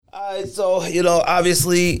So,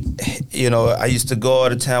 obviously, I used to go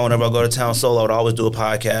out of town. Whenever I go to town solo, I would always do a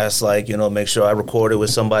podcast, make sure I record it with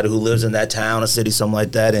somebody who lives in that town, a city, something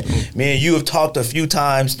like that. And me and you have talked a few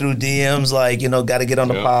times through DMs, got to get on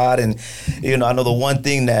the pod. And, I know the one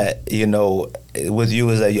thing that, with you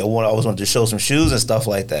is that you always wanted to show some shoes and stuff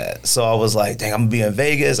like that. So I was like, dang, I'm going to be in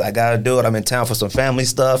Vegas. I got to do it. I'm in town for some family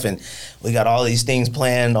stuff. And we got all these things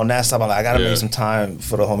planned on that stuff. I'm like, I got to make some time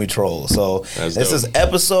for the homie Troll. So this is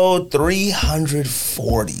episode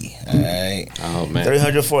 340. All right. Oh, man.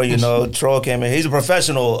 340, Troll came in. He's a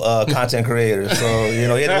professional content creator. So,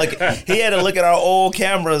 he had to look at our old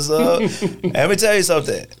cameras. Let me tell you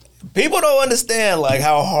something. People don't understand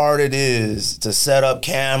how hard it is to set up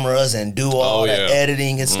cameras and do all the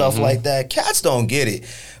editing and stuff like that. Cats don't get it.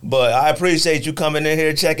 But I appreciate you coming in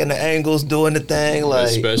here, checking the angles, doing the thing.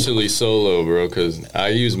 Especially solo, bro, because I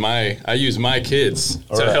use my kids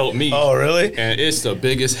to help me. Oh, really? And it's the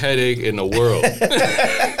biggest headache in the world.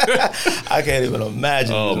 I can't even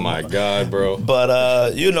imagine. Oh, my God, bro.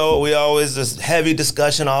 But, we always, just heavy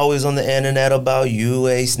discussion always on the internet about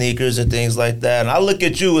UA sneakers and things like that. And I look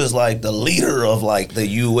at you as the leader of the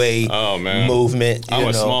UA movement. I'm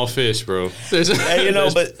a small fish, bro.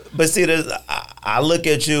 And, but see, I look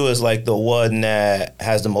at you as the one that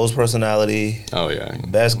has the most personality. Oh yeah,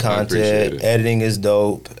 best content. Editing is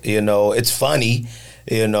dope. It's funny.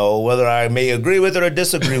 Whether I may agree with it or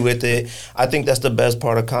disagree with it, I think that's the best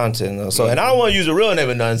part of content. So, and I don't want to use a real name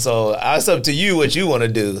or none. So it's up to you what you want to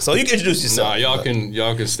do. So you can introduce yourself. Nah,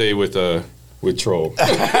 y'all can stay with Troll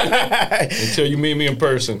until you meet me in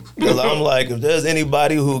person. Because I'm if there's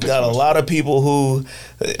anybody who got a lot of people who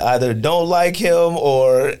either don't like him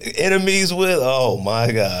or enemies with, oh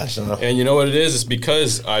my gosh. And you know what it is? It's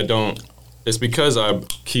because I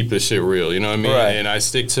keep this shit real, you know what I mean? Right. And I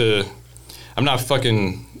stick to, I'm not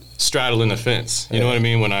fucking straddling the fence, you know what I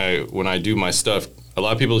mean? When I do my stuff, a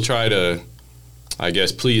lot of people try to, I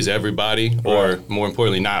guess, please everybody or more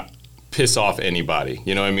importantly, not piss off anybody,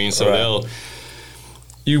 you know what I mean? So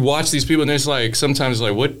you watch these people and it's sometimes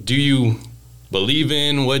what do you believe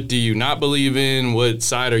in? What do you not believe in? What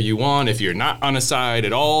side are you on? If you're not on a side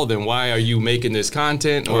at all, then why are you making this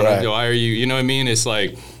content? Or why are you know what I mean? It's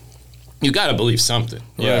you got to believe something.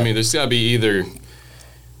 You know what I mean? There's got to be either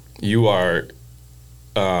you are,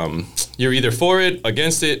 you're either for it,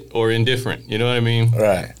 against it, or indifferent. You know what I mean?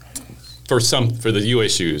 Right. For the UA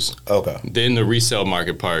shoes. Okay. Then the resale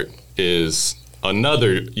market part is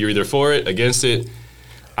another, you're either for it, against it.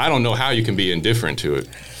 I don't know how you can be indifferent to it.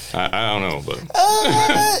 I don't know, but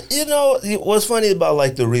what's funny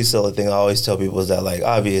about the reseller thing, I always tell people is that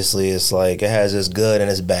obviously it's it has its good and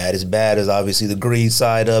its bad. Its bad is obviously the greed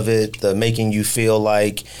side of it, the making you feel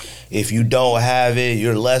if you don't have it,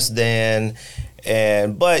 you're less than.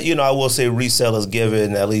 But I will say resellers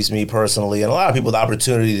given, at least me personally, and a lot of people the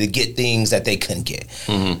opportunity to get things that they couldn't get.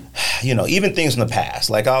 Mm-hmm. Even things from the past.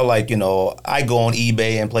 I go on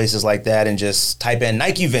eBay and places like that and just type in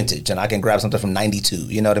Nike vintage and I can grab something from 92.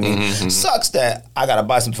 You know what I mean? Mm-hmm. Sucks that I got to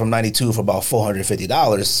buy something from 92 for about $450, $500,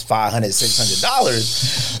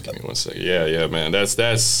 $600. Give me one second. Yeah, man.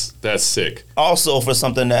 That's sick. Also for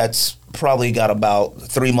something that's probably got about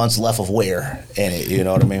 3 months left of wear in it, you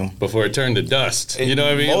know what I mean? Before it turned to dust, you know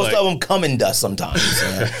what I mean? Most of them come in dust sometimes.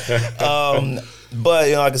 But,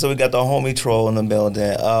 like I said, we got the homie Troll in the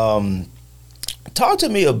building. Talk to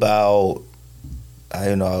me about,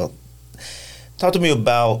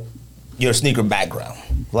 your sneaker background,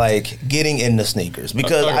 getting into sneakers.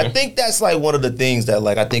 Because I think that's one of the things that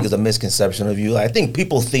I think is a misconception of you. I think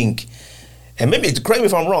people think, and maybe correct me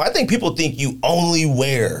if I'm wrong, I think people think you only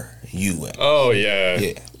wear UA. Oh, yeah.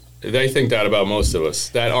 They think that about most of us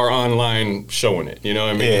that are online showing it. You know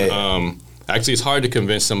what I mean? Yeah. Actually, it's hard to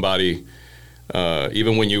convince somebody,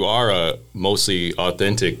 even when you are a mostly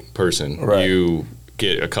authentic person, you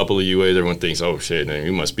get a couple of UAs, everyone thinks, oh, shit, man,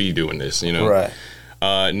 you must be doing this, you know? Right.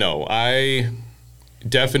 No, I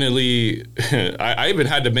definitely, I even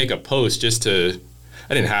had to make a post just to,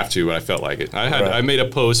 I didn't have to, but I felt like it. I made a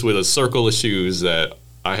post with a circle of shoes that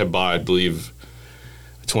I had bought, I believe,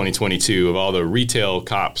 2022 of all the retail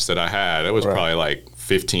cops that I had. It was probably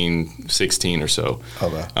 15, 16 or so.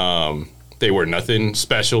 Okay. They were nothing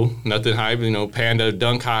special, nothing high, Panda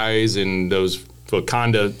Dunk Highs and those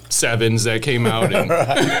Wakanda 7s that came out and,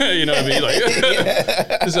 you know what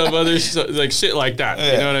I mean? Some other, shit like that.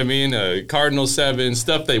 Yeah. You know what I mean? Cardinal 7,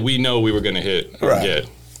 stuff that we know we were going to hit or get.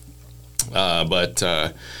 But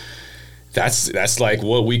that's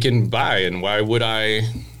what we can buy. And why would I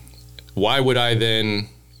then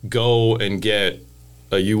go and get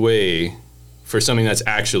a UA for something that's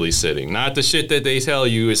actually sitting, not the shit that they tell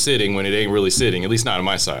you is sitting when it ain't really sitting. At least not in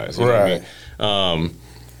my size. You know what I mean?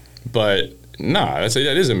 But nah, that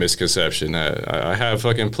is a misconception. I have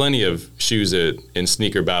fucking plenty of shoes in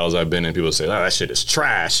sneaker battles I've been in. People say, "Oh, that shit is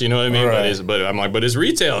trash." You know what I mean? Right. But I'm like, but it's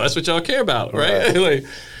retail. That's what y'all care about, right? Like,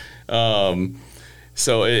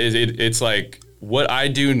 so it's like what I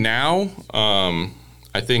do now.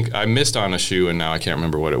 I think I missed on a shoe, and now I can't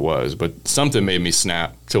remember what it was. But something made me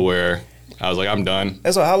snap to where I was like, I'm done.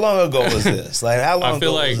 And so, how long ago was this? Like, how long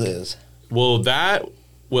ago was this? Well,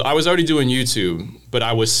 I was already doing YouTube, but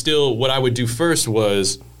I was still, what I would do first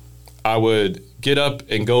was I would get up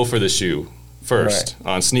and go for the shoe first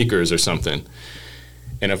on sneakers or something.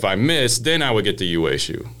 And if I missed, then I would get the UA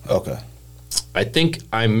shoe. Okay. I think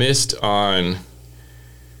I missed on,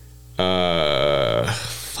 I'm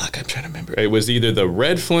trying to remember. It was either the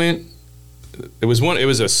Red Flint. It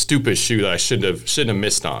was a stupid shoe that I shouldn't have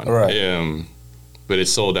missed on. Right. But it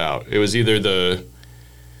sold out. It was either the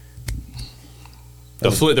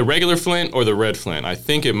regular Flint or the Red Flint. I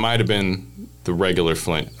think it might have been the regular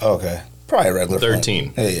Flint. Okay. Probably regular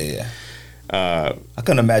 13. Flint. Yeah. I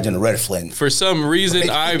couldn't imagine the Red Flint. For some reason,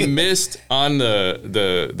 I missed on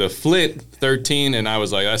the Flint 13, and I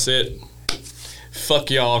was like, that's it.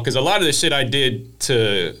 Fuck y'all. Because a lot of the shit I did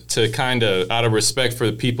to kind of, out of respect for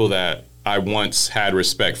the people that I once had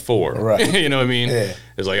respect for. Right. You know what I mean? Yeah.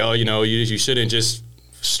 It's like, oh, you shouldn't just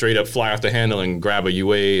straight up fly off the handle and grab a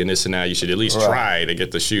UA and this and that. You should at least try to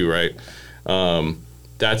get the shoe, right? I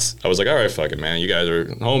was like, all right, fuck it, man. You guys are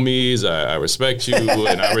homies. I respect you,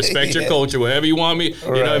 and I respect your culture. Whatever you want me,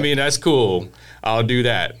 you know what I mean? That's cool. I'll do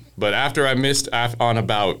that. But after I missed on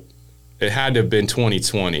about, it had to have been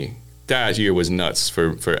 2020. That year was nuts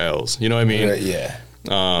for L's. You know what I mean? Yeah.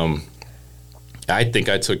 I think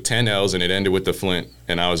I took 10 L's and it ended with the Flint,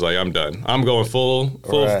 and I was like, I'm done. I'm going full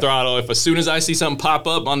throttle. If as soon as I see something pop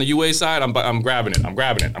up on the UA side, I'm grabbing it. I'm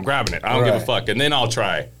grabbing it. I don't give a fuck, and then I'll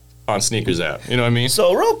try on Sneakers app. You know what I mean?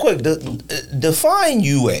 So real quick, define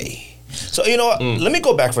UA. So you know what? Let me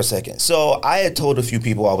go back for a second. So I had told a few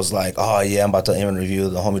people, I was like, oh yeah, I'm about to interview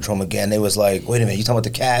the homie Trom again. They was like, wait a minute, you talking about the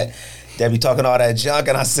cat that be talking all that junk?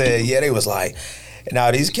 And I said, yeah. They was like,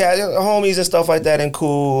 now these cats, homies and stuff like that, and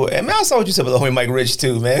cool. And man, I saw what you said about the homie Mike Rich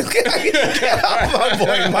too, man. Get off my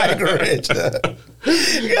boy Mike Rich.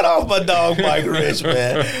 Get off my dog Mike Rich,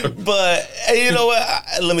 man. But you know what?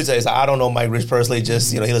 Let me tell you something. I don't know Mike Rich personally.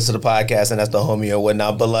 Just he listens to the podcast and that's the homie or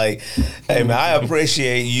whatnot. But like, hey man, I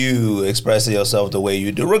appreciate you expressing yourself the way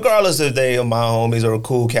you do, regardless if they are my homies or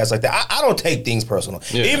cool cats like that. I don't take things personal.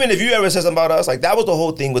 Yeah. Even if you ever said something about us, like that was the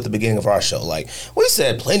whole thing with the beginning of our show. Like we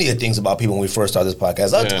said plenty of things about people when we first started this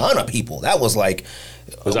podcast. A ton of people. That was like.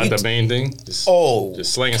 Was that the main thing? Just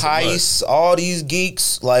slinging Tice, all these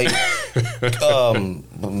geeks, like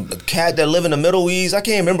cat that live in the Middle East. I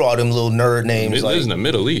can't remember all them little nerd names. He lives in the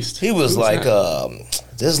Middle East. He was like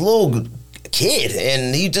this little kid,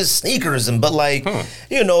 and he just sneakers, and but like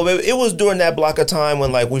it was during that block of time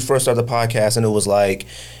when like we first started the podcast, and it was like,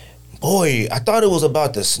 boy, I thought it was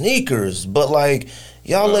about the sneakers, but like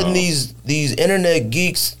y'all letting these internet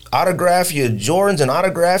geeks autograph your Jordans and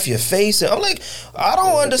autograph your face, and I'm like, I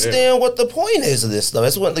don't understand what the point is of this stuff.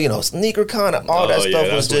 That's what sneaker con and all that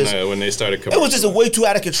stuff was just when they started. It was just way too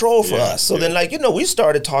out of control for us. So then, like we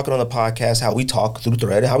started talking on the podcast how we talk through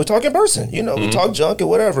thread and how we talk in person. We talk junk and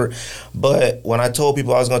whatever. But when I told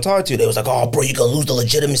people I was going to talk to you, they was like, "Oh, bro, you gonna lose the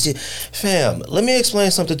legitimacy." Fam, let me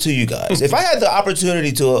explain something to you guys. If I had the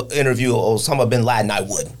opportunity to interview Osama bin Laden, I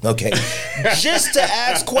would. Okay, just to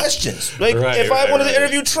ask questions. Like if I wanted to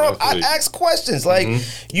interview Trump, I'd ask questions. Like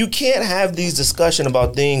you can't have these discussions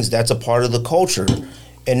about things that's a part of the culture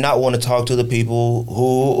and not want to talk to the people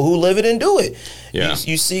who live it and do it. Yeah.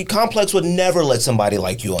 You see, Complex would never let somebody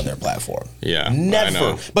like you on their platform. Yeah,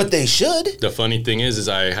 never. But they should. The funny thing is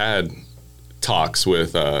I had talks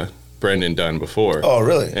with Brendan Dunn before. Oh,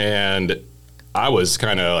 really? And I was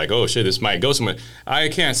kind of like, oh shit, this might go somewhere. I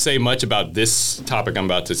can't say much about this topic I'm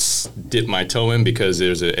about to dip my toe in because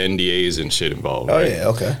there's NDAs and shit involved. Oh, right? yeah,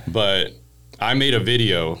 okay. But I made a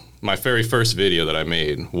video. My very first video that I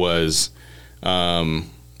made was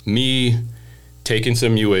me taking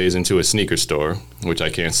some UAs into a sneaker store, which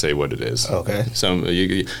I can't say what it is. Okay.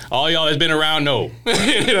 All y'all that's been around know.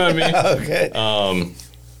 You know what I mean? Okay.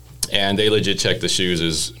 And they legit checked the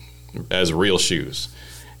shoes as real shoes.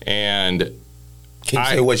 And can you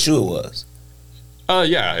say what shoe it was?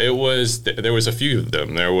 Yeah, it was. There was a few of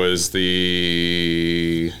them. There was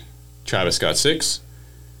the Travis Scott 6.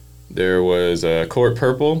 There was a Court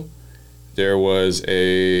Purple. There was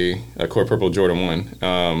a Court Purple Jordan 1.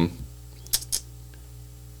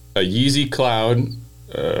 A Yeezy Cloud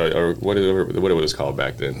or whatever it was called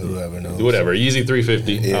back then. Whoever knows. Whatever, Yeezy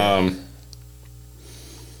 350. Yeah.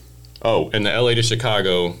 And the LA to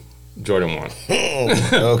Chicago Jordan 1.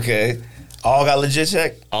 Okay. All got legit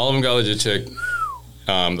check? All of them got legit check.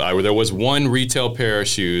 There was one retail pair of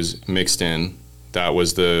shoes mixed in. That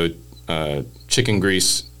was the chicken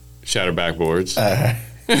grease shatter backboards.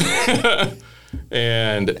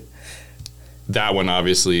 And that one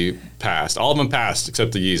obviously passed. All of them passed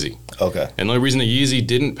except the Yeezy. Okay. And the only reason the Yeezy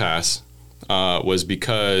didn't pass was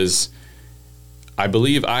because I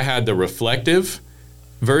believe I had the reflective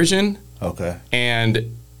version. Okay.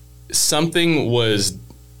 And something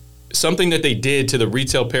that they did to the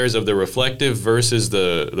retail pairs of the reflective versus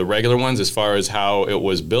the regular ones as far as how it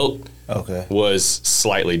was built was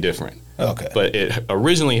slightly different. Okay. But it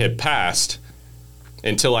originally had passed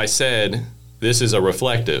until I said, this is a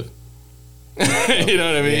reflective. You know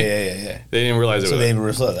what I mean? Yeah. They didn't realize it was. So they didn't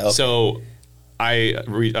reflect. Okay. So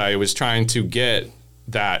I was trying to get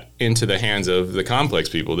that into the hands of the complex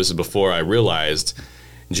people. This is before I realized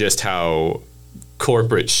just how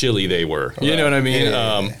corporate shilly they were. You know what I mean?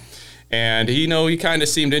 Yeah. And he kind of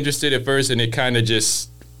seemed interested at first, and it kind of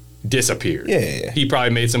just disappeared. Yeah. He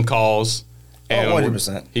probably made some calls. And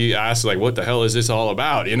 100%. He asked, like, what the hell is this all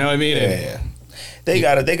about? You know what I mean? Yeah. They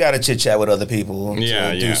gotta chit chat with other people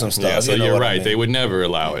to do some stuff. Yeah, so you're right. I mean? They would never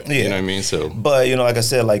allow it. Yeah. You know what I mean? So, but like I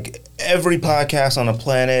said, like every podcast on the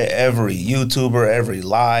planet, every YouTuber, every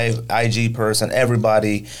live IG person,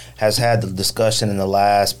 everybody has had the discussion in the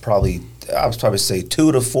last I would probably say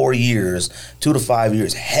 2 to 4 years, 2 to 5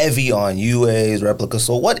 years, heavy on UAs, replicas.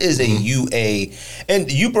 So what is a UA? And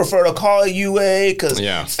you prefer to call it UA because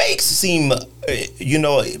fakes seem,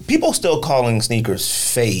 people still calling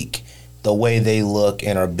sneakers fake. The way they look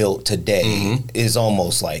and are built today is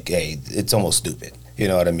almost like, it's almost stupid. You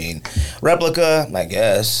know what I mean? Replica, I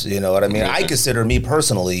guess. You know what I mean? I consider me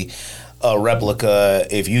personally a replica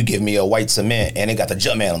if you give me a white cement and it got the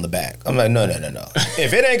Jumpman on the back. I'm like, no.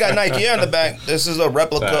 If it ain't got Nike on the back, this is a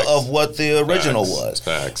replica of what the original was.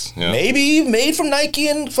 Facts. Yeah. Maybe made from Nike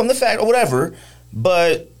and from the fact or whatever,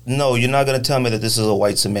 but no, you're not going to tell me that this is a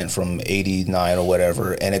white cement from 89 or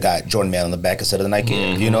whatever and it got Jordan Man on the back instead of the Nike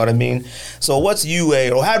Air. You know what I mean? So what's UA,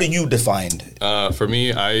 or how do you define it? For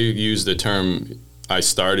me, I use the term, I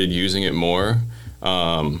started using it more.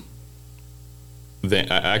 I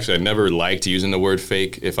never liked using the word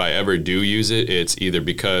fake. If I ever do use it, it's either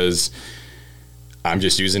because I'm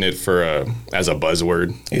just using it as a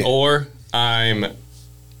buzzword, or I'm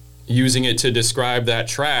using it to describe that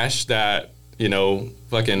trash that,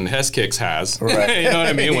 fucking Heskix has. Right. You know what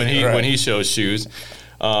I mean? When he shows shoes.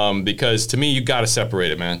 Because to me, you got to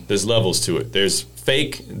separate it, man. There's levels to it. There's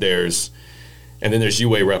fake, and then there's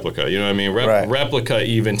UA replica. You know what I mean? Replica,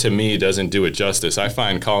 even to me, doesn't do it justice. I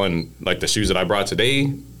find calling, like, the shoes that I brought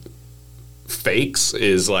today fakes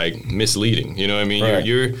is, like, misleading. You know what I mean? Right.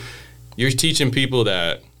 You're teaching people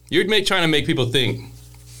that, trying to make people think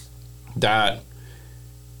that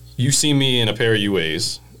you see me in a pair of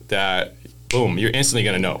UAs that, boom, you're instantly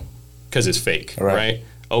going to know because it's fake, right?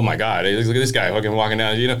 Oh, my God, look at this guy fucking walking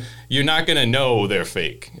down. You're not going to know they're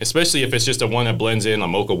fake, especially if it's just a one that blends in, a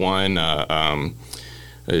Mocha 1. Well,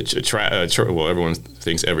 everyone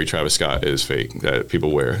thinks every Travis Scott is fake that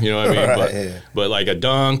people wear. You know what I mean? But like a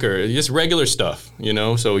Dunk or just regular stuff,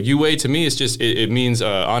 So UA to me is just, it means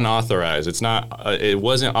unauthorized. It's not, it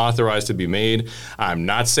wasn't authorized to be made. I'm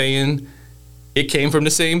not saying it came from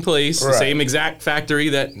the same place, the same exact factory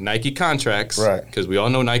that Nike contracts. Right. Because we all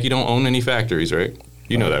know Nike don't own any factories, right?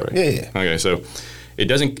 You know that, right? Yeah. Okay, so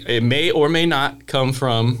it may or may not come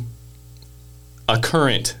from a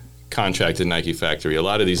current contracted Nike factory. A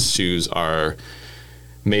lot of these shoes are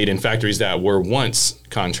made in factories that were once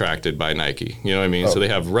contracted by Nike. You know what I mean? So they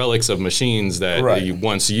have relics of machines that they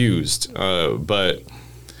once used. But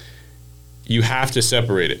you have to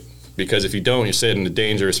separate it. Because if you don't, you're setting a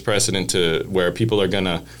dangerous precedent to where people are going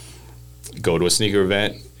to go to a sneaker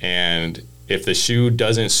event, and if the shoe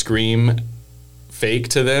doesn't scream fake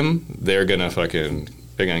to them, they're going to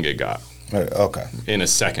get got. Okay. In a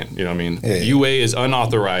second, you know what I mean? Yeah. UA is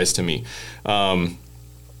unauthorized to me.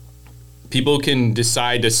 People can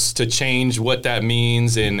decide to change what that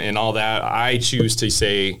means and all that. I choose to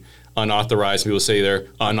say unauthorized. People say they're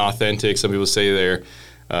unauthentic. Some people say they're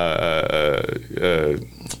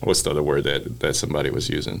what's the other word that somebody was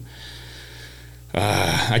using?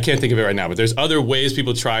 I can't think of it right now, but there's other ways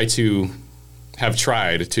people have tried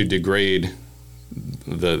to degrade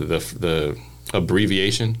the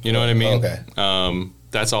abbreviation. You know what I mean? Okay.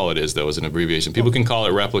 That's all it is, though, is an abbreviation. People can call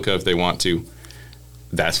it replica if they want to.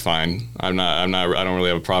 That's fine. I don't really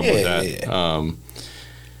have a problem with that.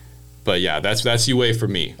 But yeah, that's UA for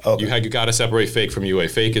me. Okay. You got to separate fake from UA.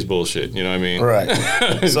 Fake is bullshit. You know what I mean?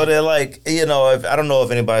 Right. So they're like, I don't know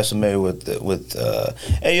if anybody's familiar with,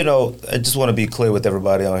 and I just want to be clear with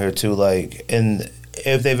everybody on here too, like, and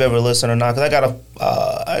if they've ever listened or not, because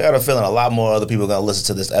I got a feeling a lot more other people are gonna listen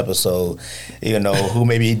to this episode, who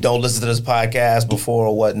maybe don't listen to this podcast before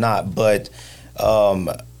or whatnot, but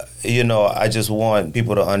I just want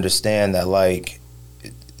people to understand that, like,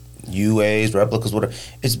 UAs, replicas, whatever,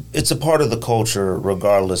 it's a part of the culture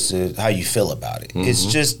regardless of how you feel about it.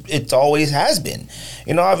 It always has been.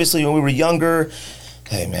 Obviously when we were younger,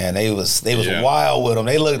 hey man, they was wild with them.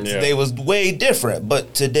 They was way different.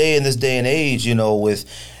 But today, in this day and age, with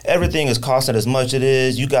everything is costing as much it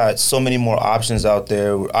is, you got so many more options out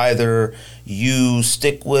there. Either you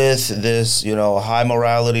stick with this, high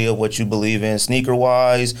morality of what you believe in sneaker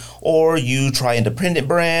wise, or you try independent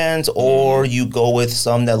brands, or you go with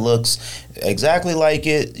some that looks exactly like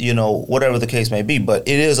it, whatever the case may be. But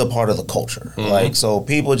it is a part of the culture. Like, so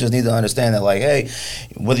people just need to understand that, like, hey,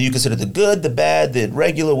 whether you consider the good, the bad, the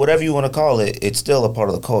regular, whatever you want to call it, it's still a part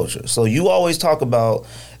of the culture. So you always talk about,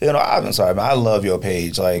 I'm sorry, man, I love your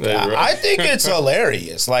page. Like, I think it's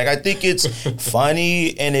hilarious. Like, I think it's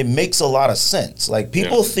funny and it makes a lot of sense. Like,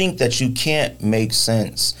 people think that you can't make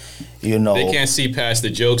sense. They can't see past the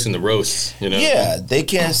jokes and the roasts, Yeah, they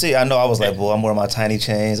can't see. I know I was like, boy, I'm wearing my tiny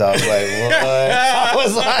chains. I was like, what? I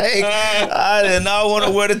was like, I did not want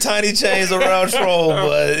to wear the tiny chains around Troll,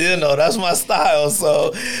 but, that's my style.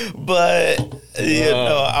 So, but,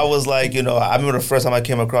 I was like, I remember the first time I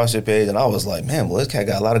came across your page and I was like, man, well, this cat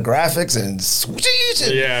got a lot of graphics and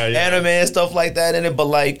anime and stuff like that in it. But,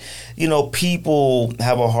 like, people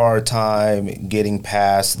have a hard time getting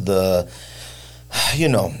past the,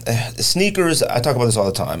 sneakers, I talk about this all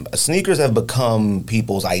the time. Sneakers have become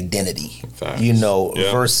people's identity,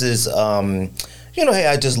 versus, hey,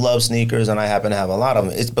 I just love sneakers and I happen to have a lot of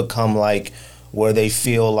them. It's become like where they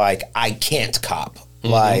feel like I can't cop.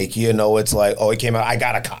 Like, it's like, oh, it came out, I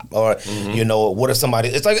got a cop. Or, what if somebody,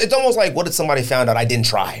 it's almost like, what if somebody found out I didn't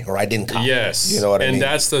try or I didn't cop? Yes. You know what I mean? And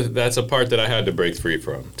that's a part that I had to break free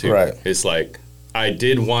from, too. Right. It's like, I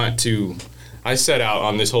did want to, I set out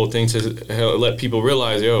on this whole thing to let people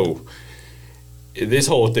realize, this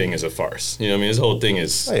whole thing is a farce. You know what I mean? This whole thing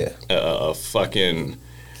is a fucking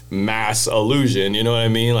mass illusion. You know what I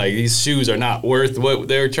mean? Like, these shoes are not worth what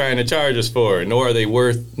they're trying to charge us for, nor do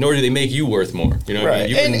they make you worth more. You know what I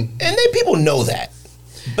mean? And then people know that.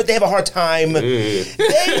 But they have a hard time. They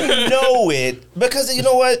know it because, you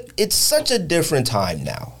know what? It's such a different time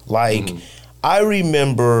now. Like, I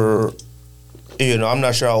remember... I'm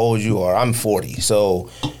not sure how old you are. I'm 40, so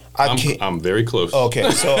I'm very close. Okay,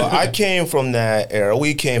 so I came from that era.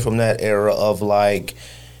 We came from that era of, like,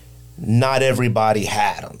 not everybody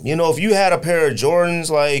had them. If you had a pair of Jordans,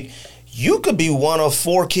 like, you could be one of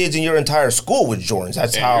 4 kids in your entire school with Jordans.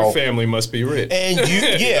 That's how your family must be rich. And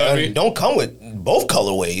you don't come with both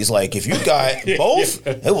colorways. Like, if you got both,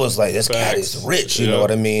 it was like, this cat is rich. You know what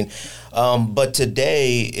I mean? But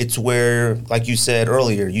today, it's where, like you said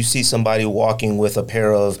earlier, you see somebody walking with a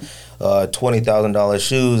pair of $20,000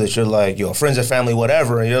 shoes that you're like, friends or family,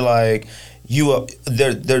 whatever, and you're like, you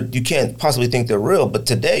can't possibly think they're real. But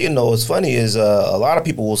today, what's funny is a lot of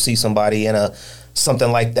people will see somebody in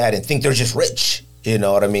something like that and think they're just rich. You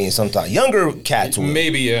know what I mean? Sometimes younger cats will.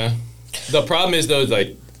 Maybe, yeah. The problem is, though,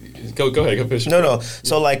 like, Go ahead, go finish. No.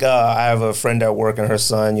 So, like, I have a friend at work and her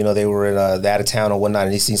son, they were in out of town or whatnot,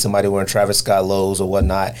 and he seen somebody wearing Travis Scott lows or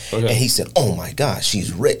whatnot, and he said, oh my gosh,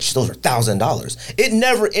 she's rich. Those are $1,000. It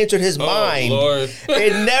never entered his mind. Lord.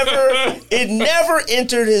 It never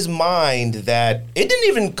entered his mind that it didn't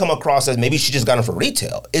even come across as maybe she just got them for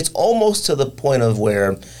retail. It's almost to the point of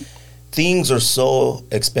where things are so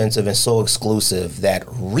expensive and so exclusive that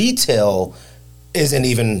retail isn't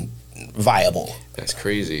even viable. That's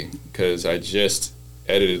crazy, because I just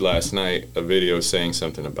edited last night a video saying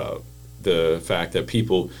something about the fact that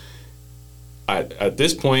people, at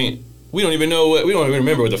this point, we don't even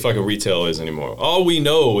remember what the fucking retail is anymore. All we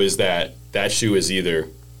know is that shoe is either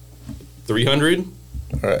 $300,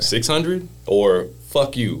 $600, or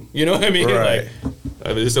fuck you. You know what I mean? Right.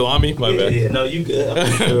 Like, is it still on me? My bad. Yeah, no, you good.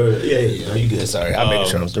 I'm sure. Yeah, no, you good. Sorry, I'm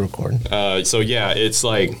making sure I'm still recording. So yeah, it's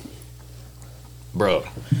like, bro.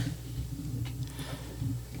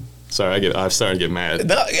 Sorry, I'm starting to get mad.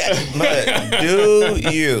 No, do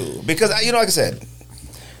you? Because, like I said,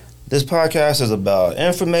 this podcast is about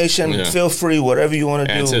information. Yeah. Feel free, whatever you want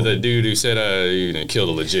to do. And to the dude who said you didn't kill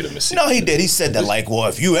the legitimacy. No, he did. He said that, like, well,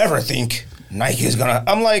 if you ever think Nike is going to...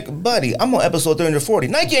 I'm like, buddy, I'm on episode 340.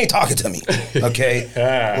 Nike ain't talking to me,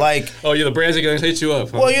 okay? Like... Oh, yeah, the brands are going to hit you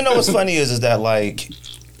up. Huh? Well, what's funny is that, like...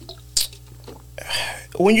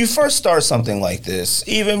 when you first start something like this,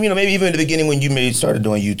 even maybe even in the beginning when you maybe started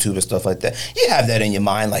doing YouTube and stuff like that, you have that in your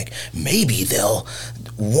mind, like maybe they'll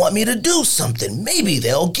want me to do something, maybe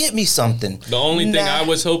they'll get me something. The only thing I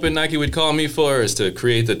was hoping Nike would call me for is to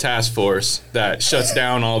create the task force that shuts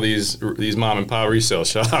down all these mom and pop resale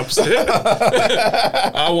shops.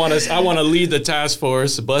 I want to lead the task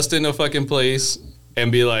force, bust in a fucking place, and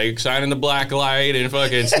be like shining the black light and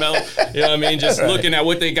fucking smell, you know what I mean? Just looking at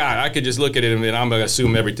what they got. I could just look at it and I'm going to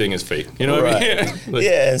assume everything is fake. You know what I mean?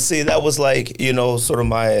 Yeah, and see, that was like, sort of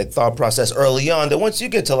my thought process early on, that once you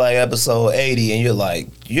get to like episode 80 and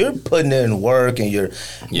you're putting in work and you're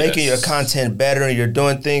making your content better and you're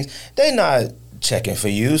doing things, they're not checking for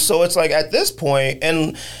you. So it's like at this point,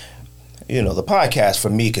 and the podcast for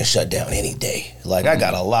me can shut down any day. Like I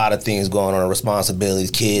got a lot of things going on, responsibilities,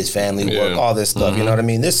 kids, family, work, all this stuff. You know what I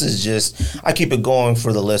mean? This is just, I keep it going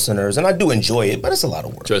for the listeners, and I do enjoy it, but it's a lot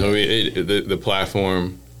of work. Trust me, the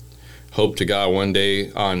platform, hope to God one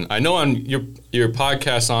day I know on your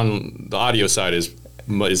podcast on the audio side is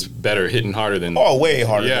better, hitting harder than. Oh, way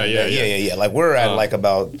harder. Yeah. Like we're at like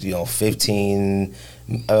about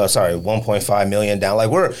 1.5 million down. Like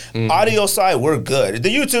we're audio side, we're good.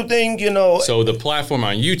 The YouTube thing, So the platform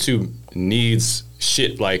on YouTube needs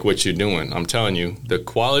shit like what you're doing. I'm telling you, the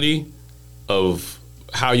quality of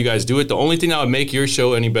how you guys do it. The only thing that would make your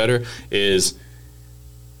show any better is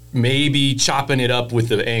maybe chopping it up with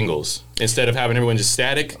the angles instead of having everyone just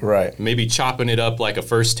static. Right. Maybe chopping it up like a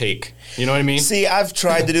first take. You know what I mean? See, I've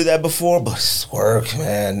tried to do that before, but it's work,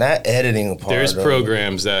 man. That editing part. There's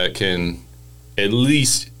programs that can at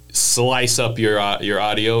least slice up your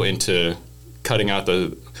audio into cutting out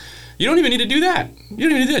the. You don't even need to do that. You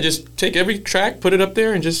don't even do that. Just take every track, put it up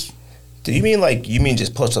there, and just. Do you mean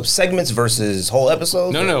just post up segments versus whole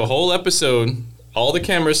episodes? No, whole episode, all the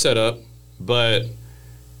cameras set up, but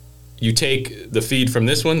you take the feed from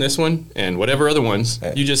this one, and whatever other ones.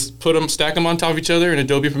 You just stack them on top of each other in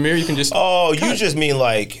Adobe Premiere. You can just. Oh, you just mean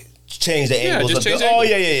like. Change the angles. Just change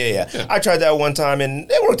yeah. I tried that one time and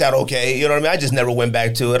it worked out okay. You know what I mean? I just never went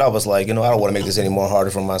back to it. I was like, I don't want to make this any more harder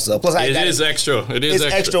for myself. Plus, it is extra. It's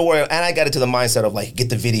extra work, and I got into the mindset of like get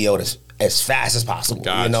the video as fast as possible.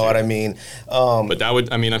 Gotcha. You know what I mean? But that would,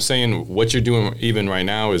 I'm saying what you're doing even right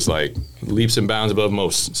now is like leaps and bounds above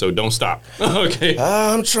most. So don't stop. Okay.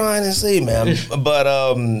 I'm trying to see, man. But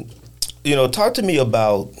talk to me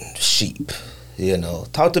about sheep.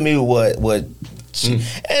 Talk to me what.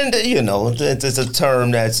 And it's a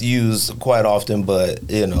term that's used quite often, but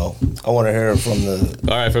I want to hear it from the.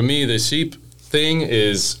 All right, for me, the sheep thing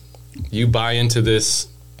is you buy into this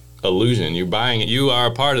illusion. You're buying it. You are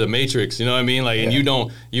a part of the matrix. You know what I mean? Like, and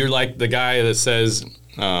you're like the guy that says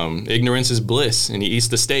ignorance is bliss, and he eats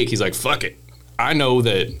the steak. He's like, fuck it. I know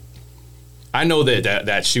that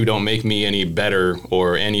shoe don't make me any better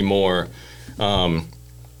or any more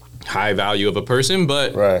high value of a person,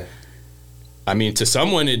 but. Right. To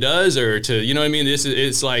someone it does, or to, you know what I mean?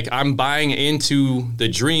 It's like I'm buying into the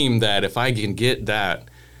dream that if I can get that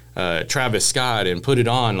Travis Scott and put it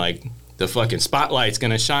on, like the fucking spotlight's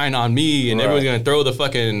gonna shine on me and everyone's gonna throw the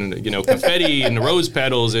fucking, confetti and the rose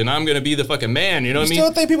petals and I'm gonna be the fucking man, you know what I mean? You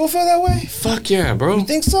still think people feel that way? Fuck yeah, bro. You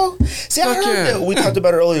think so? See, I heard that we talked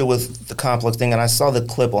about it earlier with the complex thing, and I saw the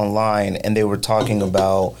clip online and they were talking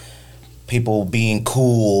about people being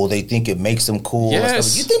cool. They think it makes them cool. Yes. And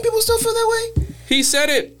stuff. You think people still feel that way? He said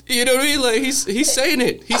it. You know what I mean? Like he's saying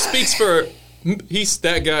it. He speaks for. He's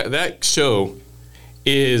that guy. That show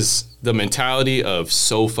is the mentality of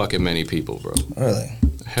so fucking many people, bro. Really?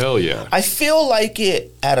 Hell yeah. I feel like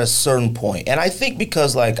it at a certain point, and I think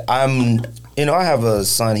because like I have a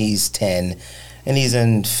son. He's 10. And he's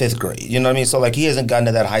in 5th grade. You know what I mean? So like he hasn't gotten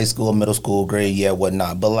to that high school, middle school grade yet,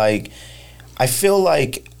 whatnot. But like, I feel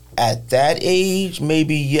like. At that age,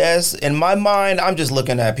 maybe yes. In my mind, I'm just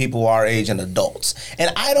looking at people our age and adults.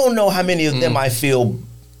 And I don't know how many of them I feel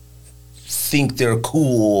think they're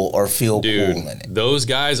cool or feel cool in it. Those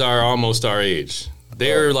guys are almost our age.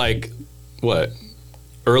 They're like, what,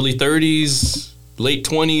 early 30s, late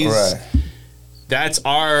 20s? Right. That's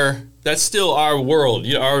still our world,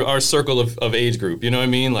 our circle of age group. You know what I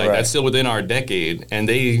mean? Like, that's still within our decade. And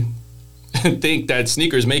they think that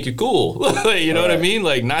sneakers make you cool. You know what I mean?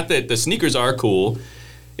 Like, not that the sneakers are cool.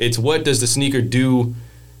 It's what does the sneaker do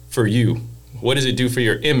for you? What does it do for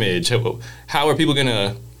your image? How are people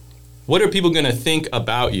gonna? What are people gonna think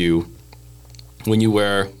about you when you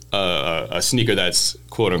wear a sneaker that's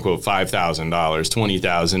quote unquote $5,000,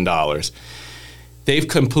 $20,000? They've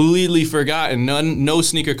completely forgotten no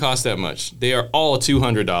sneaker costs that much. They are all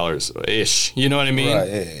 $200 ish. You know what I mean? Right.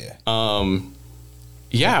 Yeah.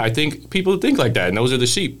 Yeah, I think people think like that, and those are the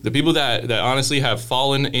sheep. The people that honestly have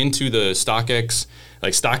fallen into the StockX,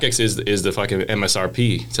 like StockX is the fucking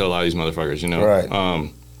MSRP to a lot of these motherfuckers, you know?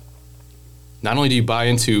 Right. Not only do you buy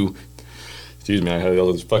into, excuse me, I had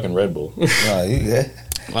all this fucking Red Bull. Yeah.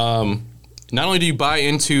 Not only do you buy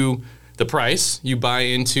into the price, you buy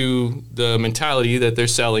into the mentality that they're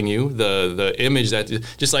selling you, the image that,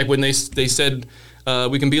 just like when they said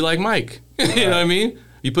we can be like Mike, you know what I mean?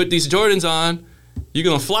 You put these Jordans on, you're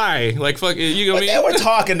gonna fly like fuck. You know what I mean? They were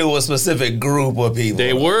talking to a specific group of people.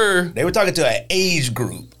 They were talking to an age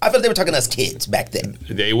group. I felt they were talking to us kids back then.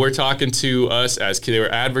 They were talking to us as kids. They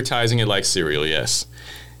were advertising it like cereal. Yes,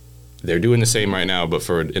 they're doing the same right now, but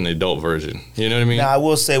for an adult version. You know what I mean? Now I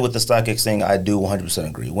will say with the StockX thing, I do 100%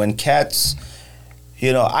 agree. When cats,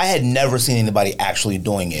 you know, I had never seen anybody actually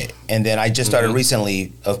doing it, and then I just started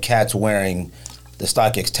recently of cats wearing the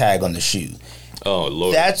StockX tag on the shoe. Oh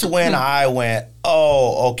Lord! That's when I went,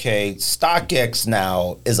 oh, okay, StockX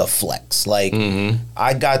now is a flex. Like,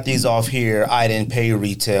 I got these off here. I didn't pay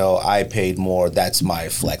retail. I paid more. That's my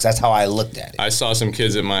flex. That's how I looked at it. I saw some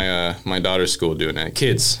kids at my daughter's school doing that.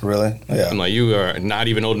 Kids. Really? Yeah. I'm like, you are not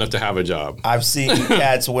even old enough to have a job. I've seen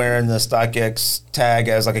cats wearing the StockX tag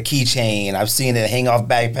as like a keychain. I've seen it hang off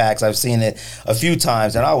backpacks. I've seen it a few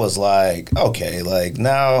times. And I was like, okay, like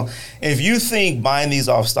now, if you think buying these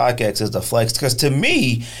off StockX is the flex, because to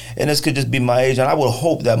me, and this could just be my age, and I would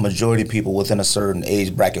hope that majority of people within a certain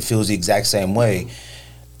age bracket feels the exact same way.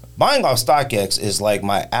 Buying off StockX is like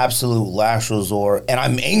my absolute last resort, and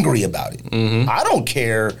I'm angry about it. I don't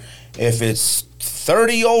care if it's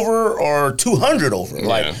 30 over or 200 over. Yeah,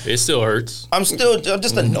 like it still hurts. I'm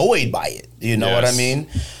just annoyed by it. You know what I mean?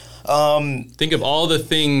 Think of all the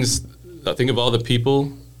things. Think of all the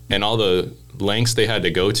people and all the lengths they had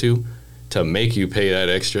to go to make you pay that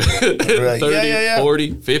extra 30,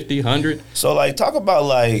 40, 50, 100. So, like, talk about,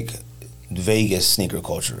 like, Vegas sneaker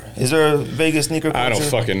culture. Is there a Vegas sneaker culture? I don't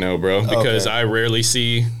fucking know, bro, because I rarely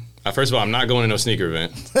see... first of all, I'm not going to no sneaker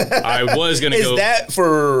event. I was going to go... Is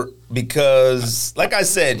that because, like I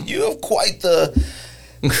said, you have quite the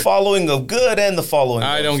following of good and the following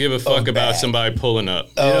I don't give a fuck about somebody pulling up.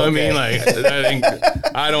 You know what I mean?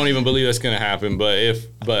 Like, I don't even believe that's going to happen.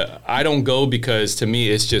 But I don't go because to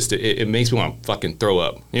me it's just it makes me want to fucking throw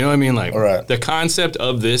up. You know what I mean? Like the concept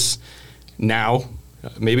of this now,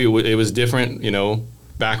 maybe it was different. You know,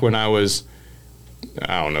 back when I was,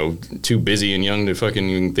 I don't know, too busy and young to fucking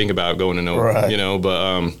even think about going to no. You know,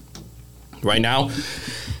 but right now.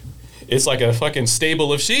 It's like a fucking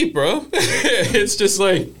stable of sheep, bro. It's just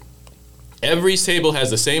like every stable has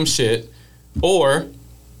the same shit, or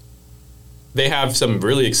they have some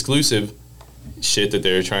really exclusive shit that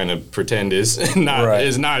they're trying to pretend is not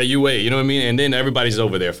a UA. You know what I mean? And then everybody's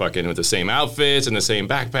over there fucking with the same outfits and the same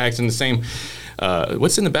backpacks and the same.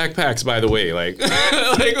 What's in the backpacks, by the way? Like,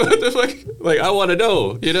 like what the fuck? Like, I want to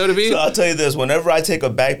know. You know what I mean? So I'll tell you this: whenever I take a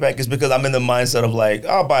backpack, it's because I'm in the mindset of like,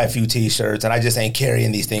 I'll buy a few T-shirts, and I just ain't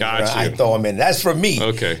carrying these things around. I throw them in. That's for me.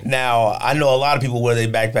 Okay. Now I know a lot of people wear their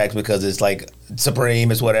backpacks because it's like Supreme,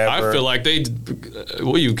 it's whatever. I feel like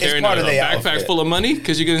what are you carrying a backpack outfit full of money?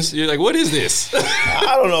 Because you're like, what is this?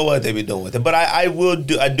 I don't know what they be doing with it, but I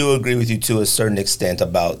do agree with you to a certain extent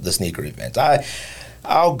about the sneaker events.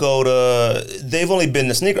 I'll go to, they've only been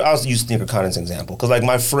the sneaker, I'll use SneakerCon as an example, because like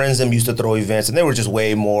my friends them used to throw events and they were just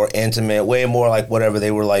way more intimate, way more like whatever, they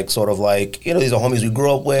were like sort of like, you know, these are homies we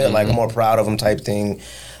grew up with, like I'm more proud of them type thing.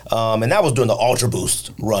 And that was during the Ultra Boost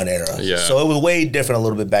run era. Yeah. So it was way different a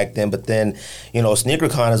little bit back then, but then, you know,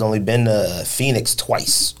 SneakerCon has only been to Phoenix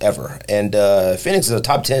twice ever. And Phoenix is a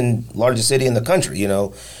top 10 largest city in the country, you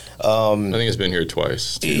know. I think it's been here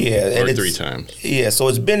twice, too. Yeah, or 3 times. Yeah, so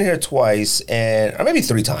it's been here twice, or maybe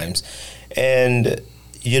 3 times, and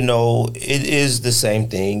you know it is the same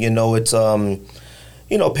thing. You know, it's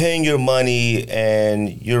you know, paying your money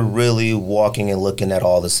and you're really walking and looking at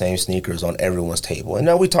all the same sneakers on everyone's table. And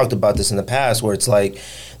now we talked about this in the past, where it's like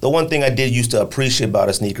the one thing I did used to appreciate about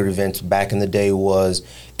a sneaker event back in the day was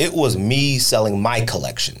it was me selling my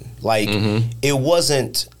collection. Like it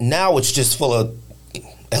wasn't. Now it's just full of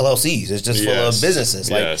LLCs. It's just full of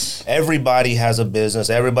businesses. Like everybody has a business.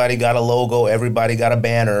 Everybody got a logo. Everybody got a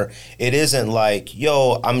banner. It isn't like,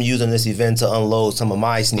 yo, I'm using this event to unload some of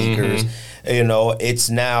my sneakers. You know, it's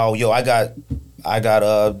now, yo, I got you know,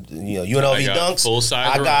 UNLV dunks. Full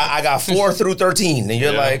size. I got 4 through 13, and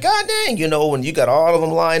you're like, God dang, you know, when you got all of them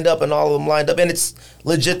lined up, and it's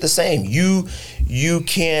legit the same. You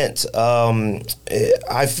can't.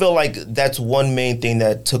 I feel like that's one main thing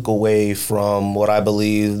that took away from what I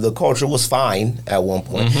believe the culture was fine at one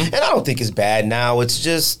point, and I don't think it's bad now. It's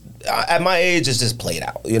just at my age, it's just played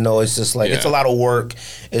out. It's just like, it's a lot of work.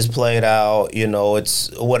 It's played out.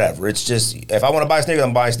 It's whatever. It's just, if I want to buy sneakers,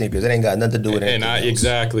 I'm buying sneakers. It ain't got nothing to do with anything else.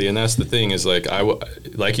 Exactly, and that's the thing is like,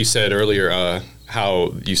 like you said earlier, how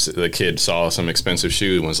the kid saw some expensive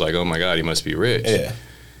shoe and was like, oh my God, he must be rich. Yeah.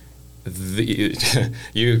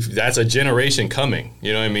 That's a generation coming.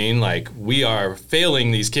 You know what I mean? Like, we are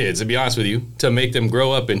failing these kids, to be honest with you, to make them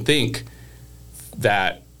grow up and think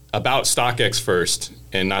that about StockX first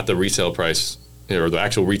and not the retail price or the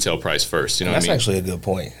actual retail price first. That's actually a good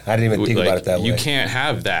point. I didn't even think about it that way. You can't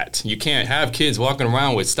have that. You can't have kids walking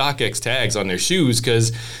around with StockX tags on their shoes,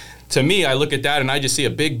 because to me, I look at that and I just see a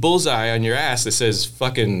big bullseye on your ass that says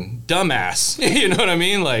fucking dumbass. You know what I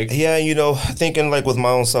mean? Like, yeah, thinking like with my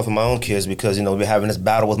own stuff and my own kids, because, we're having this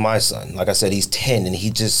battle with my son. Like I said, he's 10 and he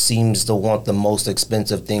just seems to want the most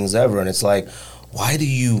expensive things ever. And it's like, why do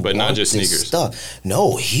you But not want just this sneakers. stuff?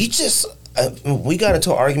 No, he just... we got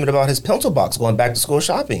into an argument about his pencil box going back to school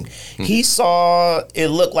shopping. He saw it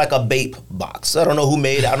looked like a Bape box. I don't know who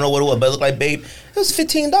made it. I don't know what it was, but it looked like Bape. It was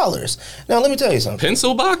 $15. Now, let me tell you something.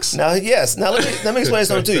 Pencil box? Now, yes. Now, let me explain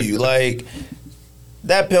something to you. Like,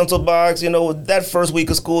 that pencil box, that first week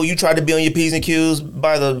of school, you tried to be on your P's and Q's.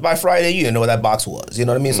 By Friday, you didn't know what that box was. You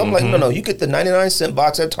know what I mean? So I'm like, no, you get the 99-cent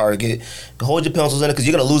box at Target, hold your pencils in it, because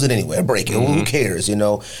you're going to lose it anyway or break it. Who cares,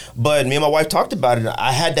 But me and my wife talked about it.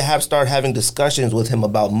 I had to start having discussions with him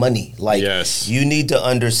about money. Like, yes. You need to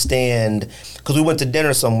understand, because we went to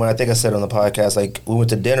dinner somewhere. I think I said on the podcast, like, we went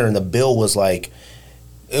to dinner and the bill was like,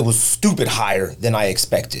 it was stupid higher than I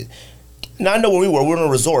expected. Now, I know where we were. We were in a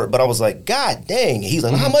resort, but I was like, God dang. He's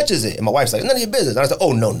like, how much is it? And my wife's like, none of your business. And I said,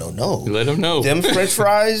 oh, no. Let him know. Them French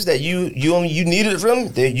fries that you needed from,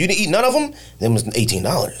 you didn't eat none of them, them was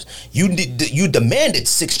 $18. You demanded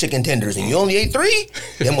 6 chicken tenders and you only ate 3?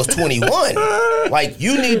 Them was $21. Like,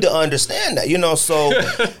 you need to understand that, so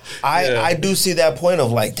I do see that point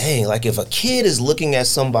of like, dang, like if a kid is looking at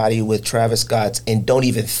somebody with Travis Scott's and don't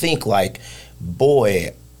even think like,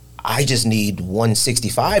 boy, I just need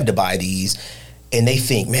 $165 to buy these, and they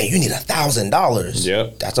think, man, you need $1,000.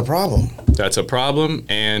 Yep. That's a problem. That's a problem,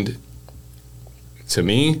 and to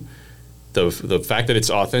me, the fact that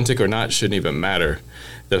it's authentic or not shouldn't even matter.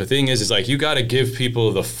 The thing is like, you got to give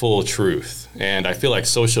people the full truth, and I feel like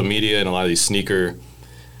social media and a lot of these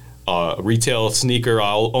retail sneaker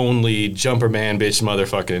only jumper man bitch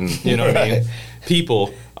motherfucking, you know what I mean?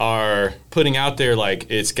 People are putting out there like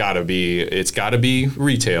it's gotta be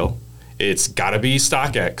retail, it's gotta be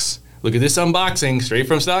StockX. Look at this unboxing straight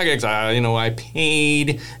from StockX. I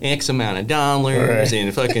paid X amount of dollars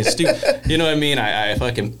and fucking stupid. You know what I mean? I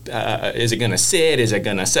fucking is it gonna sit? Is it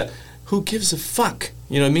gonna set? Who gives a fuck?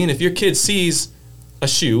 You know what I mean? If your kid sees a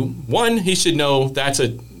shoe, one, he should know that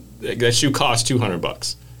shoe costs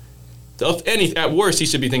 $200. At worst, he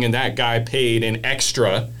should be thinking that guy paid an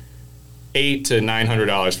extra $800 to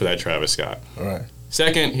 $900 for that Travis Scott. All right.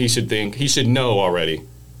 Second, he should know already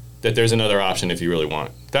that there's another option if you really want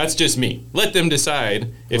it. That's just me. Let them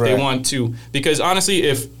decide if they want to, because honestly,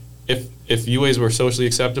 if UAs were socially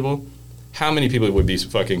acceptable, how many people would be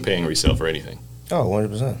fucking paying resale for anything? Oh,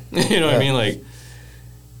 100%. You know what I mean? Like,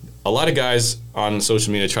 a lot of guys on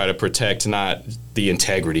social media try to protect not the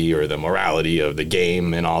integrity or the morality of the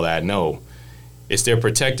game and all that. No. It's they're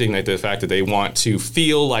protecting the fact that they want to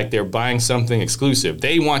feel like they're buying something exclusive.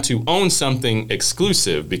 They want to own something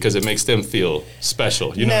exclusive because it makes them feel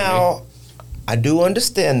special. You know what I mean? I do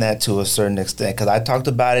understand that to a certain extent, because I talked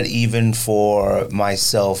about it even for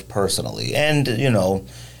myself personally. And,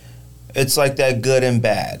 it's like that good and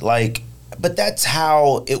bad. Like, but that's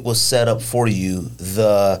how it was set up for you.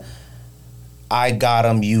 I got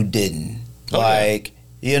them, you didn't.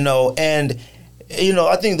 And...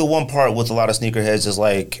 I think the one part with a lot of sneakerheads is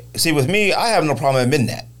like, see, with me, I have no problem admitting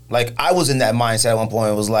that. Like, I was in that mindset at one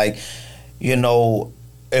point. It was like,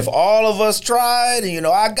 if all of us tried and,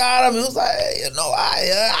 I got them, it was like,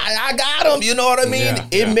 I got them, you know what I mean?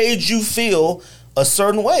 It made you feel a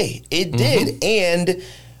certain way. It did. And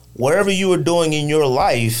whatever you were doing in your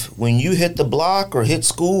life, when you hit the block or hit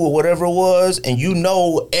school or whatever it was, and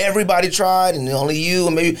everybody tried and only you,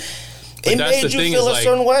 and maybe... It made you feel a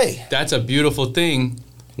certain way. That's a beautiful thing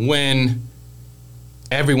when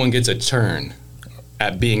everyone gets a turn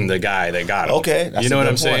at being the guy that got him. Okay. That's you know what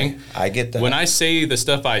I'm point. saying? I get that. When I say the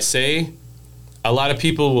stuff I say, a lot of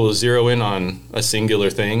people will zero in on a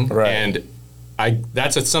singular thing. Right. And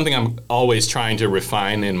that's something I'm always trying to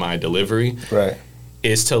refine in my delivery. Right.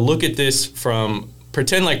 Is to look at this from...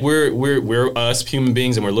 Pretend like we're us human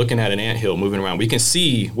beings and we're looking at an anthill moving around. We can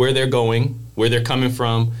see where they're going, where they're coming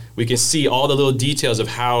from. We can see all the little details of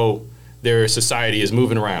how their society is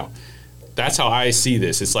moving around. That's how I see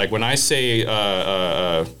this. It's like when I say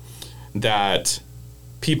that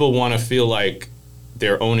people want to feel like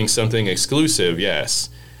they're owning something exclusive, yes.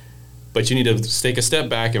 But you need to take a step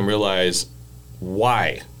back and realize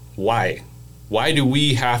why. Why do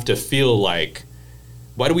we have to feel like,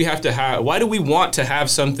 why do we want to have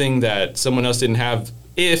something that someone else didn't have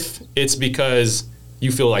if it's because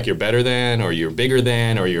you feel like you're better than, or you're bigger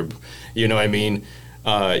than, or you're, you know what I mean?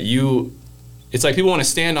 It's like people want to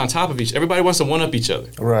stand on top of everybody wants to one-up each other.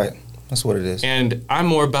 Right. That's what it is. And I'm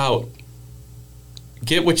more about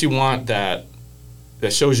get what you want that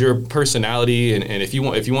shows your personality, and if you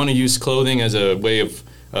want to use clothing as a way of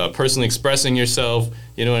personally expressing yourself,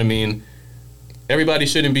 you know what I mean? Everybody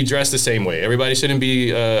shouldn't be dressed the same way. Everybody shouldn't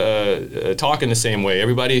be talking the same way.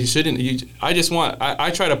 Everybody shouldn't.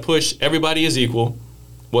 I try to push everybody is equal.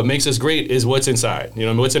 What makes us great is what's inside. You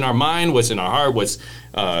know, what's in our mind, what's in our heart,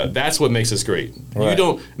 that's what makes us great.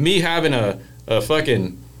 Right. Me having a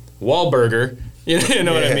fucking Wahlburger, you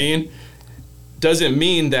know what I mean, doesn't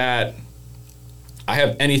mean that I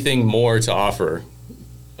have anything more to offer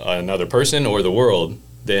another person or the world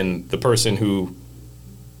than the person who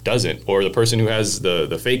doesn't, or the person who has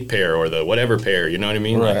the fake pair or the whatever pair, you know what I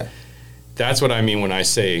mean? Right. Like, that's what I mean when I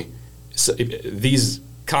say these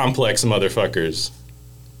complex motherfuckers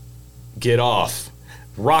get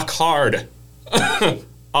rock hard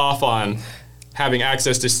off on having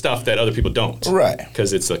access to stuff that other people don't. Right.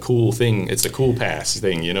 Because it's a cool thing. It's a cool pass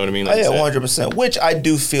thing, you know what I mean? Like 100%, which I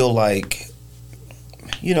do feel like,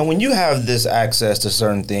 you know, when you have this access to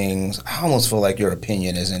certain things, I almost feel like your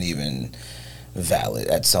opinion isn't even valid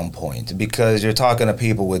at some point, because you're talking to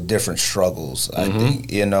people with different struggles. I think,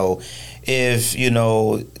 you know, if, you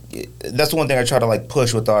know, that's the one thing I try to like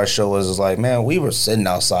push with our show is like, man, we were sitting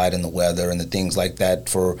outside in the weather and the things like that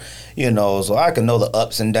for, you know, so I can know the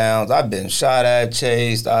ups and downs. I've been shot at,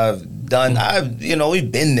 chased, you know,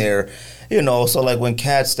 we've been there. You know, so like when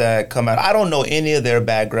cats that come out, I don't know any of their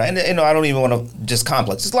background. And, you know, I don't even want to just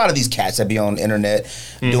complex. There's a lot of these cats that be on the internet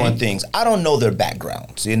doing things. I don't know their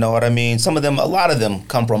backgrounds. You know what I mean? A lot of them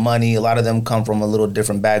come from money. A lot of them come from a little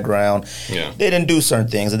different background. Yeah. They didn't do certain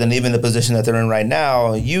things. And then even the position that they're in right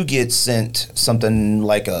now, you get sent something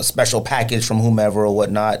like a special package from whomever or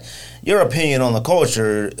whatnot. Your opinion on the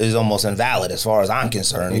culture is almost invalid as far as I'm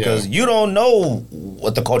concerned, because you don't know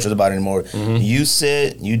what the culture is about anymore. You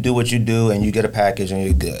sit, you do what you do, and you get a package and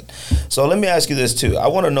you're good. So let me ask you this too. I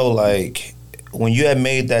want to know, like, when you had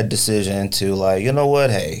made that decision to, like, you know what,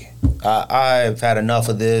 hey, I've had enough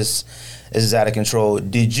of this. This is out of control.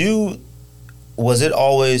 Was it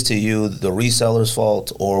always to you the reseller's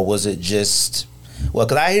fault, or was it just... Well,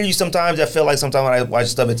 because I hear you sometimes, I feel like sometimes when I watch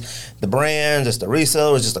stuff, it's the brands, it's the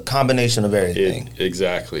resellers, it's just a combination of everything.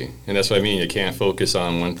 Exactly. And that's what I mean. You can't focus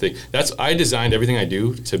on one thing. I designed everything I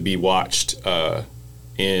do to be watched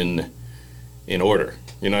in order.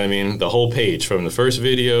 You know what I mean? The whole page, from the first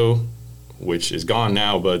video, which is gone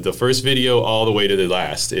now, but the first video all the way to the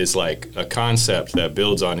last is like a concept that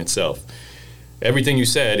builds on itself. Everything you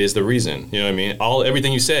said is the reason. You know what I mean?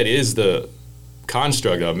 Everything you said is the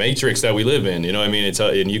construct, a matrix that we live in, you know what I mean? It's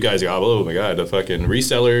and you guys go, oh my God, the fucking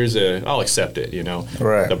resellers, I'll accept it, you know?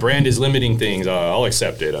 Right. The brand is limiting things, I'll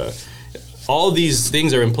accept it. All these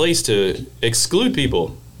things are in place to exclude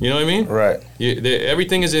people, you know what I mean? Right.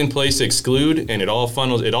 Everything is in place to exclude, and it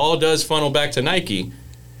all does funnel back to Nike.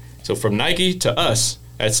 So from Nike to us,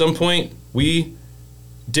 at some point, we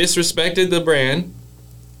disrespected the brand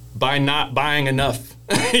by not buying enough,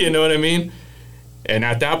 you know what I mean? And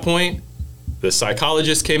at that point, the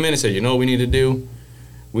psychologist came in and said, you know what we need to do?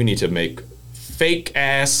 We need to make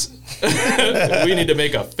fake-ass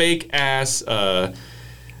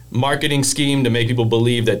marketing scheme to make people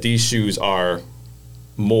believe that these shoes are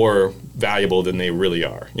more valuable than they really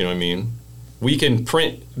are. You know what I mean? We can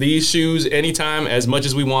print these shoes anytime as much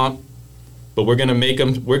as we want, but we're going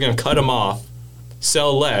to cut them off,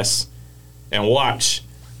 sell less, and watch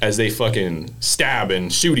as they fucking stab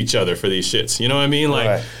and shoot each other for these shits. You know what I mean? Like,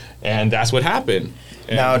 right. And that's what happened.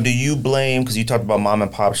 And now, do you blame, because you talked about mom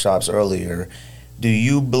and pop shops earlier, do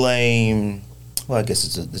you blame, well, I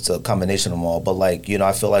guess it's a combination of them all, but like, you know,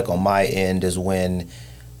 I feel like on my end is when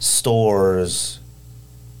stores,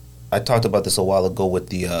 I talked about this a while ago with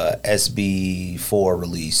the SB4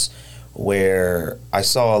 release, where I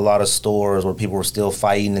saw a lot of stores where people were still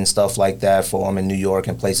fighting and stuff like that for them in New York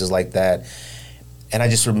and places like that. And I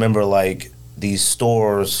just remember like these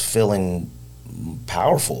stores feeling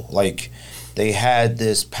powerful. Like, they had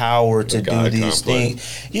this power to do these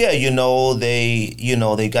things. Yeah,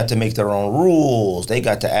 they got to make their own rules. They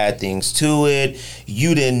got to add things to it.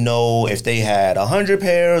 You didn't know if they had 100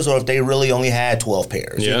 pairs or if they really only had 12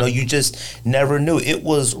 pairs. Yeah. You just never knew. It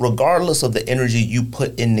was, regardless of the energy you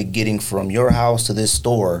put into getting from your house to this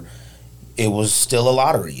store, it was still a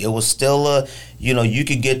lottery. It was still you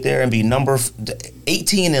could get there and be number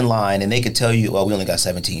 18 in line, and they could tell you, well, we only got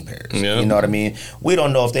 17 pairs. Yeah. You know what I mean? We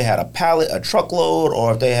don't know if they had a pallet, a truckload,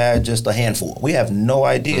 or if they had just a handful. We have no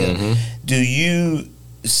idea. Mm-hmm. Do you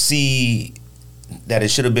see that it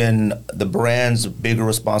should have been the brand's bigger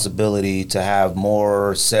responsibility to have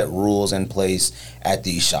more set rules in place at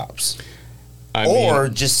these shops? Or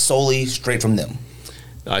just solely straight from them?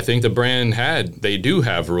 I think the brand they do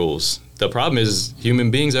have rules. The problem is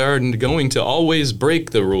human beings are going to always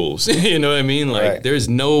break the rules. You know what I mean? Like, right. There's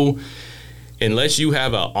no, unless you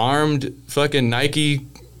have an armed fucking Nike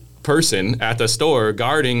person at the store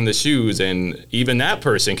guarding the shoes, and even that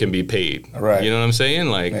person can be paid. Right. You know what I'm saying?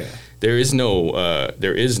 Like, yeah. There is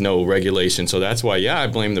no regulation. So that's why, I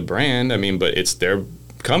blame the brand. I mean, but it's their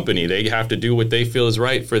company. They have to do what they feel is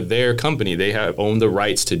right for their company. They own the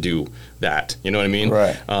rights to do that. You know what I mean?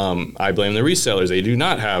 Right. I blame the resellers. They do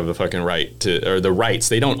not have the fucking right to, or the rights.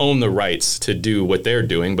 They don't own the rights to do what they're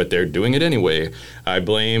doing, but they're doing it anyway. I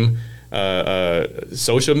blame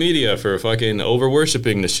social media for fucking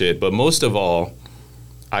over-worshiping the shit. But most of all,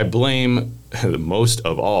 I blame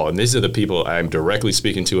and these are the people I'm directly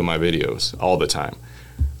speaking to in my videos all the time.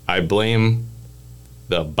 I blame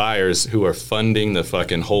the buyers who are funding the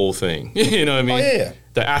fucking whole thing. You know what I mean? Oh, yeah.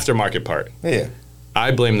 The aftermarket part. Yeah.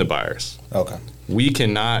 I blame the buyers. Okay. We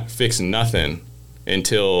cannot fix nothing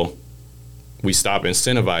until we stop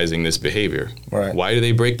incentivizing this behavior. Right. Why do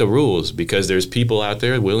they break the rules? Because there's people out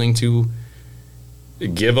there willing to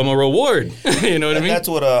give them a reward. You know what I mean? That's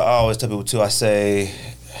what I always tell people too. I say,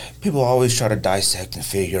 people always try to dissect and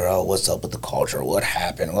figure out what's up with the culture, what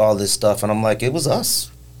happened, all this stuff. And I'm like, it was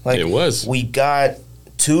us. Like, it was. We got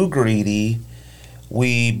too greedy.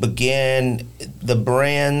 We began, the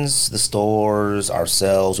brands, the stores,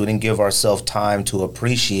 ourselves, we didn't give ourselves time to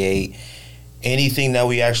appreciate anything that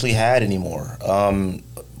we actually had anymore.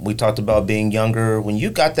 We talked about being younger. When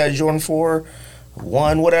you got that Jordan 4,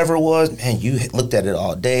 1, whatever it was, man, you looked at it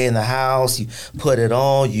all day in the house, you put it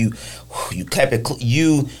on, you kept it,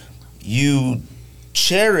 you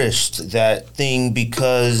cherished that thing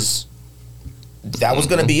because that was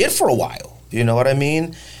going to be it for a while. You know what I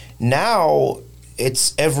mean? Now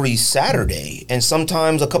it's every Saturday and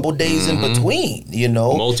sometimes a couple days in between,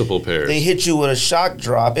 Multiple pairs. They hit you with a shock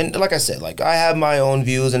drop. And like I said, like, I have my own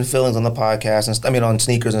views and feelings on the podcast and on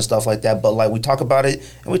sneakers and stuff like that. But like, we talk about it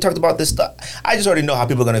and we talked about this stuff. I just already know how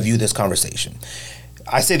people are going to view this conversation.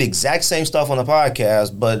 I say the exact same stuff on the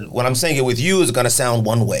podcast, but when I'm saying it with you, it's going to sound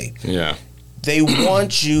one way. Yeah. They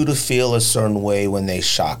want you to feel a certain way when they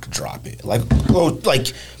shock drop it.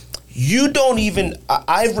 You don't even,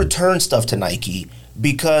 I've returned stuff to Nike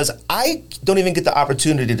because I don't even get the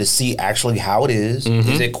opportunity to see actually how it is.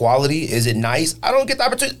 Is it quality? Is it nice? I don't get the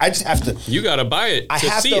opportunity. I just have to. You got to buy it I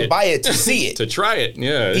have to buy it to see it. To try it,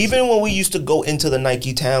 yeah. Even when we used to go into the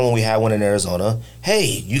Nike town when we had one in Arizona, hey,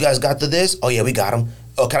 you guys got this? Oh, yeah, we got them.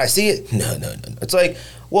 Oh, can I see it? No. It's like,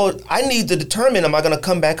 well, I need to determine, am I going to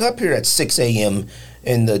come back up here at 6 a.m.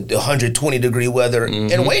 in the 120-degree weather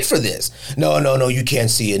and wait for this? No, you can't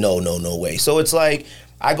see it. No way. So it's like,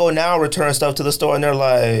 I go now, return stuff to the store, and they're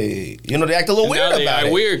like, they act a little weird about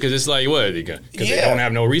it. Weird, because it's like, what? Because they don't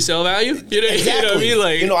have no resale value? Exactly. You know what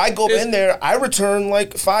I mean? Like, I go in there, I return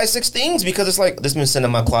like 5-6 things because it's like, this has been sitting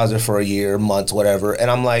in my closet for a year, months, whatever,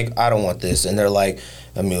 and I'm like, I don't want this. And they're like,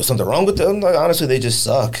 was something wrong with them? Like, honestly, they just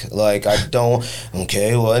suck. Like, I don't,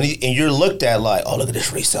 okay, well, and you're looked at like, oh, look at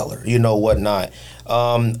this reseller, whatnot.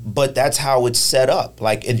 But that's how it's set up.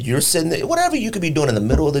 Like, if you're sitting there, whatever you could be doing in the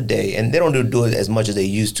middle of the day, and they don't do it as much as they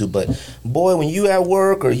used to, but boy, when you at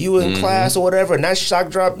work or you in class or whatever, and that shock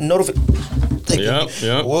drop notification.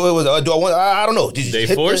 Yep. What was do I want? I don't know. They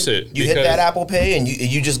force it. You hit that Apple Pay and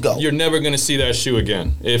you just go. You're never going to see that shoe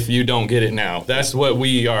again if you don't get it now. That's what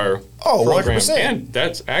we are. Oh, programmed. 100%. And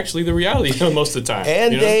that's actually the reality most of the time.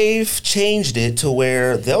 And they've changed it to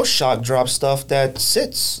where they'll shock drop stuff that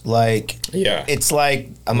sits. Like, it's like,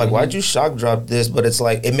 I'm like, why'd you shock drop this? But it's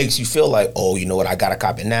like, it makes you feel like, oh, you know what, I got to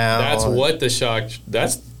cop it now. That's what the shock,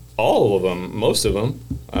 that's all of them, most of them.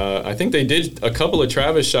 I think they did a couple of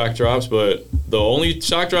Travis shock drops, but the only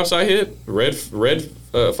shock drops I hit,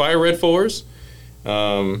 Fire Red 4s,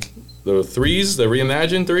 the threes, the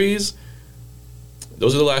reimagined threes,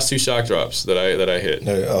 Those are the last 2 shock drops that I hit.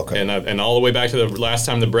 Okay. And all the way back to the last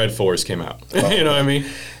time the Bread Force came out. You know what I mean?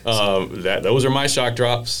 Those are my shock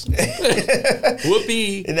drops.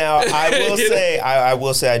 Whoopee. Now I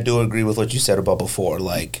will say I do agree with what you said about before,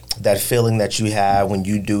 like that feeling that you have when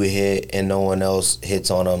you do hit and no one else hits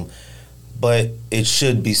on them. But it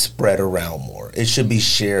should be spread around more. It should be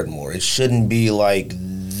shared more. It shouldn't be like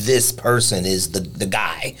this person is the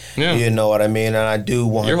guy. Yeah. You know what I mean? And I do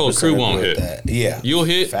 100% your whole crew won't hit. That. Yeah. You'll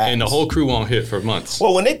hit, and the whole crew won't hit for months.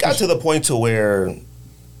 Well, when it got to the point to where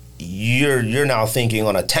you're now thinking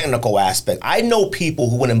on a technical aspect, I know people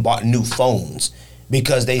who went and bought new phones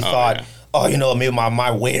because they thought, maybe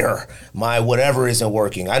my whatever isn't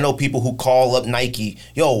working. I know people who call up Nike,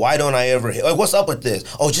 why don't I ever hit? What's up with this?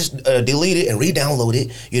 Oh, just delete it and re-download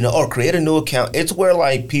it, or create a new account. It's where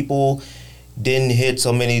like people didn't hit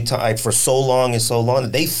so many times for so long that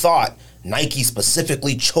they thought Nike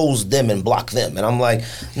specifically chose them and blocked them. And I'm like,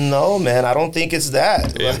 no, man, I don't think it's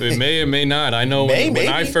that. It may or may not. I know when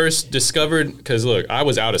I first discovered, because look, I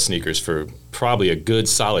was out of sneakers for probably a good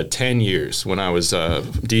solid 10 years when I was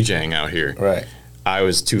DJing out here. Right. I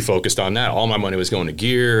was too focused on that. All my money was going to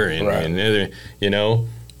gear and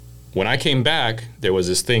when I came back, there was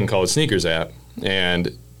this thing called Sneakers app.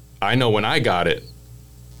 And I know when I got it,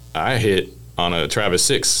 I hit on a Travis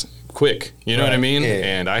 6 quick, you know what I mean? Yeah.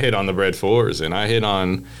 And I hit on the Bread 4s, and I hit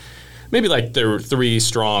on maybe like there were 3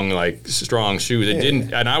 strong shoes. It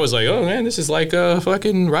didn't, and I was like, oh man, this is like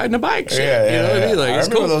fucking riding a bike shit. You know what I mean? Like, I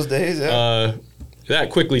remember those days. Yeah.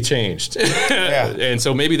 That quickly changed. And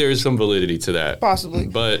so maybe there is some validity to that. Possibly.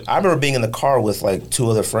 But I remember being in the car with like 3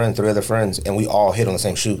 other friends, and we all hit on the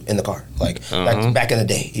same shoe in the car. Like back in the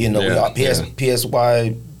day, we all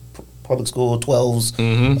PSY public school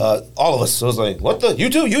 12s, all of us. So it was like, what the you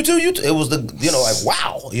too. It was like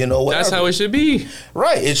wow, whatever. That's how it should be.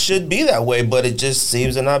 Right, it should be that way, but it just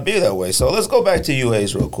seems to not be that way. So let's go back to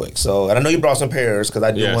UAs real quick. So, and I know you brought some pairs because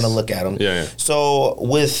I do want to look at them. Yeah. So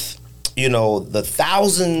with the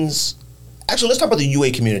thousands. Actually, let's talk about the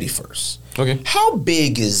UA community first. Okay. How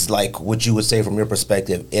big is like what you would say from your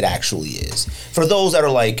perspective it actually is for those that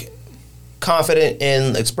are like confident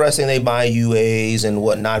in expressing they buy UAs and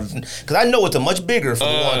whatnot? Because I know it's a much bigger for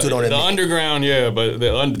the ones who don't admit. The underground, but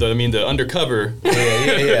the undercover.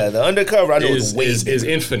 The undercover I know is way bigger. Is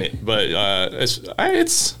infinite, but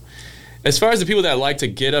it's as far as the people that like to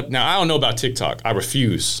get up. Now I don't know about TikTok. I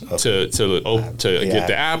refuse to get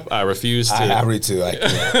the app. I refuse to. I read too. I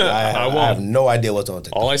have no idea what's on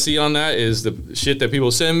TikTok. All I see on that is the shit that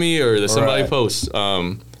people send me or that somebody posts.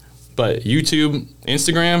 But YouTube,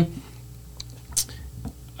 Instagram.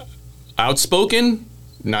 Outspoken,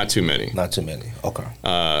 not too many. Okay.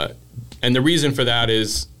 And the reason for that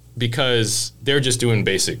is because they're just doing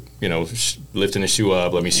basic, lifting a shoe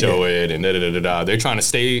up, let me show it, and da-da-da-da-da. They're trying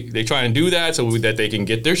to do that so that they can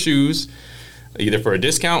get their shoes either for a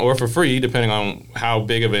discount or for free, depending on how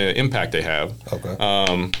big of an impact they have. Okay.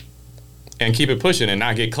 And keep it pushing and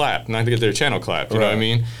not get clapped, not to get their channel clapped, you know what I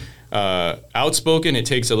mean? Outspoken, it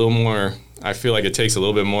takes a little more, I feel like it takes a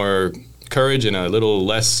little bit more courage and a little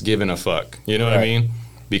less giving a fuck. You know what I mean?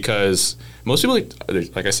 Because most people,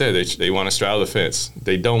 like I said, they want to straddle the fence.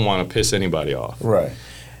 They don't want to piss anybody off. Right.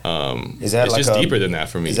 Is that it's just deeper than that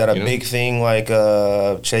for me. Is that a big thing, like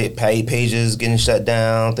pages getting shut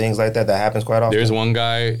down, things like that happens quite often? There's one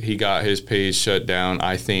guy, he got his page shut down,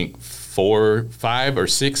 I think 4, 5, or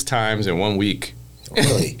 6 times in 1 week.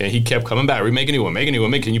 Really? And he kept coming back. We make a new one. Can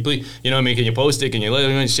you please? Can you post it? Can you let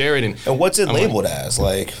me share it? And what's it labeled as?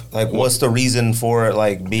 Like what's the reason for it?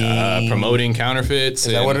 Like being promoting counterfeits.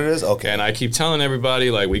 Is that what it is? Okay. And I keep telling everybody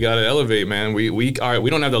like we got to elevate, man. We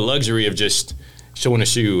don't have the luxury of just showing a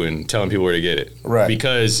shoe and telling people where to get it. Right.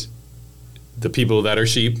 Because the people that are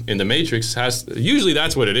sheep in the matrix usually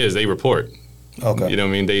that's what it is. They report. Okay. You know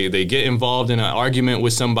what I mean? They get involved in an argument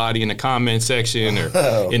with somebody in the comment section or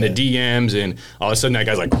in the DMs, and all of a sudden that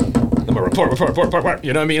guy's like, I'm gonna report.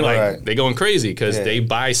 You know what I mean? Like they going crazy because they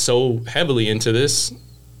buy so heavily into this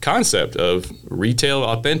concept of retail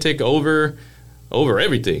authentic over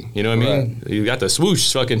everything. You know what I mean? You got the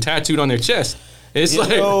swoosh fucking tattooed on their chest. It's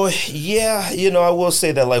I will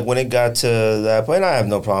say that like when it got to that point, I have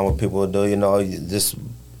no problem with people just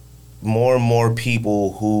more and more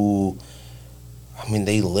people who,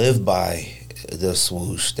 they live by the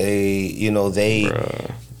swoosh. They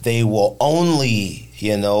will only,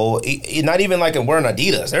 not even like wearing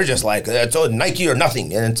Adidas. They're just like, it's Nike or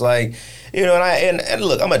nothing. And it's like, and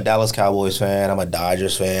look, I'm a Dallas Cowboys fan. I'm a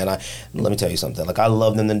Dodgers fan. Let me tell you something. Like, I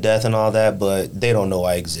love them to death and all that, but they don't know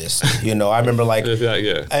I exist. I remember like,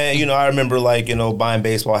 buying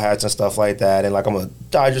baseball hats and stuff like that. And like, I'm a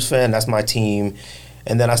Dodgers fan. That's my team.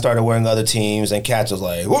 And then I started wearing other teams, and Cats was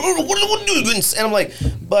like, what do you doing? And I'm like,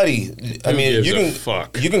 buddy, I mean, you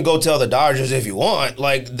can go tell the Dodgers if you want.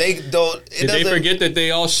 Like, they don't. Did they forget that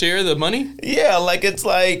they all share the money? Yeah, like, it's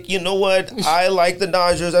like, you know what? I like the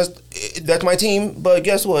Dodgers. That's my team. But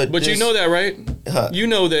guess what? But you know that, right? Huh? You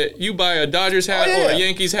know that you buy a Dodgers hat or a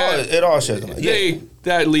Yankees hat. It all shares the money.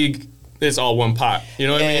 That league. It's all one pot. You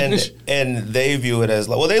know what I mean? And they view it as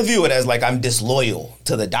like I'm disloyal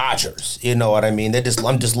to the Dodgers. You know what I mean?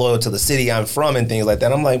 I'm disloyal to the city I'm from and things like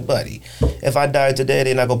that. I'm like, buddy, if I die today,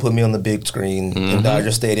 they're not gonna put me on the big screen in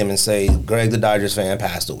Dodger Stadium and say Greg the Dodgers fan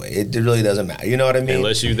passed away. It really doesn't matter. You know what I mean?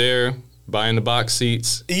 Unless you there buying the box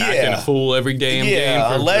seats, acting a fool every damn game.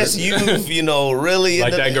 Unless you've, really...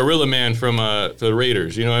 like that gorilla man from the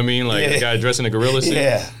Raiders, you know what I mean? Like the guy dressed in a gorilla suit.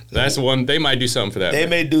 Yeah. That's one, they might do something for that. They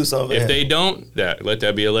may do something. If they don't, let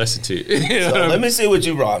that be a lesson to you. Let me see what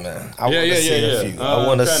you brought, man. I want to see a few. I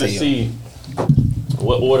want to see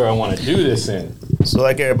what order I want to do this in. So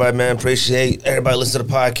like everybody, man, appreciate everybody listening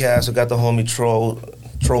to the podcast. We got the homie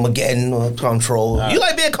Trollmageddon, call him Troll. You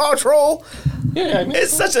like being called Troll? Yeah, I mean,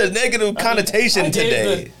 it's such a negative connotation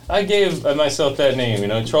today. I gave myself that name.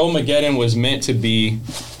 Trollmageddon was meant to be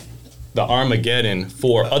the Armageddon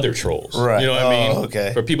for other trolls. Right. You know what I mean?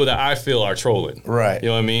 Okay. For people that I feel are trolling. Right. You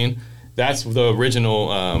know what I mean? That's the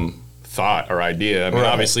original thought or idea. I mean,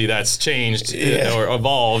 obviously that's changed or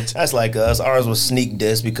evolved. That's like us. Ours was sneak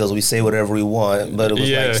diss because we say whatever we want, but it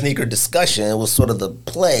was like sneaker discussion. It was sort of the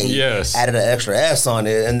play. Yes. Added an extra S on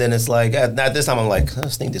it, and then it's like, at this time I'm like,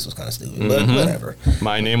 sneak diss was kind of stupid, but whatever.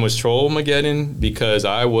 My name was Trollmageddon because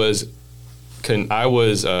I had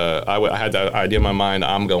the idea in my mind,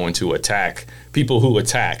 I'm going to attack people who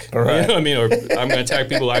attack. Right. You know what I mean? Or I'm going to attack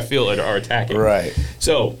people I feel are attacking. Right.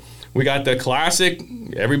 So we got the classic,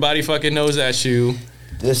 everybody fucking knows that shoe.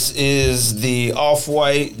 This is the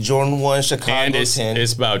Off-White Jordan 1 Chicago and 10.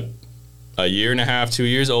 It's about a year and a half, 2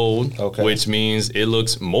 years old, which means it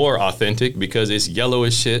looks more authentic because it's yellow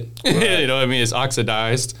as shit. Right. You know what I mean? It's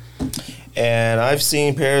oxidized. And I've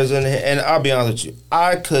seen pairs and I'll be honest with you,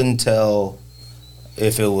 I couldn't tell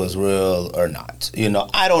if it was real or not.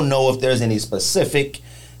 I don't know if there's any specific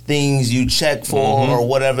things you check for or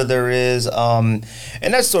whatever there is. And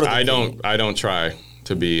that's sort of I don't try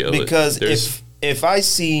to be because if I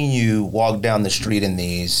seen you walk down the street in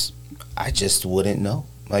these, I just wouldn't know.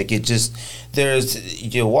 Like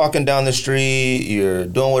you're walking down the street, you're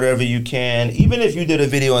doing whatever you can. Even if you did a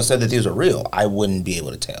video and said that these are real, I wouldn't be able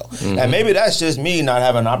to tell. And maybe that's just me not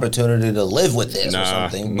having an opportunity to live with this or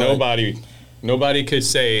something. Nobody could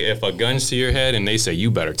say if a gun's to your head and they say,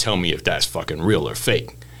 you better tell me if that's fucking real or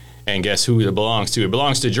fake. And guess who it belongs to? It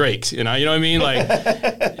belongs to Drake. You know what I mean? Like,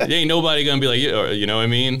 ain't nobody gonna be like, you know what I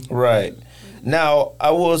mean? Right. Now,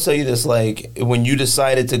 I will tell you this, like, when you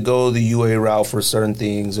decided to go the UA route for certain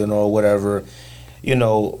things or whatever,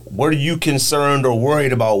 were you concerned or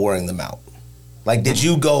worried about wearing them out? Like, did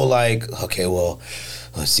you go like, okay, well,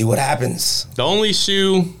 let's see what happens? The only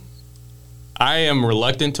shoe I am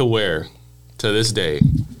reluctant to wear to this day,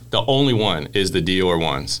 the only one is the Dior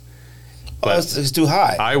ones. But it's too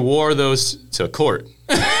high. I wore those to court.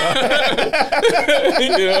 You know what I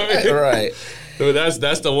mean? Right. So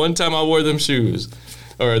that's the one time I wore them shoes.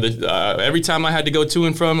 Or every time I had to go to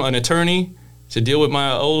and from an attorney to deal with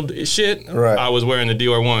my old shit, I was wearing the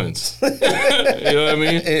Dior ones. You know what I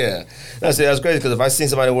mean? Yeah. That's crazy because if I seen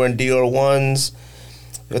somebody wearing Dior ones,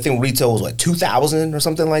 I think retail was like $2,000 or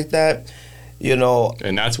something like that.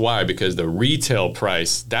 And that's why, because the retail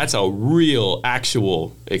price, that's a real,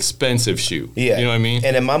 actual, expensive shoe. Yeah. You know what I mean?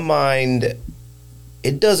 And in my mind,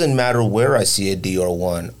 it doesn't matter where I see a Dior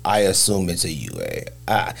one, I assume it's a UA.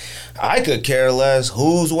 I could care less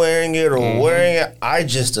who's wearing it or wearing it. I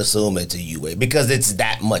just assume it's a UA because it's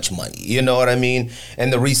that much money. You know what I mean?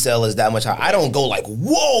 And the resale is that much high. I don't go like,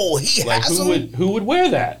 whoa, he has them. Who would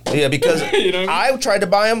wear that? Yeah, because I tried to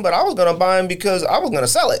buy them, but I was going to buy them because I was going to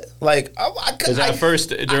sell it. Like, because at first,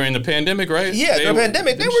 during the pandemic, right? Yeah, during the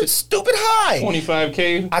pandemic, they were stupid high.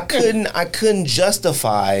 $25K. I couldn't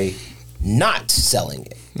justify not selling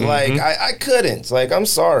it. Like, I couldn't. Like, I'm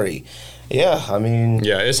sorry. Yeah, I mean...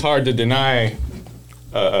 Yeah, it's hard to deny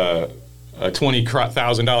a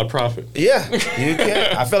 $20,000 profit. Yeah, you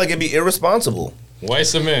can't. I feel like it'd be irresponsible. White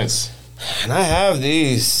cements. And I have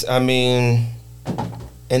these. I mean...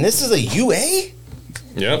 And this is a UA?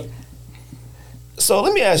 Yep. So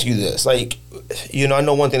let me ask you this. Like, I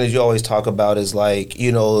know one thing that you always talk about is like,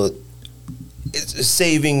 it's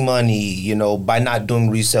saving money, by not doing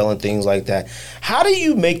resale and things like that. How do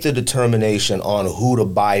you make the determination on who to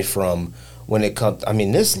buy from when it comes? I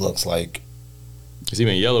mean, this looks like it's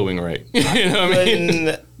even yellowing right. You know what I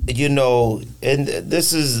mean? you know, and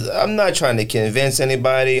this is, I'm not trying to convince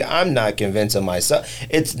anybody. I'm not convincing myself.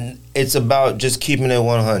 It's about just keeping it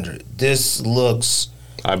 100. This looks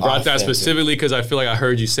I brought authentic. that specifically because I feel like I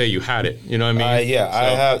heard you say you had it. You know what I mean? Yeah, so. I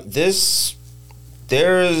have this.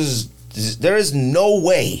 There is no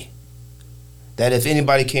way that if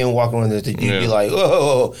anybody came walking around there, that you'd be like,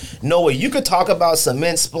 oh, no way. You could talk about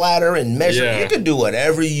cement splatter and measure. Yeah. You could do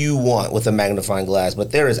whatever you want with a magnifying glass,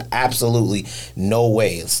 but there is absolutely no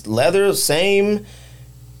way. It's leather, same.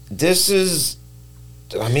 This is,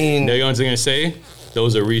 I mean. They're going to say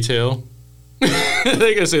those are retail. They're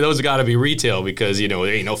going to say those got to be retail because, you know,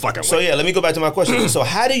 there ain't no fucking way. So, yeah, let me go back to my question. So,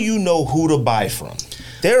 how do you know who to buy from?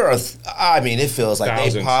 There are, I mean, it feels like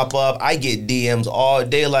thousands. They pop up. I get DMs all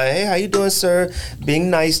day like, hey, how you doing, sir?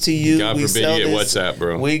 Being nice to you. God we forbid you get WhatsApp,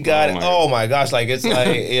 bro. We got it. Oh, my gosh. Like, it's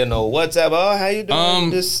like, you know, WhatsApp. Oh, how you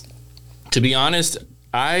doing? To be honest,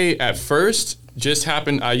 I, at first,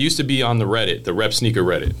 I used to be on the Reddit, the Rep Sneaker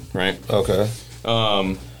Reddit, right? Okay.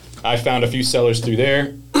 I found a few sellers through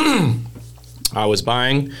there. I was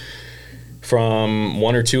buying from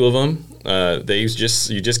one or two of them. You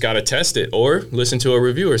just got to test it or listen to a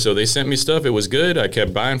reviewer. So they sent me stuff. It was good. I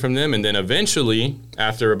kept buying from them. And then eventually,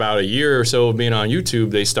 after about a year or so of being on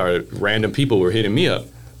YouTube, random people were hitting me up.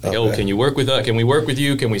 Like, oh, can you work with us? Can we work with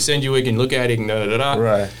you? Can we send you it? Can you look at it?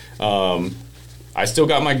 Right. I still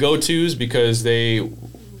got my go-tos because they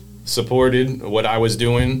supported what I was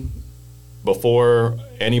doing before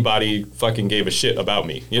anybody fucking gave a shit about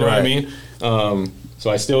me. You know what I mean? So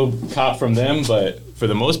I still cop from them, but for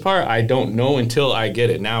the most part, I don't know until I get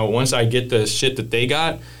it. Now, once I get the shit that they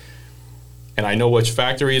got, and I know which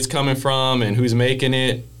factory it's coming from and who's making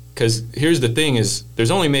it, because here's the thing is, there's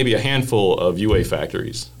only maybe a handful of UA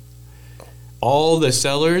factories. All the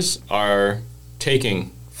sellers are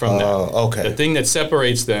taking from them. Okay. The thing that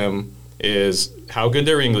separates them is how good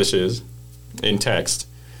their English is in text,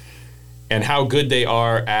 and how good they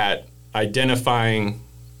are at identifying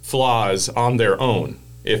flaws on their own.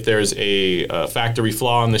 If there's a factory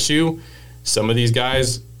flaw in the shoe, some of these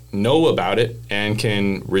guys know about it and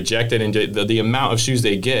can reject it, and the amount of shoes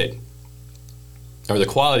they get or the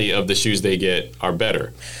quality of the shoes they get are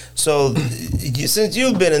better. So since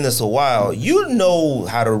you've been in this a while, you know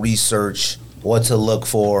how to research what to look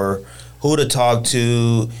for, who to talk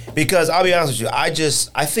to, because I'll be honest with you,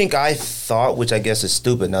 I think I thought, which I guess is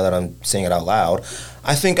stupid now that I'm saying it out loud,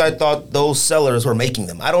 I thought those sellers were making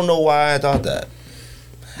them. I don't know why I thought that.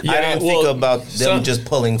 Yeah, I didn't think about them just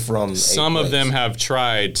pulling from some of them have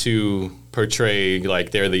tried to portray like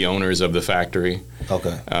they're the owners of the factory.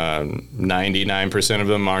 Okay. 99% of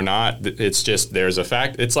them are not. It's just there's a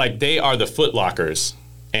fact. It's like they are the Foot Lockers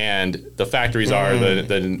and the factories are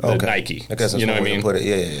the Nike. I guess that's you know what I mean? Put it.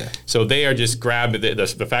 Yeah. So they are just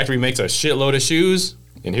the factory makes a shitload of shoes,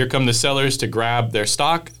 and here come the sellers to grab their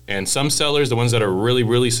stock. And some sellers, the ones that are really,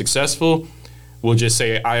 really successful, will just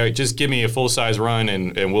say, just give me a full-size run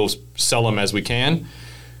and we'll sell them as we can.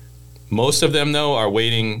 Most of them, though, are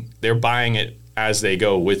waiting. They're buying it as they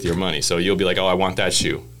go with your money. So you'll be like, oh, I want that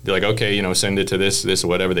shoe. They're like, okay, send it to this, or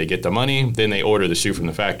whatever. They get the money. Then they order the shoe from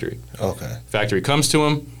the factory. Okay. Factory comes to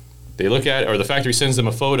them. They look at it, or the factory sends them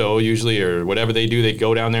a photo usually, or whatever they do. They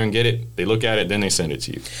go down there and get it. They look at it, then they send it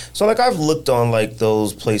to you. So, like, I've looked on, like,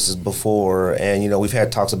 those places before, and, we've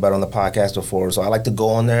had talks about it on the podcast before, so I like to go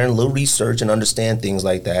on there and a little research and understand things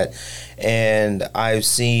like that. And I've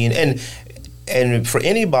seen, and for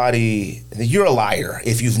anybody, you're a liar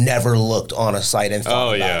if you've never looked on a site and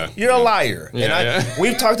thought about it. You're a liar. Yeah, and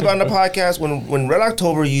we've talked about in the podcast when Red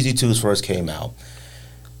October Yeezy 2s first came out,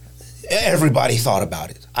 everybody thought about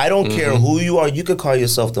it. I don't care who you are. You could call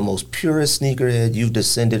yourself the most purest sneakerhead. You've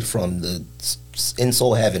descended from the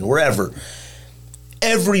insole heaven, wherever.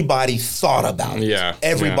 Everybody thought about it. Yeah.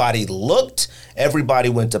 Everybody looked. Everybody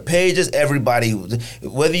went to pages. Everybody,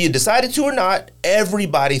 whether you decided to or not,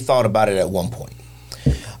 everybody thought about it at one point.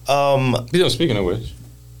 Speaking of which.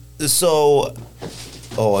 So...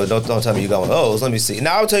 Oh, don't tell me you got one of those. Let me see.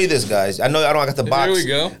 Now I'll tell you this, guys. I know I don't got the box. Here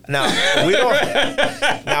we go. Now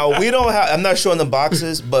we don't have. I'm not showing the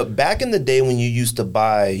boxes, but back in the day when you used to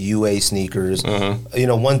buy UA sneakers,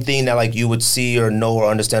 one thing that like you would see or know or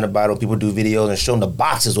understand about it when people do videos and show them the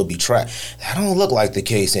boxes would be trash. That don't look like the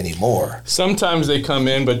case anymore. Sometimes they come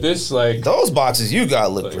in, but this those boxes you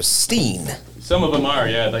got look pristine. Some of them are,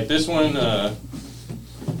 yeah. Like this one,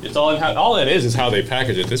 it's all it is how they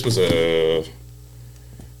package it. This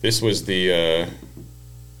was the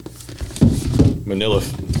Manila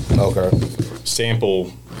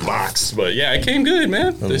sample box, but yeah, it came good,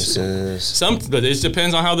 man. But it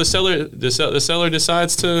depends on how the seller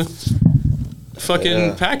decides to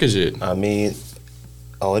fucking package it. I mean,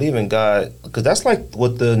 Oh, it even got, because that's like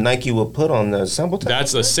what the Nike would put on the sample tag.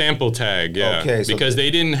 That's a sample tag, yeah. Okay, so because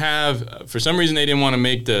they didn't have, for some reason, they didn't want to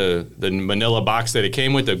make the manila box that it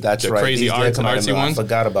came with, the crazy artsy one. I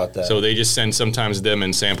forgot about that. So they just send sometimes them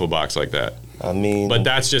in sample box like that. I mean, but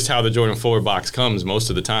that's just how the Jordan 4 box comes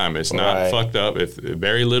most of the time. It's not fucked up. If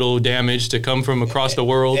very little damage to come from across the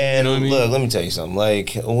world. And you know what I mean? Look, let me tell you something.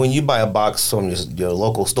 Like when you buy a box from your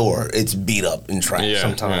local store, it's beat up and trash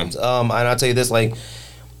sometimes. Yeah. And I'll tell you this, like,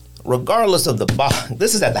 regardless of the box,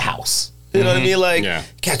 this is at the house. You know what I mean? Like,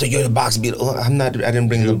 catch the box beat. Oh, I didn't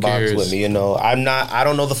bring the box with me. You know, I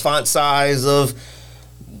don't know the font size of.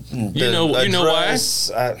 You know why?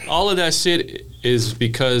 All of that shit is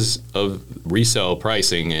because of resale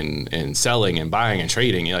pricing and selling and buying and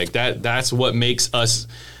trading. Like that's what makes us,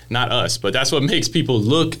 not us, but that's what makes people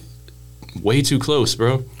look way too close,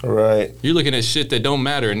 bro. Right. You're looking at shit that don't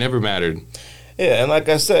matter and never mattered. Yeah, and like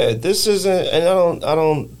I said, this isn't, and I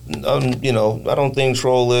don't think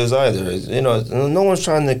troll is either. You know, no one's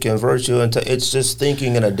trying to convert you into. It's just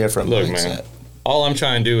thinking in a different mindset. Man, all I'm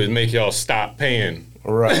trying to do is make y'all stop paying.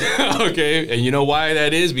 Right. Okay, and you know why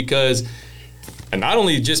that is? Because, and not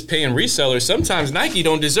only just paying resellers, sometimes Nike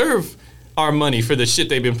don't deserve our money for the shit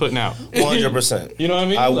they've been putting out. 100%. You know what I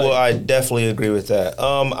mean? I definitely agree with that.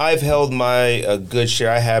 I've held my good share.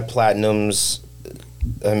 I had platinums.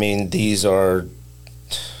 I mean, these are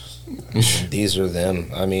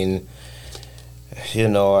them. I mean, you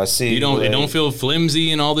know, I see. It don't feel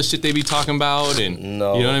flimsy and all the shit they be talking about, and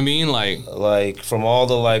no, you know what I mean, like from all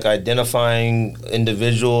the like identifying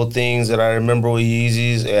individual things that I remember with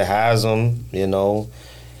Yeezys, it has them. You know,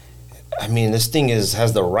 I mean, this thing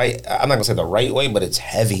has the right. I'm not gonna say the right weight, but it's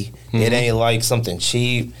heavy. Mm-hmm. It ain't like something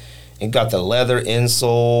cheap. It got the leather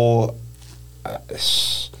insole.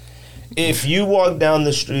 If you walk down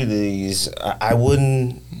the street of these, I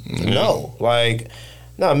wouldn't know. Like,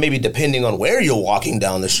 now maybe depending on where you're walking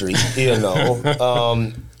down the street, you know.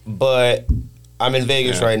 But I'm in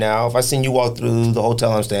Vegas right now. If I seen you walk through the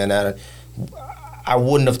hotel I'm staying at, I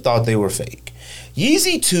wouldn't have thought they were fake.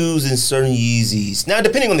 Yeezy 2s and certain Yeezys, now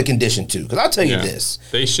depending on the condition too, because I'll tell you this.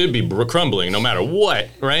 They should be crumbling no matter what,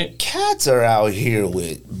 right? Cats are out here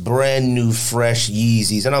with brand new fresh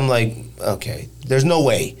Yeezys, and I'm like, okay, there's no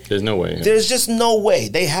way. There's no way. Yeah. There's just no way.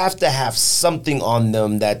 They have to have something on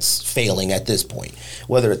them that's failing at this point.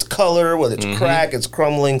 Whether it's color, whether it's crack, it's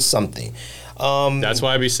crumbling, something. That's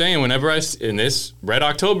why I be saying whenever in this Red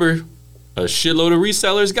October, a shitload of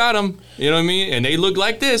resellers got them, you know what I mean? And they look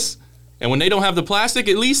like this. And when they don't have the plastic,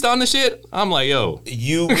 at least on the shit, I'm like, yo.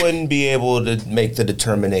 You wouldn't be able to make the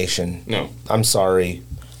determination. No. I'm sorry.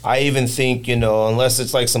 I even think, you know, unless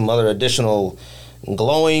it's like some other additional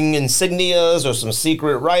glowing insignias or some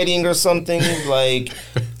secret writing or something, like,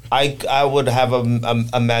 I would have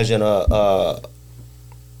imagine a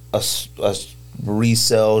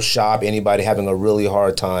resale shop, anybody having a really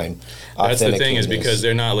hard time. That's the thing, is because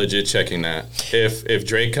they're not legit checking that. If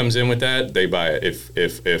Drake comes in with that, they buy it.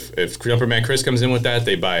 If Jumperman Chris comes in with that,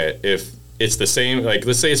 they buy it. If it's the same, like,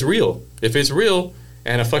 let's say it's real. If it's real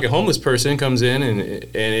and a fucking homeless person comes in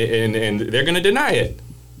and they're gonna deny it.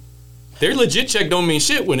 Their legit check don't mean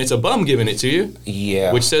shit when it's a bum giving it to you.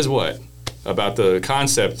 Yeah. Which says what about the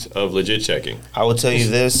concept of legit checking? I will tell you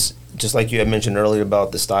this, just like you had mentioned earlier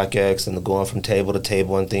about the StockX and the going from table to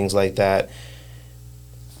table and things like that.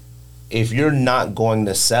 If you're not going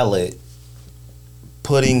to sell it,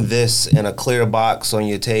 putting this in a clear box on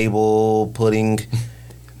your table,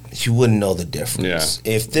 you wouldn't know the difference.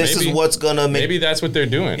 Yeah. If this is what's gonna make, maybe that's what they're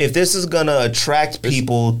doing. If this is gonna attract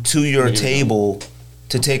people to your table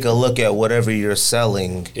to take a look at whatever you're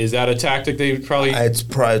selling, is that a tactic they probably? It's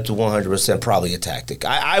probably 100% probably a tactic.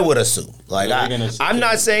 I would assume. Like, I'm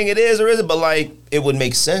not saying it is or isn't, but like it would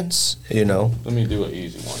make sense. You know. Let me do an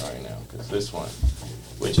easy one right now, because this one,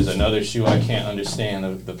 which is another shoe I can't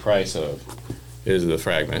understand the price of, is the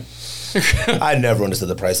Fragment. I never understood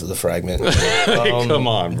the price of the Fragment. Come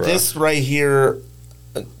on, bro. This right here,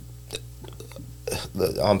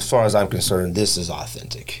 as far as I'm concerned, this is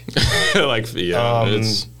authentic. Like, yeah,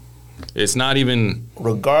 it's not even.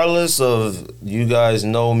 Regardless of, you guys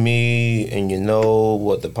know me and you know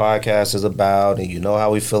what the podcast is about and you know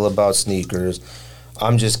how we feel about sneakers,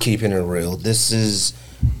 I'm just keeping it real. This is.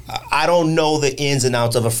 I don't know the ins and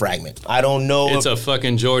outs of a Fragment. I don't know. It's a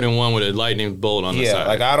fucking Jordan 1 with a lightning bolt on the side. Yeah,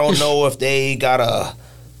 like, I don't know if they got a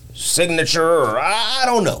signature or I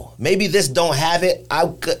don't know. Maybe this don't have it.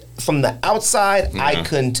 From the outside, I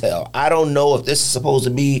couldn't tell. I don't know if this is supposed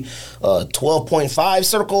to be a 12.5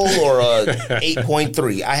 circle or a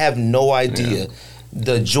 8.3. I have no idea. Yeah.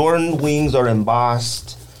 The Jordan wings are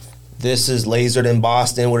embossed. This is lasered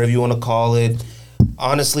embossed in, whatever you want to call it.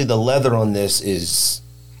 honestly, the leather on this it's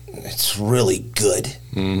really good.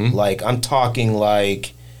 Mm-hmm. Like, I'm talking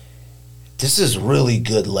like, this is really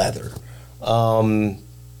good leather.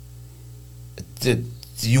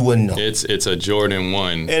 You wouldn't know. It's a Jordan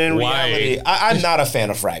 1. And in reality, I'm not a fan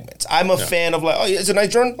of fragments. I'm a fan of like, oh, it's a nice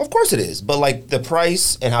Jordan? Of course it is. But like the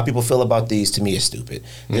price and how people feel about these, to me, is stupid.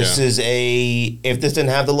 This is if this didn't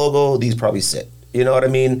have the logo, these probably sit. You know what I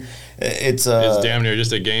mean? It's damn near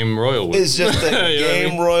just a Game Royal. It's just a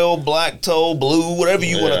Game Royal, black toe, blue, whatever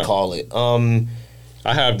you want to call it.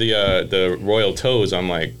 I have the Royal toes. I'm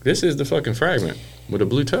like, this is the fucking fragment with a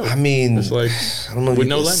blue toe. I mean, it's like, I don't know if with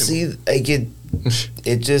you no can lining. see, like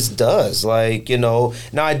it just does. Like, you know,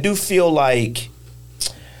 now I do feel like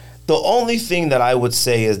the only thing that I would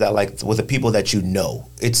say is that, like, with the people that you know,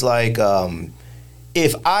 it's like,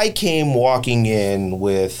 if I came walking in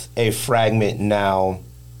with a fragment now,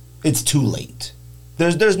 it's too late.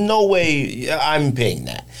 There's no way I'm paying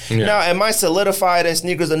that. Yeah. Now, am I solidified in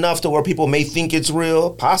sneakers enough to where people may think it's real?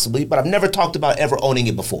 Possibly, but I've never talked about ever owning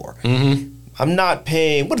it before. Mm-hmm. I'm not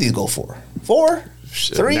paying, what do these go for? 4?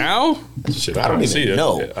 3? Now? Shit, I don't even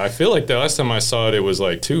know. I feel like the last time I saw it, it was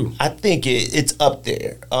like 2. I think it's up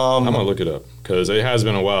there. I'm going to look it up because it has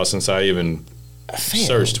been a while since I even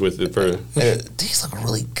searched with it. These look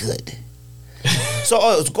really good.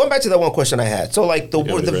 So going back to that one question I had. So like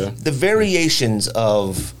the variations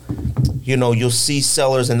of, you know, you'll see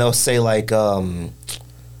sellers and they'll say like,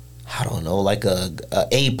 I don't know, like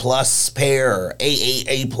a plus pair, or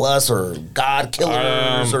A plus, or God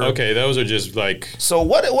Killers. Okay, those are just like. So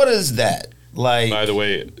what is that? Like, by the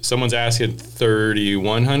way, someone's asking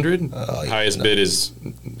 $3,100. Highest bid is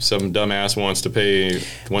some dumbass wants to pay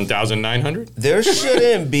 $1,900. There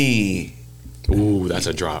shouldn't be. Ooh, that's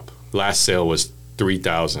a drop. Last sale was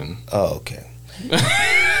 $3,000. Oh, okay.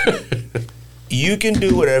 You can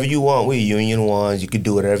do whatever you want with Union Ones. You can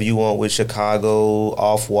do whatever you want with Chicago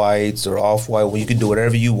Off-Whites or Off-White. You can do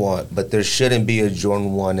whatever you want, but there shouldn't be a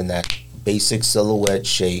Jordan 1 in that basic silhouette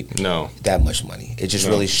shape. No. That much money. It just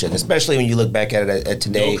really shouldn't, especially when you look back at it at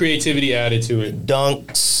today. No creativity added to it.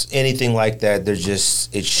 Dunks, anything like that,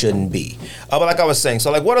 it shouldn't be. But like I was saying,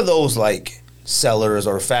 so like what are those like sellers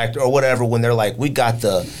or factory or whatever when they're like, we got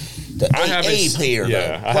the A player.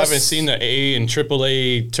 Yeah, I haven't seen the A and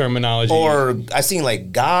AAA terminology. Or I seen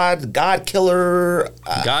like God Killer.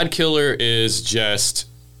 God Killer is just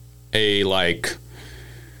another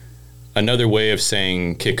way of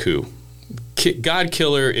saying Kiku. God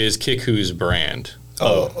Killer is Kiku's brand.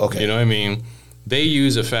 Oh, okay. You know what I mean? They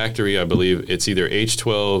use a factory, I believe it's either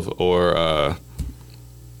H12 or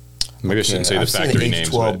maybe I shouldn't say the factory names.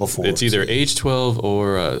 Before, it's either H12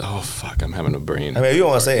 or I'm having a brain. I mean, if you don't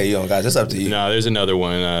want to say it, you don't, guys. It's up to you. No, there's another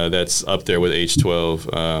one that's up there with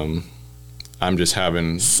H12. I'm just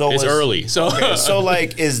having. It's early, so okay, so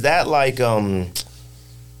like, is that like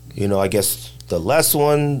you know, I guess the less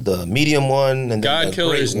one, the medium one, and God the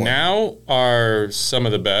Killers great one now are some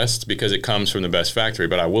of the best because it comes from the best factory.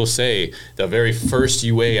 But I will say the very first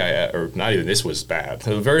UA this was bad.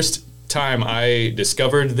 The first time I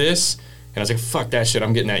discovered this, and I was like, fuck that shit,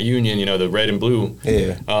 I'm getting that Union, you know, the red and blue.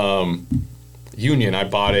 Yeah. Union, I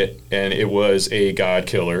bought it, and it was a God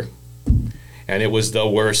Killer. And it was the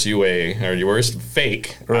worst UA, or the worst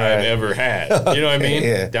fake I've ever had. You know what I mean?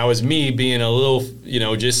 Yeah. That was me being a little, you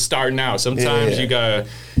know, just starting out. Sometimes you gotta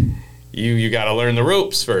learn the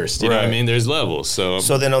ropes first. You know what I mean? There's levels. So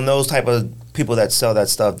then on those type of people that sell that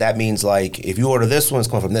stuff, that means like if you order this one, it's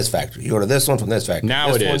coming from this factory. You order this one from this factory.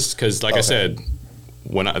 Now it is, because like I said,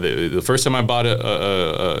 when the first time I bought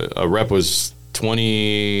a rep was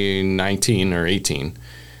 2019 or 18.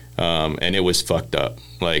 And it was fucked up,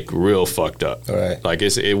 like real fucked up. Right. Like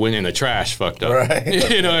it went in the trash, fucked up.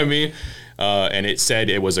 Right. You know what I mean? And it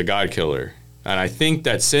said it was a God Killer. And I think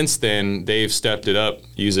that since then they've stepped it up,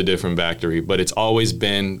 use a different factory. But it's always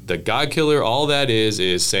been the God Killer. All that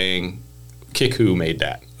is saying Kiku made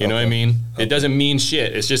that. You know what I mean? It doesn't mean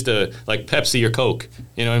shit. It's just like Pepsi or Coke.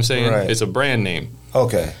 You know what I'm saying? Right. It's a brand name.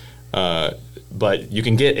 Okay. But you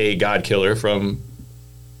can get a God Killer from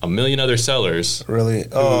a million other sellers really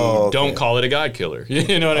don't call it a God Killer.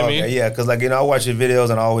 You know what I mean? Yeah, because like, you know, I watch your videos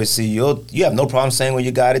and I always see you have no problem saying when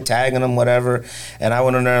you got it, tagging them, whatever. And I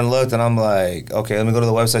went in there and looked and I'm like, okay, let me go to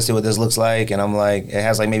the website, see what this looks like. And I'm like, it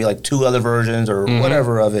has like maybe like 2 other versions or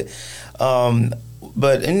whatever of it.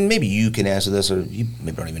 But maybe you can answer this, or you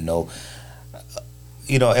maybe don't even know.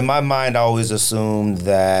 You know, in my mind, I always assumed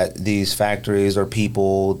that these factories or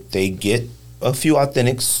people, they get a few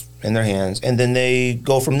authentics in their hands, and then they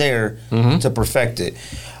go from there to perfect it.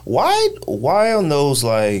 Why on those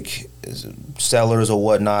like sellers or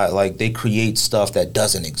whatnot, like they create stuff that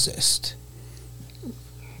doesn't exist?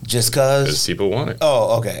 Just cause? Because people want it.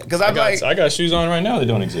 Oh, okay. Because I got shoes on right now that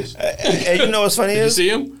don't exist. And you know what's funny Did is? you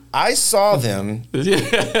see them? I saw them, but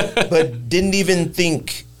didn't even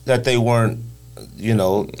think that they weren't,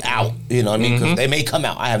 out. You know what I mean? Because they may come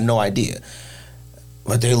out. I have no idea.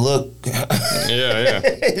 But they look. Yeah.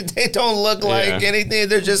 They don't look like anything.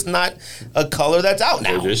 They're just not a color that's out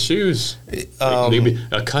now. They're just shoes. They be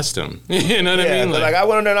a custom. You know what I mean? Like I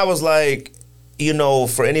went in there and I was like,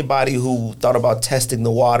 for anybody who thought about testing the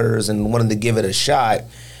waters and wanted to give it a shot,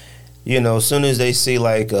 as soon as they see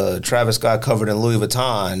like Travis Scott covered in Louis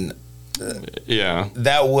Vuitton,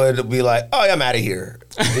 that would be like, oh, I'm out of here,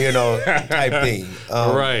 type thing.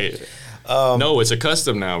 Right. No, it's a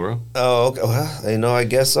custom now, bro. Oh, okay. Well, I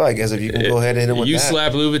guess so. I guess if you can go ahead and hit it with that. You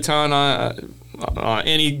slap Louis Vuitton on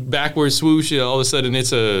any backward swoosh, all of a sudden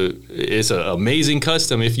it's an amazing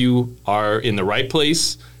custom if you are in the right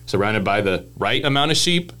place, surrounded by the right amount of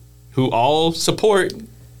sheep who all support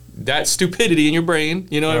that stupidity in your brain.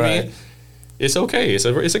 You know what I mean? It's okay. It's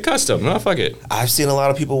a custom. No, fuck it. I've seen a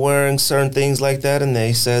lot of people wearing certain things like that, and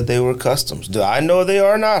they said they were customs. Do I know they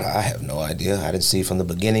are not? I have no idea. I didn't see from the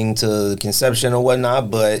beginning to conception or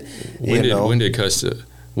whatnot. But when did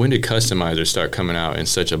customizers start coming out in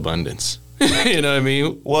such abundance? You know what I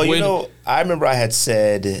mean? Well, I remember I had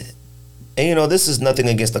said. And this is nothing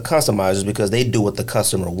against the customizers because they do what the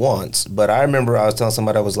customer wants. But I remember I was telling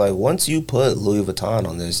somebody, I was like, once you put Louis Vuitton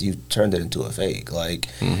on this, you turned it into a fake. Like,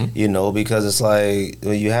 because it's like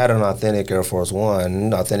you had an authentic Air Force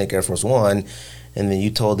One, and then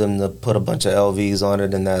you told them to put a bunch of LVs on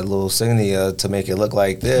it and that little Signia to make it look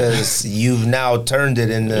like this. You've now turned it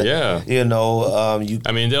into,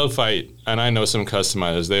 they'll fight. And I know some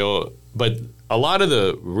customizers, but a lot of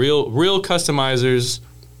the real customizers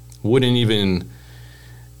wouldn't even,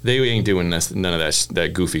 they ain't doing none of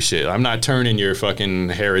that goofy shit. I'm not turning your fucking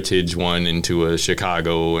Heritage one into a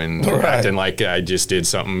Chicago and acting like I just did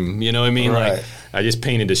something, you know what I mean? Right. Like I just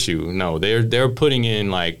painted a shoe. No, they're putting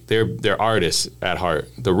in like they're artists at heart,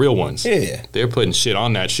 the real ones. Yeah. They're putting shit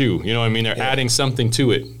on that shoe. You know what I mean? They're adding something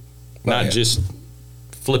to it, not just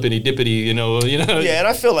flippity dippity, Yeah, and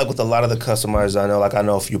I feel like with a lot of the customers I know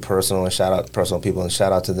a few personal people, and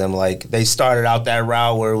shout out to them. Like they started out that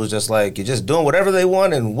route where it was just like you're just doing whatever they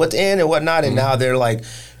want and what's in and whatnot, and now they're like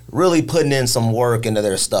really putting in some work into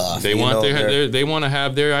their stuff. They want they want to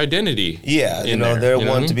have their identity. Yeah, they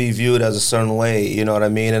want to be viewed as a certain way. You know what I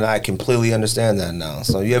mean? And I completely understand that now.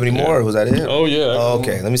 So you have any more? Or was that it? Oh yeah. Oh,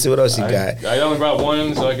 okay, let me see what else you got. I only brought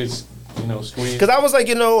one, so I could. Squeeze. Because I was like,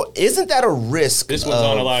 isn't that a risk? This one's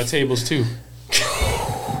on a lot of tables too.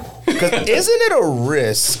 Because isn't it a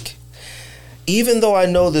risk? Even though I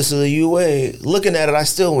know this is a UA, looking at it, I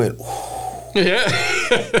still went. Yeah.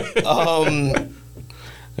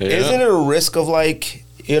 Isn't it a risk of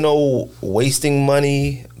wasting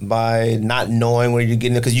money by not knowing where you're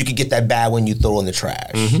getting it? Because you could get that bad when you throw in the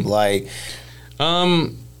trash.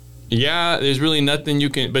 Yeah, there's really nothing you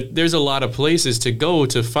can, but there's a lot of places to go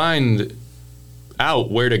to find out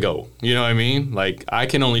where to go. You know what I mean? Like, I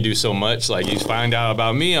can only do so much. Like, you find out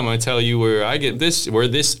about me, I'm going to tell you where I get this, where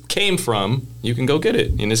this came from. You can go get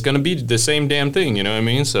it. And it's going to be the same damn thing. You know what I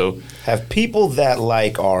mean? So, have people that,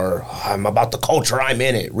 I'm about the culture, I'm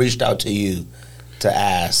in it, reached out to you to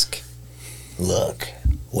ask, look,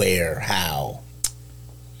 where, how?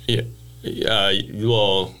 Yeah.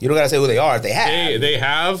 Well, you don't gotta say who they are if they have. They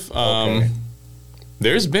have.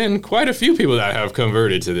 There's been quite a few people that have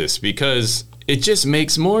converted to this because it just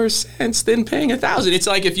makes more sense than paying $1,000. It's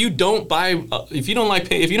like if you don't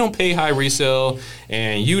pay high resale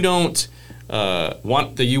and you don't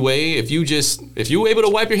want the UA, if you able to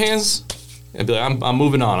wipe your hands and be like, I'm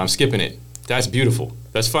moving on, I'm skipping it. That's beautiful.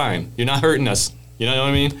 That's fine. You're not hurting us. You know what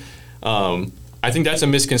I mean? I think that's a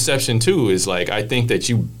misconception too, is like, I think that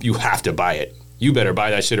you have to buy it. You better buy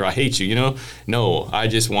that shit or I hate you, No, I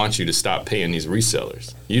just want you to stop paying these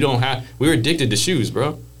resellers. We're addicted to shoes,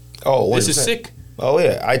 bro. Oh, 100%. This is sick. Oh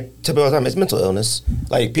yeah, I tell people all the time it's mental illness.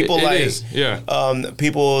 Like people it is. Yeah.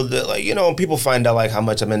 People that people find out how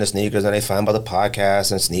much I'm into sneakers and they find about the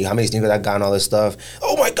podcast and how many sneakers I got and all this stuff.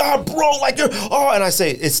 Oh my god, bro! And I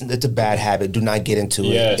say it's a bad habit. Do not get into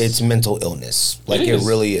it. It's mental illness. It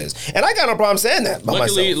really is. And I got no problem saying that by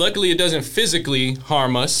myself. Luckily, it doesn't physically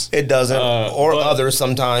harm us. It doesn't, or others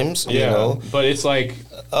sometimes. Yeah. But it's like.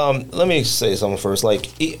 Let me say something first.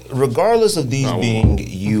 Regardless of these being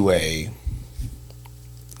UA.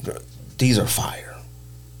 These are fire.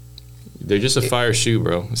 They're just a fire shoe,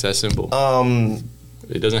 bro. It's that simple.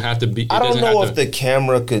 It doesn't have to be. I don't know if the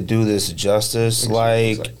camera could do this justice.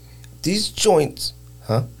 These joints,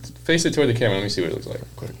 huh? Face it toward the camera. Let me see what it looks like.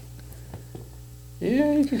 Quick.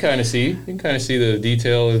 Yeah, you can kind of see. You can kind of see the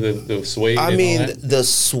detail of the suede. I mean, the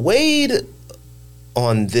suede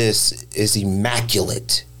on this is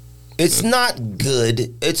immaculate. It's not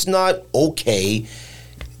good. It's not okay.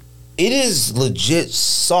 It is legit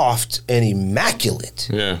soft and immaculate.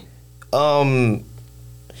 Yeah.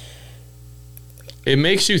 It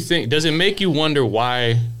makes you think. Does it make you wonder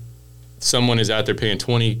why someone is out there paying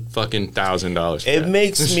 $20,000? It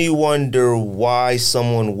makes me wonder why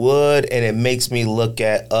someone would, and it makes me look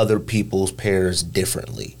at other people's pairs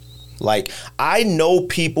differently. Like, I know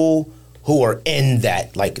people who are in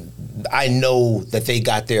that. Like, I know that they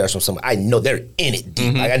got theirs from someone. I know they're in it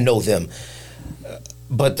deep. Like, I know them.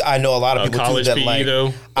 But I know a lot of people college too that PE, like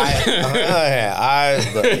though.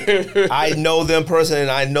 I know them personally,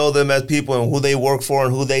 and I know them as people and who they work for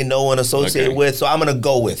and who they know and associate with. So I'm gonna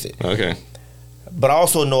go with it. Okay. But I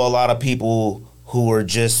also know a lot of people who are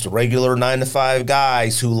just regular 9-to-5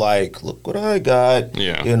 guys who like, look what I got.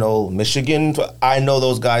 Yeah. You know, Michigan. I know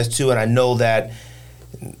those guys too, and I know that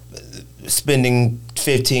spending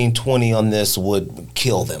 $15-$20 on this would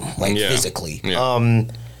kill them, like physically. Yeah.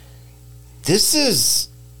 This is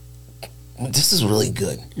really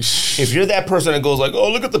good. If you're that person that goes like,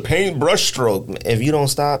 oh, look at the paint brush stroke. If you don't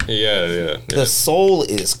stop, the sole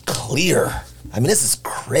is clear. I mean, this is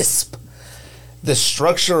crisp. The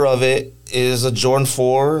structure of it is a Jordan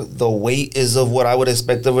 4. The weight is of what I would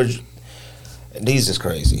expect of a... These is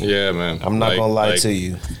crazy. Yeah, man. I'm not going to lie to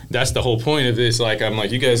you. That's the whole point of this. Like, I'm like,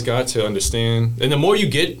 you guys got to understand. And the more you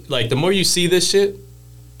get, like, the more you see this shit,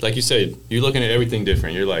 like you said, you're looking at everything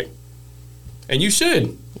different. You're like... And you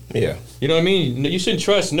should. Yeah. You know what I mean? You shouldn't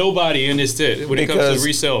trust nobody in this shit when it comes to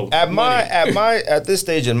resale. At this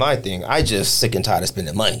stage in my thing, I just sick and tired of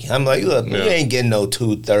spending money. I'm like, look, you ain't getting no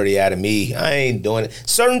 $230 out of me. I ain't doing it.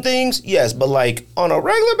 Certain things, yes, but like on a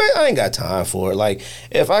regular basis, I ain't got time for it. Like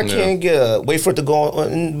if I can't wait for it to go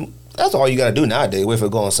on, that's all you gotta do nowadays. Wait for it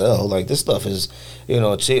to go on sale. Like this stuff is,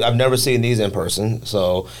 cheap. I've never seen these in person.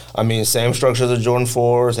 So I mean, same structure as a Jordan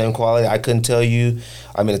 4, same quality. I couldn't tell you.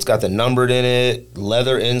 I mean, it's got the numbered in it,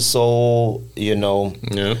 leather insole.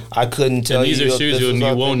 Yeah. I couldn't tell you. And these are shoes you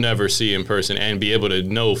won't never see in person and be able to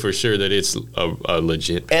know for sure that it's a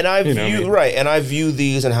legit. And I view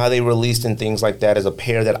these and how they released and things like that as a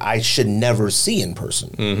pair that I should never see in person.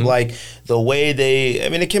 Mm-hmm. Like the way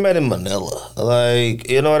it came out in Manila. Like,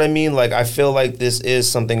 you know what I mean? Like I feel like this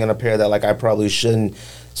is something in a pair that like I probably shouldn't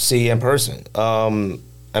see in person. I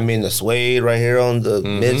mean, the suede right here on the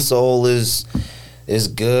midsole is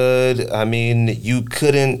good. I mean,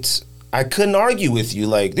 I couldn't argue with you.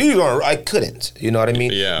 Like, I couldn't. You know what I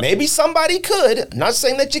mean? Yeah. Maybe somebody could. Not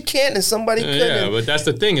saying that you can't and somebody couldn't. Yeah, but that's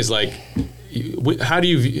the thing is like, how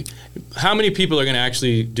many people are going to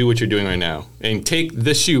actually do what you're doing right now and take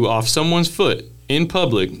the shoe off someone's foot in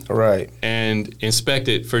public, right, and inspect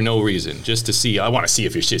it for no reason, just to see? I want to see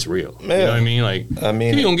if your shit's real. Yeah. You know what I mean? Like,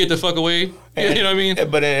 you don't get the fuck away. You know what I mean?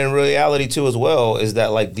 But in reality too, as well, is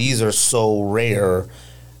that like these are so rare.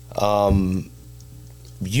 You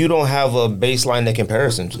don't have a baseline to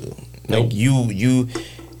comparison to. Like Nope. you,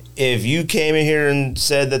 if you came in here and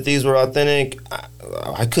said that these were authentic,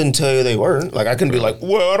 I couldn't tell you they weren't. Like I couldn't be like,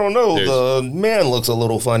 well, I don't know. The man looks a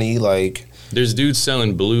little funny. Like. There's dudes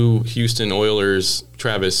selling blue Houston Oilers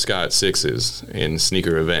Travis Scott 6s in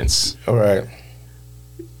sneaker events. All right.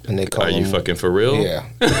 And they call Are you fucking for real? Yeah.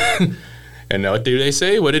 And what do they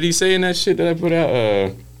say? What did he say in that shit that I put out?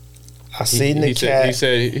 I seen the cat. He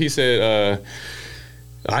said,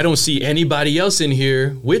 I don't see anybody else in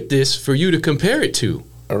here with this for you to compare it to.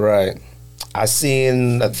 All right. I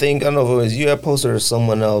don't know if it was you had posted or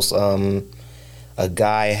someone else. A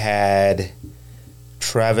guy had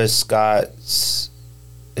Travis Scott's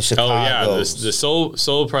Chicago. Oh yeah, the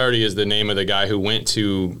Soul Priority is the name of the guy who went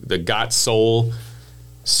to the Got Soul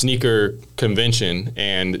sneaker convention,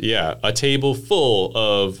 and yeah, a table full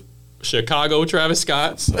of Chicago Travis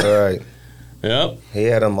Scotts. All right. Yep. He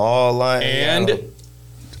had them all lined. And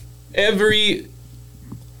every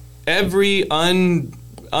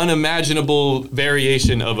unimaginable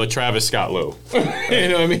variation of a Travis Scott low. You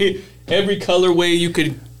know what I mean? Every colorway you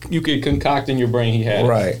could concoct in your brain, he had.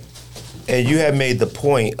 Right. And you had made the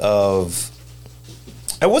point of.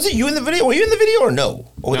 And was it you in the video? Were you in the video or no?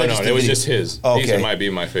 Or No, it was just his. Okay. These might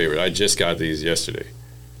be my favorite. I just got these yesterday.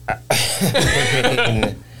 Oh,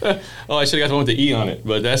 I should have got the one with the E on it.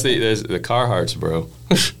 But that's the Carhartts, bro.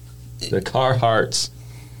 The Carhartts.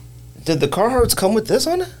 Did the Carhartts come with this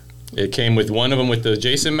on it? It came with one of them with the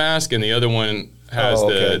Jason mask, and the other one has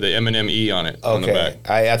the Eminem E on it on the back.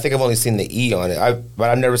 I think I've only seen the E on it,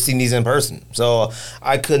 but I've never seen these in person, so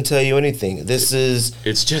I couldn't tell you anything.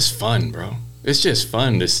 It's just fun, bro. it's just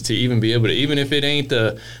fun to even be able to, even if it ain't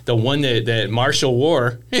the one that Marshall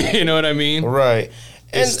wore, you know what I mean? Right.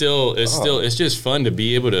 It's just fun to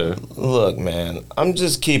be able to. Look, man, I'm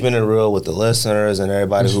just keeping it real with the listeners and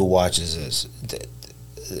everybody who watches this.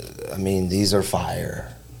 I mean, these are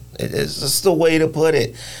fire. It's just the way to put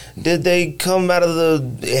it. Did they come out of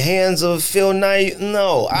the hands of Phil Knight?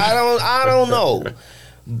 No, I don't know.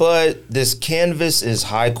 But this canvas is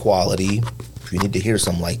high quality. You need to hear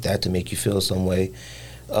something like that to make you feel some way.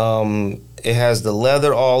 It has the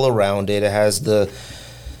leather all around it. It has the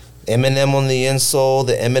Eminem on the insole,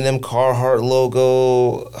 the Eminem Carhartt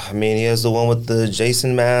logo. I mean, he has the one with the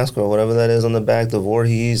Jason mask or whatever that is on the back, the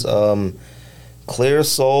Voorhees. Clear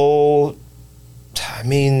sole. I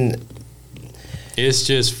mean, it's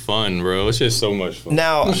just fun, bro. It's just so much fun.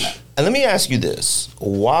 Now, and let me ask you this.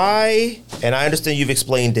 Why, and I understand you've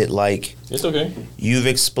explained it like... It's okay. You've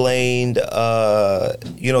explained,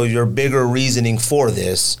 your bigger reasoning for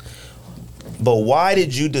this. But why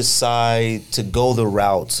did you decide to go the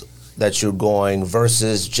route that you're going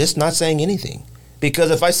versus just not saying anything?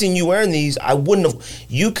 Because if I seen you wearing these, I wouldn't have...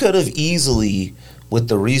 You could have easily, with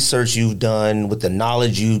the research you've done, with the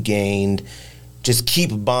knowledge you've gained, just keep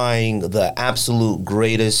buying the absolute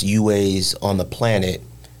greatest UAs on the planet,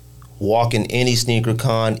 walk in any sneaker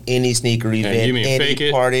con, any sneaker event,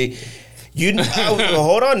 any party.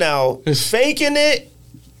 Hold on now. Faking it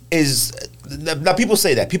is... Now, people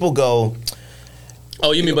say that. People go...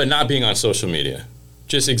 Oh, you mean by not being on social media?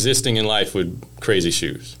 Just existing in life with crazy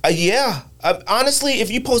shoes? Yeah. Honestly, if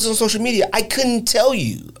you posted on social media, I couldn't tell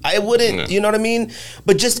you. I wouldn't, you know what I mean?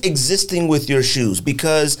 But just existing with your shoes,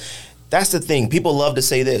 because that's the thing. People love to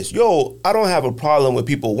say this. Yo, I don't have a problem with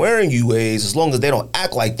people wearing UAs as long as they don't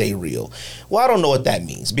act like they real. Well, I don't know what that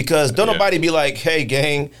means, because don't nobody be like, hey,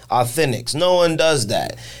 gang, authentics. No one does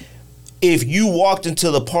that. If you walked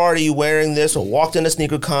into the party wearing this, or walked in a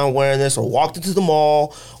sneaker con wearing this, or walked into the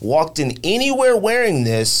mall, walked in anywhere wearing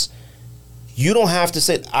this, you don't have to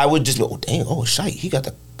say, I would just be, oh, dang, oh, shite, he got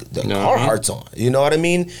the Carhartts on. You know what I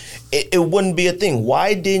mean? It wouldn't be a thing.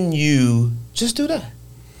 Why didn't you just do that?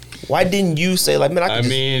 Why didn't you say, like, man, I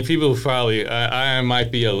mean, people probably, I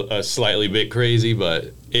might be a slightly bit crazy,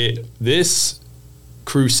 but this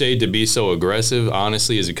crusade to be so aggressive,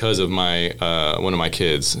 honestly, is because of my one of my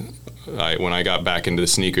kids. When I got back into the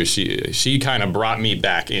sneakers, she kind of brought me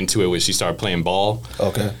back into it when she started playing ball.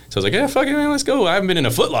 Okay. So I was like, yeah, fuck it, man, let's go. I haven't been in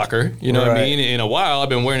a Foot Locker, you know what I mean, in a while. I've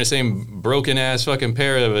been wearing the same broken-ass fucking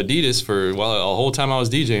pair of Adidas for, a whole time I was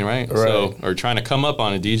DJing, right? So, or trying to come up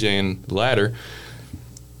on a DJing ladder.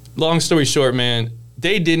 Long story short, man,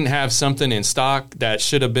 they didn't have something in stock that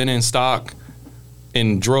should have been in stock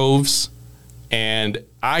in droves. And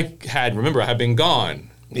I had been gone.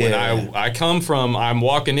 When I come from, I'm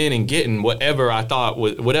walking in and getting whatever I thought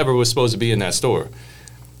whatever was supposed to be in that store.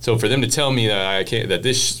 So for them to tell me that that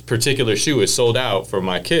this particular shoe is sold out for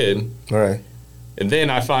my kid, right? And then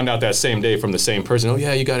I found out that same day from the same person, oh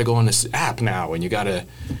yeah, you got to go on this app now, and you got to,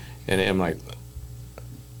 and I'm like,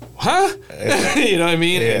 huh? You know what I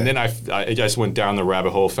mean? Yeah. And then I just went down the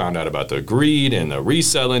rabbit hole, found out about the greed and the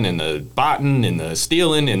reselling and the botting and the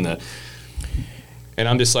stealing and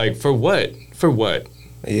I'm just like, for what? For what?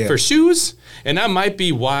 Yeah. For shoes? And that might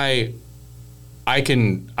be why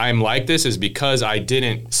I'm like this, is because I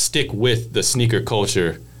didn't stick with the sneaker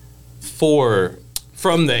culture from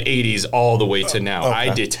the 80s all the way to now. Okay.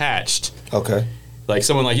 I detached. Okay. Like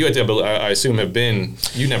someone like you, I assume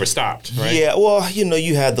you never stopped, right? Yeah, well,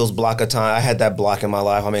 you had those block of time. I had that block in my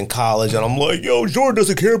life. I'm in college, and I'm like, yo, Jordan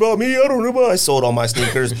doesn't care about me. I don't know. I sold all my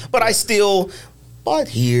sneakers, but I still bought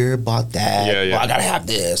here, bought that. Yeah. Well, I got to have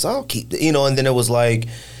this. I'll keep it, and then it was like,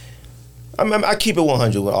 I keep it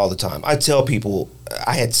 100 all the time. I tell people,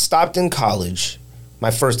 I had stopped in college.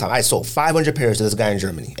 My first time, I sold 500 pairs to this guy in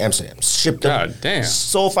Germany, Amsterdam. Shipped them. God damn.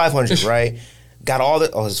 Sold 500, right? Got all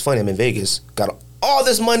the, it's funny, I'm in Vegas. Got all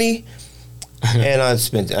this money, and I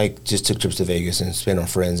just took trips to Vegas and spent on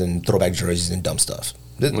friends and throwback jerseys and dumb stuff.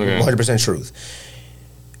 100% truth.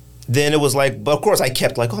 Then it was like, but of course I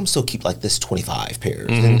kept like, I'm still keep like this 25 pairs.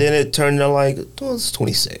 Mm-hmm. And then it turned to like, it's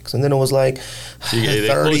 26. And then it was like, 30. They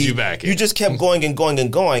pulled you back. You just kept going and going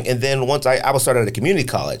and going. And then once I was started at a community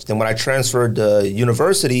college. Then when I transferred to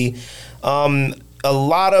university, a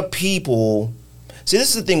lot of people, see,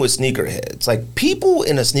 this is the thing with sneakerheads. Like, people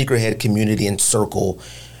in a sneakerhead community and circle,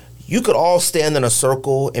 you could all stand in a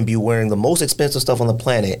circle and be wearing the most expensive stuff on the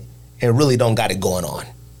planet and really don't got it going on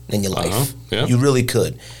in your life. Yeah. You really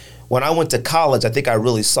could. When I went to college, I think I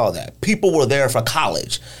really saw that. People were there for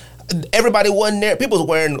college. everybody wasn't there. People was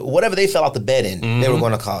wearing whatever they fell out the bed in. They were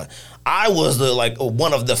going to call it. I was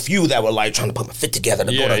one of the few that were like trying to put my fit together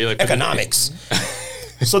to go to economics.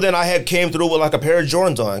 So then I came through with like a pair of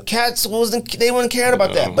Jordans on. Cats they weren't caring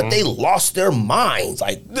about that, but they lost their minds.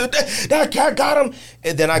 Like that cat got him,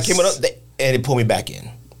 and then I came up and it pulled me back in.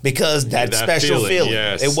 Because that special feeling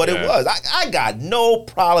yes, and what it was. I got no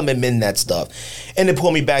problem admitting that stuff. And it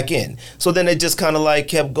pulled me back in. So then it just kind of like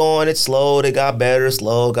kept going. It slowed. It got better.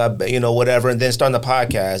 Whatever. And then starting the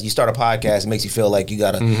podcast. You start a podcast, it makes you feel like you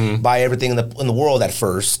got to buy everything in the world at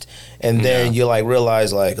first. And then you like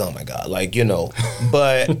realize like, oh my God, like,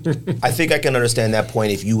 But I think I can understand that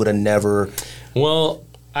point if you would have never. Well,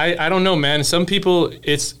 I don't know, man. Some people,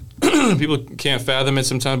 people can't fathom it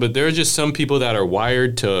sometimes, but there are just some people that are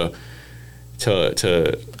wired to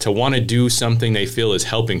want to do something they feel is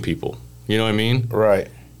helping people. You know what I mean? Right.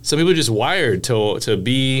 Some people are just wired to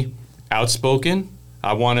be outspoken.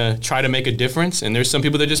 I want to try to make a difference, and there's some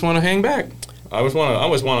people that just want to hang back. I always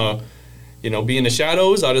want to, be in the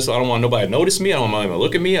shadows. I don't want nobody to notice me. I don't want anybody to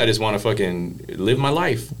look at me. I just want to fucking live my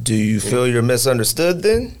life. Do you feel you're misunderstood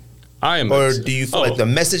then? I am. Or do you feel like the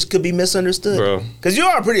message could be misunderstood? Bro. Because you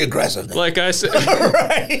are pretty aggressive now. Like I said,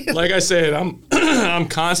 right? Like I said, I'm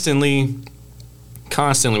constantly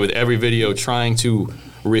with every video trying to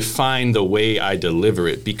refine the way I deliver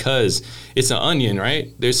it because it's an onion, right?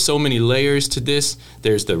 There's so many layers to this.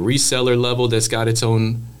 There's the reseller level that's got its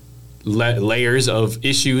own layers of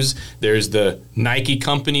issues. There's the Nike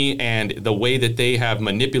company and the way that they have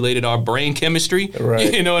manipulated our brain chemistry.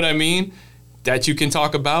 Right. You know what I mean? That you can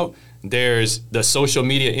talk about. There's the social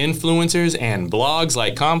media influencers and blogs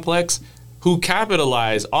like Complex who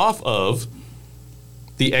capitalize off of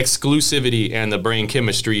the exclusivity and the brain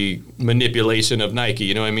chemistry manipulation of Nike.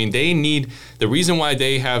 You know what I mean? The reason why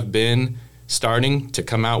they have been starting to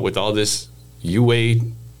come out with all this UA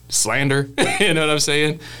slander, you know what I'm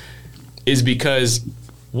saying, is because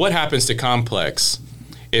what happens to Complex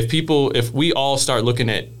if we all start looking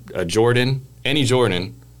at a Jordan, any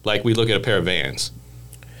Jordan, like we look at a pair of Vans,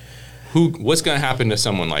 what's going to happen to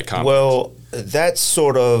someone like Complex? Well, that's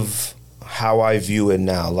sort of how I view it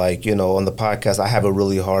now. Like, on the podcast, I have a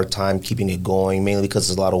really hard time keeping it going, mainly because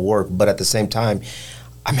it's a lot of work. But at the same time,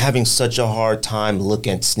 I'm having such a hard time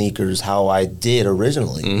looking at sneakers how I did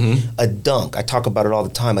originally. A Dunk, I talk about it all the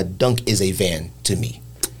time. A Dunk is a Van to me.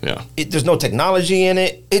 Yeah. There's no technology in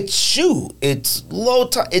it. It's shoe. It's low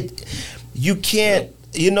top. You can't,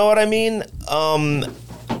 you know what I mean?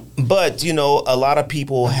 But, a lot of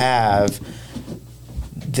people have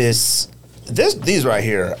these right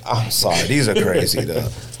here. I'm sorry. These are crazy, though.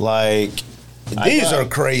 Like, these are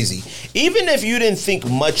crazy. Even if you didn't think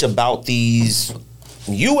much about these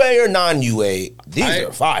UA or non-UA, these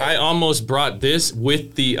are fire. I almost brought this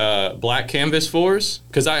with the black canvas 4s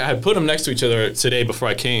because I put them next to each other today before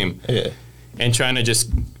I came. Yeah. And trying to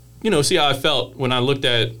just, see how I felt when I looked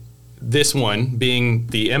at this one being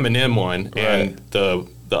the Eminem one and the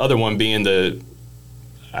other one being the,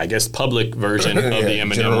 I guess, public version of the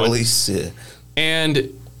Eminem one. Release, yeah.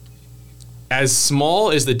 And as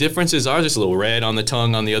small as the differences are, there's a little red on the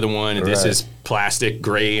tongue on the other one, and this is plastic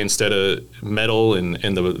gray instead of metal, and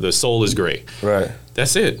the sole is gray. Right.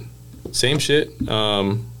 That's it. Same shit.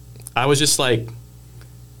 I was just like,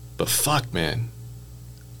 but fuck, man.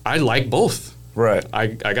 I like both. Right. I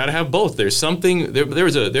gotta have both. There's something.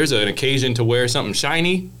 There's an occasion to wear something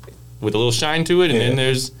shiny with a little shine to it, and then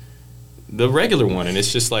there's the regular one, and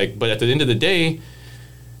it's just like. But at the end of the day,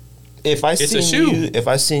 it's a shoe. If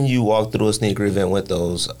I seen you walk through a sneaker event with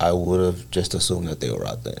those, I would have just assumed that they were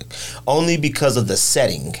authentic, only because of the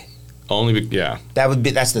setting.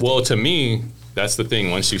 That's the. Well, to me, that's the thing.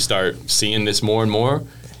 Once you start seeing this more and more,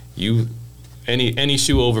 any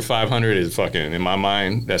shoe over 500 is fucking, in my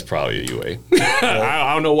mind, that's probably a UA.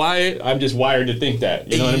 I don't know why. I'm just wired to think that.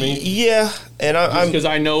 You know what I mean? Yeah. And I'm because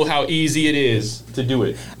I know how easy it is to do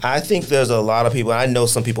it. I think there's a lot of people, I know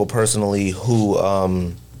some people personally who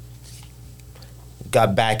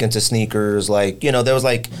got back into sneakers. Like, there was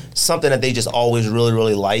like something that they just always really,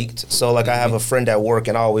 really liked. So like I have a friend at work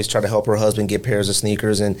and I always try to help her husband get pairs of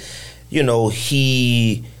sneakers. And,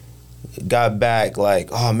 he got back like,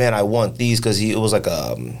 oh man, I want these because it was like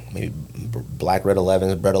maybe black red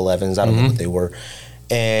 11s, red 11s. I don't know what they were.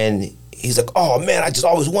 And he's like, oh man, I just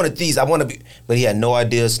always wanted these. I want to be, but he had no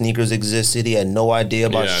idea sneakers existed. He had no idea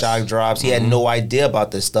about shock drops. He had no idea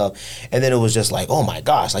about this stuff. And then it was just like, oh my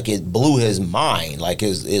gosh, like it blew his mind, like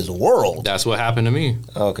his world. That's what happened to me.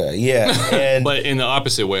 Okay, yeah. And but in the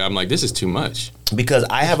opposite way, I'm like, this is too much. Because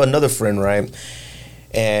I have another friend, right?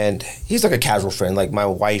 And he's like a casual friend. Like my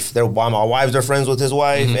wives, they're friends with his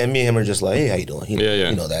wife, and me and him are just like, hey, how you doing? You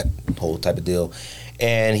know, that whole type of deal.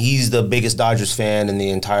 And he's the biggest Dodgers fan in the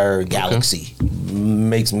entire galaxy.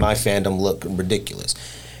 Makes my fandom look ridiculous.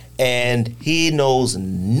 And he knows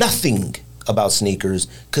nothing about sneakers,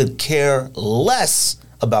 could care less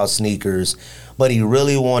about sneakers, but he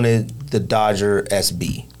really wanted the Dodger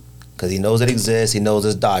SB because he knows it exists. He knows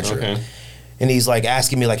it's Dodger. Okay. And he's like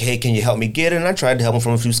asking me like, hey, can you help me get it? And I tried to help him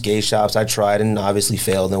from a few skate shops. I tried and obviously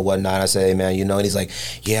failed and whatnot. I said, hey, man, you know, and he's like,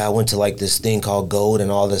 yeah, I went to like this thing called Gold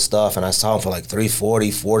and all this stuff. And I saw him for like $340,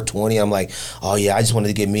 $420. I'm like, oh, yeah, I just wanted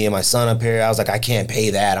to get me and my son a pair. I was like, I can't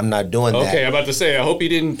pay that. I'm not doing that. Okay, I'm about to say, I hope he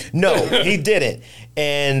didn't. No, he didn't.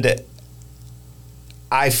 And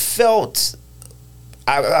I felt,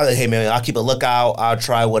 hey, man, I'll keep a lookout. I'll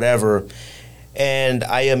try whatever. And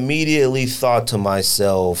I immediately thought to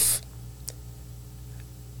myself,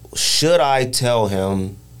 should I tell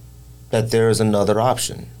him that there is another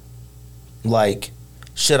option? Like,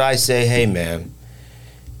 should I say, hey, man,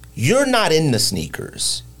 you're not in the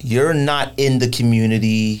sneakers. You're not in the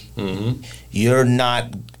community. Mm-hmm. You're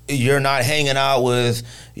not hanging out with,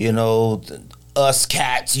 you know, us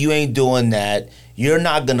cats. You ain't doing that. You're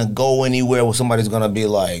not going to go anywhere where somebody's going to be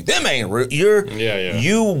like, them ain't real.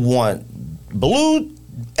 You want blue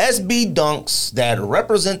SB dunks that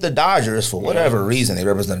represent the Dodgers for whatever reason. They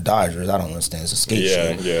represent the Dodgers. I don't understand. It's a skate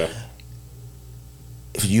shoe. Yeah.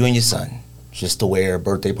 For you and your son, just to wear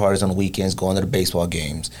birthday parties on the weekends, going to the baseball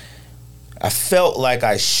games. I felt like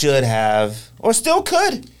I should have, or still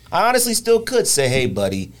could. I honestly still could say, hey,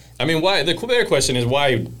 buddy. I mean, why? The better question is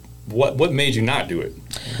why? What made you not do it?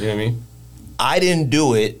 You know what I mean? I didn't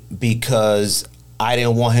do it because I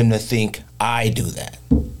didn't want him to think I do that.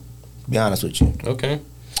 Be honest with you. Okay.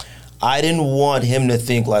 I didn't want him to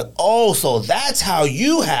think like, oh, so that's how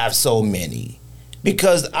you have so many.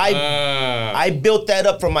 Because I built that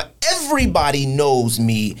up from everybody knows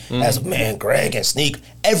me as, man, Greg and Sneak,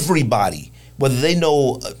 everybody. Whether they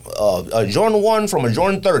know a Jordan 1 from a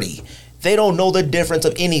Jordan 30, they don't know the difference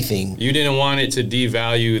of anything. You didn't want it to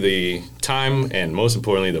devalue the time and, most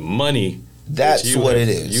importantly, the money. That's what it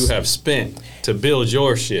is. You have spent to build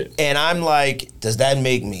your shit. And I'm like, does that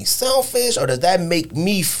make me selfish or does that make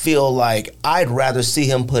me feel like I'd rather see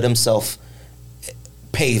him put himself,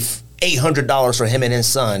 pay $800 for him and his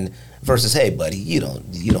son versus, hey, buddy, you don't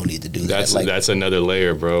need to do that. That's another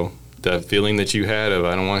layer, bro. The feeling that you had of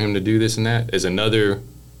I don't want him to do this and that is another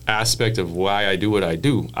aspect of why I do what I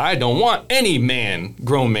do. I don't want any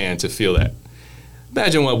grown man to feel that.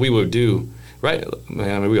 Imagine what we would do, right?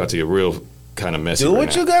 Man, I mean, we got to get real kind of messy. Do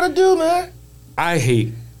what you gotta do, man. I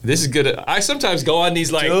hate. This is good. I sometimes go on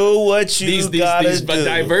these like do what you gotta do.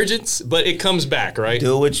 Divergence, but it comes back, right?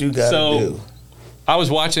 Do what you gotta do. I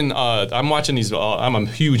was watching. I'm watching these. I'm a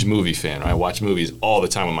huge movie fan. Right? I watch movies all the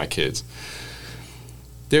time with my kids.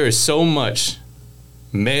 There is so much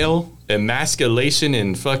male emasculation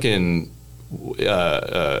and fucking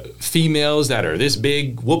females that are this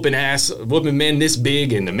big, whooping men this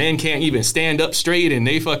big, and the men can't even stand up straight, and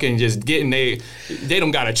they fucking just they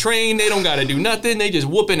don't gotta train, they don't gotta do nothing, they just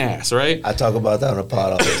whooping ass, right? I talk about that on the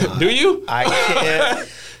pod all the time. Do you? I can't.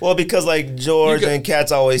 Well, because like George and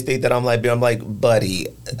Cats always think that I'm like, buddy.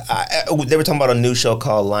 They were talking about a new show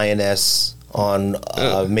called Lioness on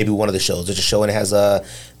maybe one of the shows. There's a show and it has the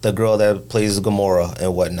girl that plays Gamora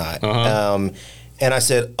and whatnot. Uh-huh. And I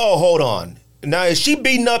said, oh, hold on. Now, is she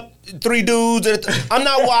beating up 3 dudes? I'm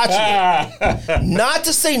not watching it. Not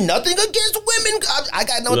to say nothing against women. I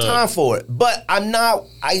got no time for it. But I'm not.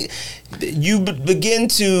 You've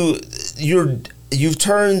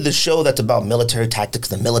turned the show that's about military tactics,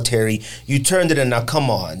 the military. You turned it, and now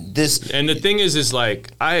come on. And the thing is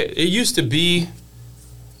like it used to be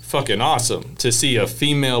fucking awesome to see a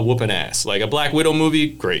female whooping ass. Like a Black Widow movie,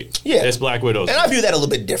 great. Yeah. It's Black Widow. And I view that a little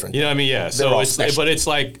bit different. You know what I mean? Yeah. So it's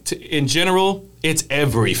like, in general, it's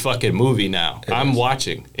every fucking movie now I'm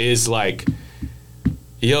watching is like,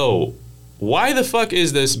 yo, why the fuck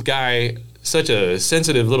is this guy such a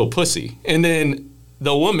sensitive little pussy? And then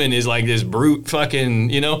the woman is like this brute fucking,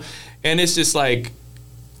 you know? And it's just like,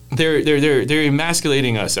 they're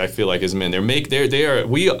emasculating us, I feel like, as men.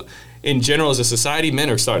 In general, as a society, men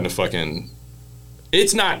are starting to fucking.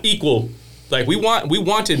 It's not equal. Like we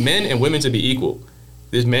wanted men and women to be equal.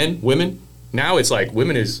 There's men, women. Now it's like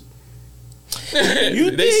women is.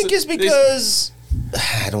 You think it's because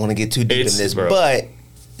I don't want to get too deep in this, but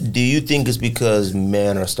do you think it's because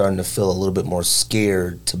men are starting to feel a little bit more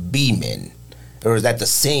scared to be men, or is that the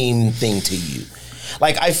same thing to you?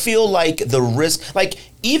 Like I feel like the risk, like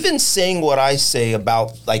even saying what I say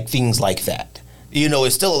about like things like that. you know,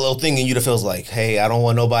 it's still a little thing in you that feels like, hey, I don't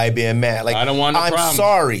want nobody being mad. Like, I don't want no I'm problem.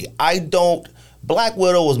 sorry. I don't. Black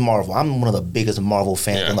Widow was Marvel. I'm one of the biggest Marvel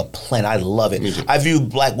fans on the planet. I love it. I view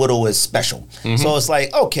Black Widow as special. So it's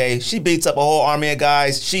like, okay, she beats up a whole army of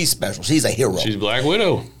guys. She's special. She's a hero. She's Black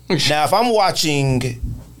Widow. Now, if I'm watching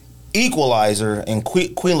Equalizer and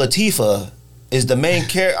Queen Latifah is the main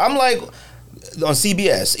character, I'm like, on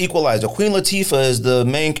CBS, Equalizer, Queen Latifah is the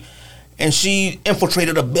main, and she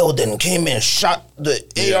infiltrated a building, came in, shot the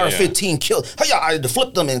AR-15, killed, I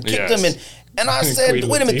flipped them and kicked them, and I said,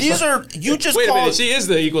 wait a minute, these are, you just wait called. a minute, she is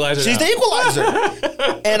the Equalizer. She's the Equalizer.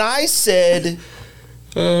 And I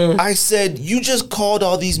said, you just called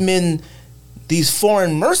all these men, these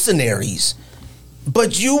foreign mercenaries,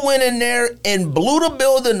 but you went in there and blew the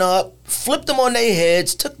building up, flipped them on their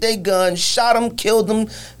heads, took their guns, shot them, killed them.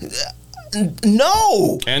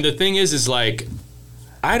 No. And the thing is like,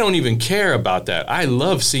 I don't even care about that. I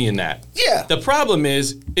love seeing that. Yeah. The problem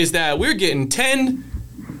is that we're getting 10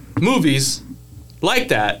 movies like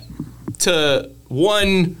that to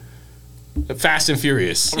one Fast and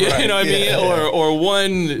Furious. Right. You know what I mean? Or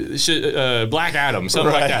one Black Adam,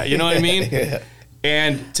 something like that. You know what I mean? Yeah.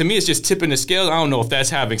 And to me, it's just tipping the scale. I don't know if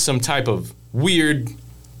that's having some type of weird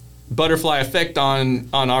butterfly effect on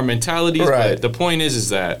our mentalities. Right. But the point is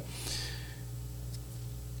that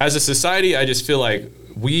as a society, I just feel like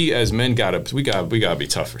we as men gotta be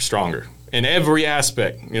tougher, stronger in every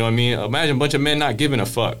aspect. You know what I mean? Imagine a bunch of men not giving a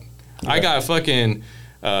fuck. Yeah. I got fucking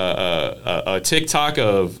a TikTok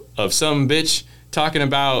of some bitch talking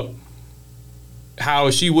about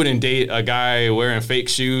how she wouldn't date a guy wearing fake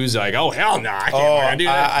shoes. Like, oh hell no, I can't do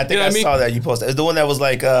that. I think I saw that you posted. It's the one that was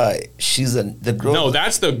like, she's the girl. No,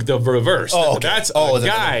 that's the reverse. Oh, okay. That's a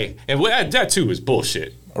guy, and that too is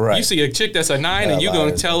bullshit. Right. You see a chick that's a 9, and you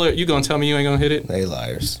gonna tell her, you gonna tell me you ain't gonna hit it? They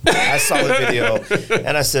liars. I saw the video,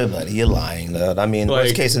 and I said, buddy, you're lying. I mean, like,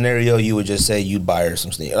 worst case scenario, you would just say you'd buy her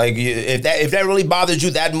some sneakers. Like, if that really bothers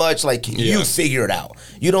you that much, like, you figure it out.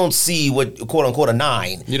 You don't see what, quote unquote, a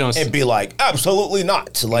 9, you don't and be like, absolutely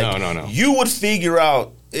not. Like, no. You would figure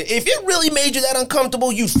out. If it really made you that uncomfortable,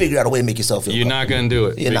 you'd figure out a way to make yourself feel comfortable. You're not going to do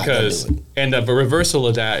it. You're not going to do it. And the reversal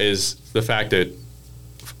of that is the fact that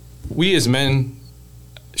we as men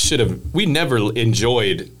we never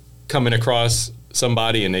enjoyed coming across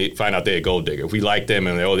somebody and they find out they're a gold digger. We like them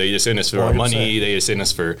and they just in us for our money, they just in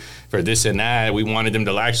us for this and that. We wanted them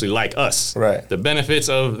to actually like us. Right. The benefits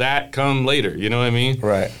of that come later, you know what I mean?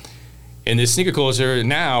 Right. In this sneaker culture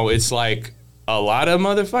now, it's like a lot of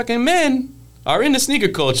motherfucking men are in the sneaker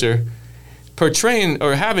culture portraying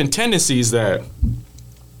or having tendencies that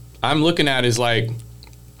I'm looking at as like, man,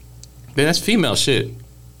 that's female shit.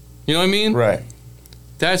 You know what I mean? Right.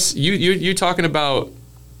 That's you're talking about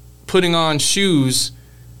putting on shoes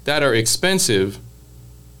that are expensive,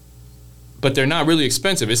 but they're not really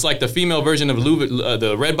expensive. It's like the female version of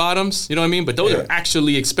the red bottoms. You know what I mean? But those are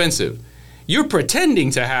actually expensive. You're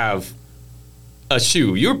pretending to have a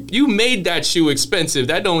shoe. You made that shoe expensive.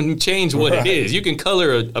 That don't change what it is. You can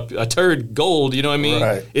color a turd gold. You know what I mean?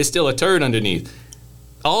 Right. It's still a turd underneath.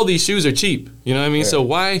 All these shoes are cheap. You know what I mean? Yeah. So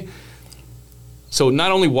why? So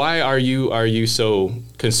not only why are you so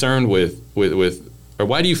concerned with or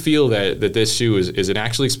why do you feel that this shoe is an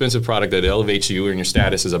actually expensive product that elevates you and your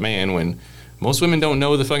status as a man when most women don't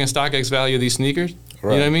know the fucking StockX value of these sneakers?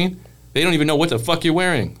 Right. You know what I mean? They don't even know what the fuck you're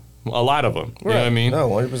wearing. A lot of them. You know what I mean? No,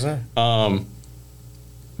 100%.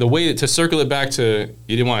 The way to circle it back to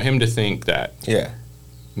you didn't want him to think that. Yeah.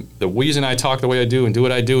 The reason I talk the way I do and do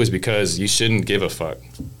what I do is because you shouldn't give a fuck.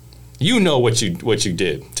 You know what you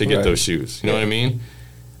did to get those shoes. You know what I mean?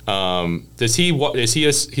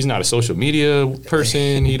 He's not a social media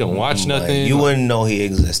person. He don't watch nothing. You wouldn't know he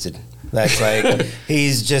existed. That's like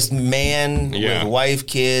he's just man with wife,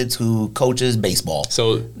 kids who coaches baseball.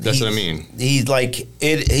 So that's what I mean. He's like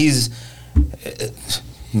he's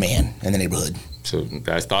man in the neighborhood. So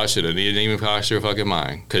that thought should have didn't even cross your fucking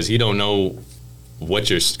mind because he don't know what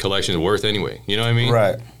your collection is worth anyway. You know what I mean?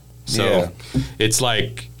 Right. So it's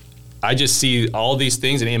like. I just see all these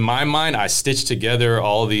things, and in my mind, I stitch together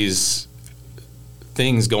all these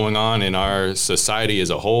things going on in our society as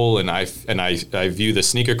a whole, and I view the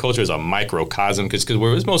sneaker culture as a microcosm because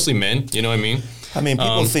it's mostly men. You know what I mean? I mean,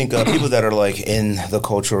 people think people that are like in the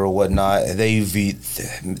culture or whatnot,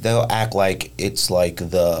 they'll act like it's like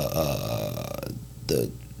the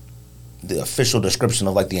official description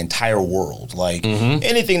of like the entire world. Like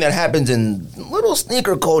anything that happens in little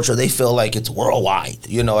sneaker culture, they feel like it's worldwide.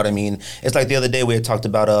 You know what I mean? It's like the other day we had talked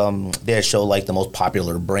about they had showed like the most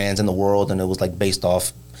popular brands in the world, and it was like based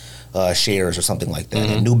off shares or something like that.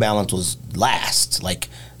 And New Balance was last, like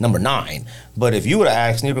number 9. But if you would have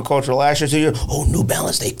asked Sneaker Culture last year, 2 years, New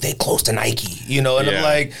Balance, they close to Nike, you know? And I'm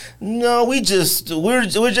like, no, we're just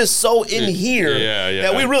so in here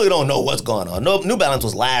that we really don't know what's going on. No, New Balance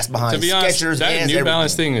was last behind to be honest, Skechers. That New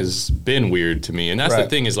Balance thing has been weird to me, and that's the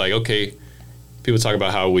thing is like, okay, people talk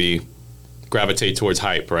about how we gravitate towards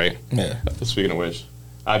hype, right? Yeah. Speaking of which,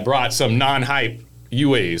 I brought some non-hype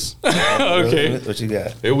UAs. Okay. What you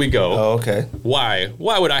got? Here we go. Oh, okay. Why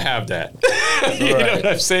would I have that? You know what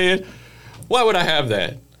I'm saying? Why would I have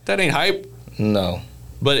that? That ain't hype. No.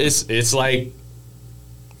 But it's like,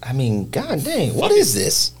 I mean, god dang, what is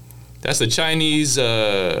this? That's the Chinese,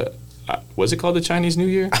 was it called the Chinese New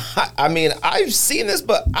Year? I mean, I've seen this,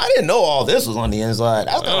 but I didn't know all this was on the inside.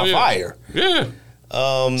 That's kind of fire. Yeah.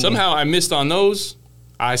 Somehow I missed on those.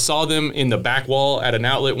 I saw them in the back wall at an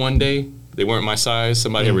outlet one day. They weren't my size.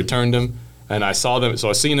 Somebody had returned them. And I saw them. So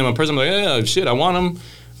I seen them in person. I'm like, yeah, shit, I want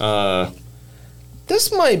them.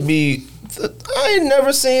 This might be... I ain't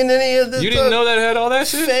never seen any of this. You didn't know that had all that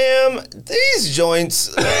shit? Fam, these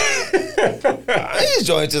joints... these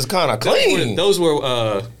joints is kind of clean. Those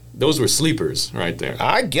were sleepers right there.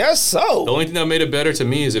 I guess so. The only thing that made it better to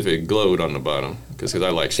me is if it glowed on the bottom. Because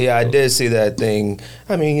I like shit. Yeah, I did see that thing.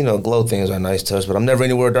 I mean, you know, glow things are nice touch, but I'm never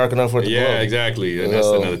anywhere dark enough for it to glow. Yeah, exactly. And that's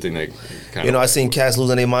another thing that kind of... You know, I seen cats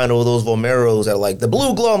losing their mind over those Vomeros that like, the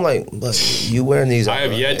blue glow. I'm like, but you wearing these... I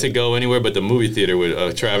have yet to go anywhere but the movie theater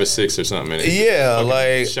with Travis 6 or something. Yeah,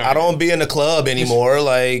 like, shiny. I don't be in the club anymore.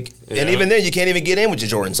 Like, and even then, you can't even get in with your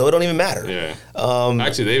Jordan, so it don't even matter. Yeah.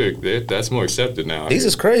 Actually, that's more accepted now. These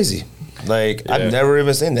is crazy. Like, I've never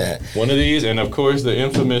even seen that. One of these, and of course, the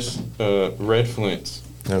infamous red flints.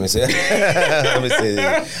 Let me see. Let me see.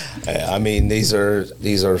 I mean, these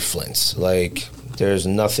are flints. Like, there's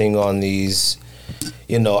nothing on these.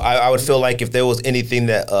 You know, I would feel like if there was anything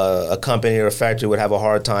that a company or a factory would have a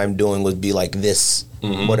hard time doing would be like this,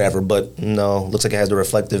 whatever. But no, looks like it has the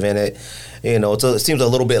reflective in it. You know, it seems a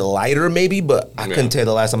little bit lighter maybe, but I couldn't tell you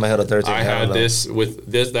the last time I held a 13. I had this with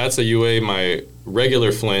this. That's a UA. My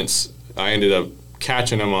regular flints, I ended up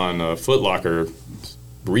catching them on Foot Locker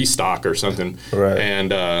restock or something, right?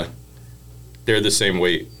 And they're the same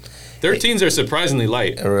weight. 13s are surprisingly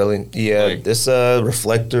light. Really? Yeah. Like, this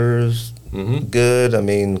reflectors good. I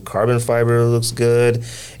mean, carbon fiber looks good.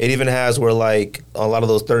 It even has where like a lot of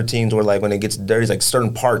those 13s where like when it gets dirty, it's like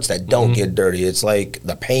certain parts that don't get dirty. It's like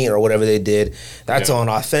the paint or whatever they did. That's on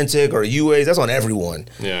Authentic or UAs. That's on everyone.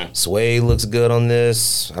 Yeah. Suede looks good on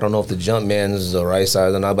this. I don't know if the Jumpman is the right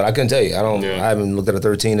size or not, but I couldn't tell you. I haven't looked at a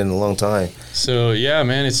 13 in a long time. So yeah,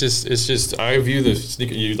 man, it's just I view the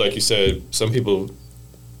sneaker. Like you said, some people.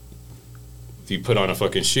 You put on a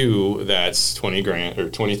fucking shoe that's $20,000 or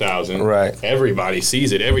 $20,000. Right. Everybody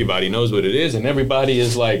sees it. Everybody knows what it is, and everybody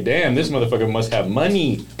is like, "Damn, this motherfucker must have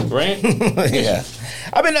money," right? Yeah.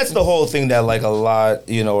 I mean, that's the whole thing that like a lot,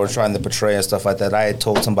 you know, are trying to portray and stuff like that. I had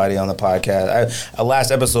told somebody on the podcast.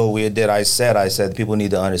 Last episode we did, I said people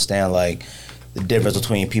need to understand like the difference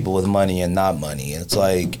between people with money and not money. It's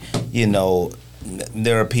like, you know.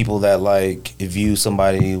 There are people that like view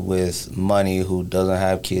somebody with money who doesn't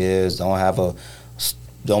have kids,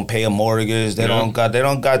 don't pay a mortgage, they don't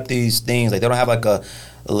got these things, like they don't have like a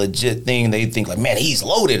legit thing. They think like, man, he's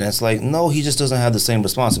loaded, and it's like, no, he just doesn't have the same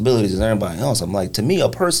responsibilities as everybody else. I'm like, to me, a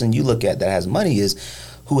person you look at that has money is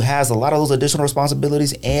who has a lot of those additional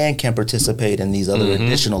responsibilities and can participate in these other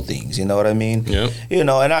additional things. You know what I mean? Yeah. You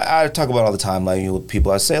know, and I talk about all the time, like with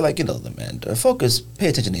people. I say, like, you know, man, focus, pay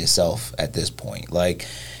attention to yourself at this point. Like,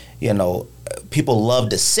 you know, people love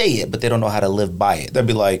to say it, but they don't know how to live by it. They'll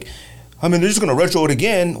be like, I mean, they're just going to retro it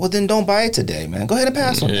again. Well, then don't buy it today, man. Go ahead and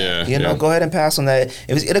pass on that. You know, go ahead and pass on that.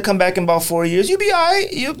 It'll come back in about 4 years. You'll be all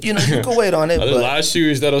right. You know, you can wait on it. There's a lot of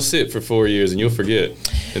shoes that'll sit for 4 years and you'll forget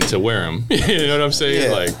to wear them. You know what I'm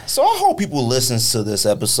saying? Yeah. Like, so I hope people listen to this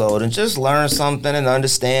episode and just learn something and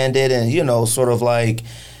understand it and, you know, sort of like,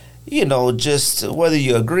 you know, just whether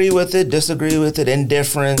you agree with it, disagree with it,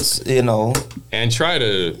 indifference, you know. And try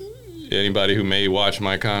to, anybody who may watch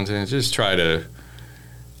my content, just try to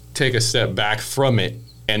take a step back from it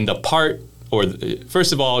and the part, or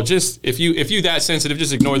first of all, just if you that sensitive,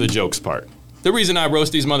 just ignore the jokes part. The reason I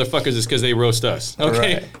roast these motherfuckers is because they roast us,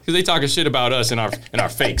 okay? Because they talking shit about us and our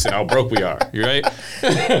fakes and how broke we are. You right?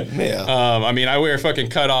 Yeah. I mean, I wear fucking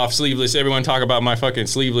cut off sleeveless. Everyone talk about my fucking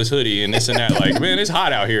sleeveless hoodie and this and that. Like, man, it's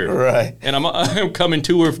hot out here. Right. And I'm coming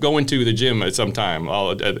to or going to the gym at some time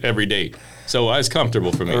every day, so it's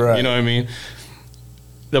comfortable for me. Right. You know what I mean?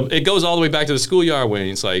 It goes all the way back to the schoolyard when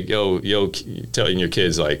it's like, yo, telling your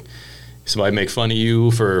kids, like, somebody make fun of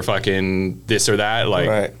you for fucking this or that.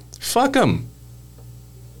 Like, fuck them.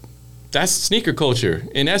 that's sneaker culture.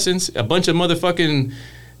 In essence, a bunch of motherfucking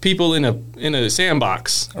people in a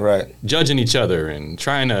sandbox, right, judging each other and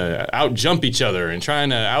trying to out jump each other and trying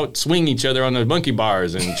to out swing each other on the monkey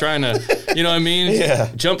bars and trying to, you know what I mean? Yeah.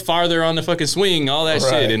 Jump farther on the fucking swing, all that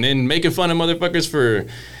shit, and then making fun of motherfuckers for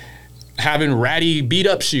having ratty beat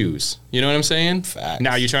up shoes. You know what I'm saying? Facts.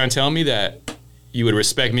 Now you're trying to tell me that you would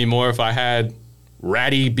respect me more if I had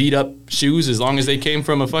ratty beat up shoes as long as they came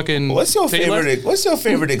from a fucking What's your tailor?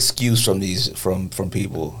 favorite excuse from these from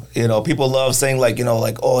people? You know, people love saying like, you know,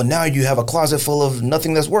 like, oh, now you have a closet full of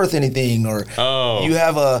nothing that's worth anything, or you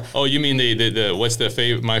have a you mean the what's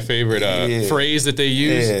my favorite phrase that they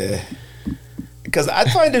use? Yeah. Because I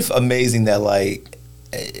find it amazing that, like,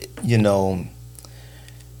 you know,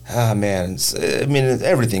 I mean,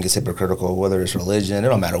 everything is hypocritical, whether it's religion. It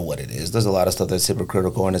don't matter what it is. There's a lot of stuff that's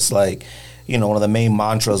hypocritical, and it's like, you know, one of the main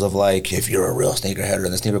mantras of, like, if you're a real sneakerhead,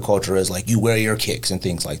 and the sneaker culture is, like, you wear your kicks and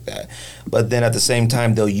things like that. But then at the same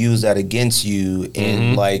time, they'll use that against you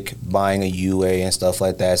in, like, buying a UA and stuff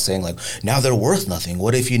like that, saying, like, now they're worth nothing.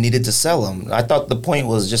 What if you needed to sell them? I thought the point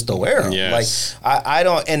was just to wear them. Yes. Like, I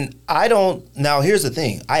don't, now here's the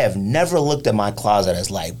thing. I have never looked at my closet as,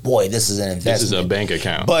 like, boy, this is an investment. This is a bank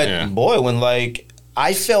account. But, boy, when, like,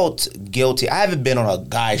 I felt guilty. I haven't been on a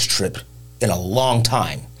guy's trip in a long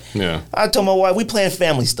time. Yeah. I told my wife, we playing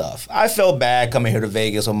family stuff. I felt bad coming here to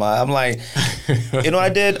Vegas. I'm like, you know what I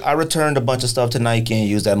did? I returned a bunch of stuff to Nike and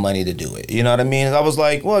used that money to do it. You know what I mean? I was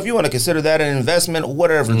like, well, if you want to consider that an investment,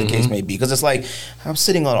 whatever the case may be. Because it's like, I'm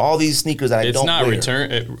sitting on all these sneakers that I don't wear. It's not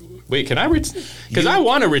return. Wait, can I return? Because I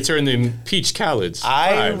want to return them peach Khaled's.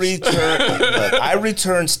 I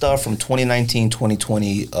returned stuff from 2019,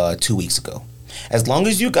 2020 2 weeks ago. As long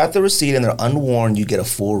as you got the receipt and they're unworn, you get a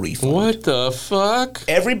full refund. What the fuck?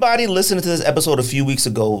 Everybody listening to this episode a few weeks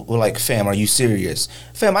ago were like, fam, are you serious?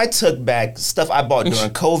 Fam, I took back stuff I bought during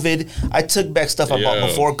COVID. I took back stuff I bought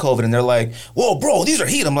before COVID. And they're like, whoa, bro, these are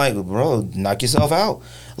heat. I'm like, bro, knock yourself out.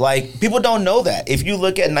 Like, people don't know that. If you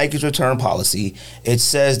look at Nike's return policy, it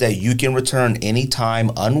says that you can return anytime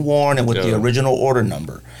unworn and with the original order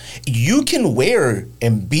number. You can wear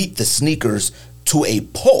and beat the sneakers to a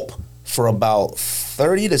pulp for about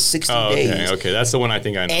 30 to 60 days. Okay, that's the one I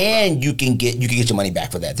think I know. And about. you can get your money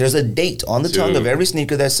back for that. There's a date on the tongue of every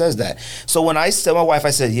sneaker that says that. So when I tell my wife, I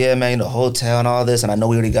said, yeah, man, the hotel and all this, and I know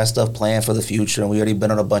we already got stuff planned for the future, and we already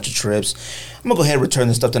been on a bunch of trips. I'm going to go ahead and return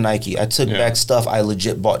this stuff to Nike. I took back stuff I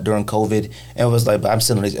legit bought during COVID, and it was like, I'm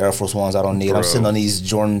sitting on these Air Force Ones I don't need. Bro. I'm sitting on these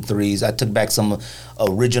Jordan 3s. I took back some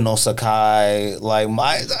original Sakai.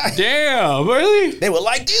 Damn, really? They were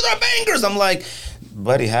like, these are bangers. I'm like,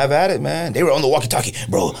 buddy, have at it, man. They were on the walkie-talkie.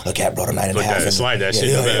 Bro, a cat brought a 9.5. Slide that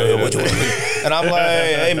shit. And I'm like,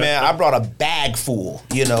 hey, man, I brought a bag full,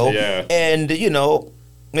 you know? Yeah. And, you know,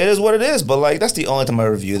 it is what it is. But, like, that's the only time I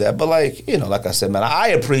review that. But, like, you know, like I said, man, I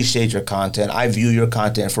appreciate your content. I view your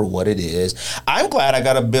content for what it is. I'm glad I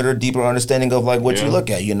got a better, deeper understanding of, like, what you look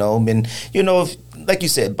at, you know? I mean, you know, like you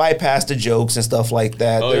said, bypass the jokes and stuff like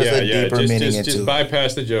that. There's a deeper meaning into it. Just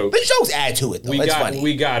bypass the jokes. The jokes add to it, though. It's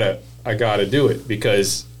funny. I gotta do it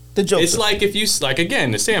because it's like if you again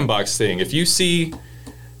the sandbox thing. If you see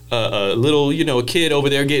a little a kid over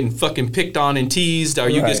there getting fucking picked on and teased, are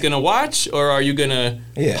you just gonna watch or are you gonna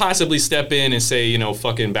possibly step in and say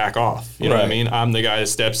fucking back off? You know what I mean? I'm the guy that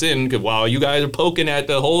steps in while you guys are poking at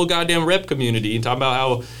the whole goddamn rep community and talking about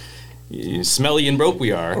how smelly and broke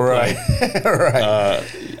we are. Right.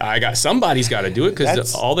 Somebody's got to do it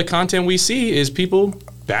because all the content we see is people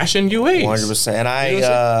bashing UAs.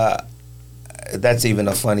 100%. And that's even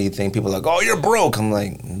a funny thing. People are like, oh, you're broke. I'm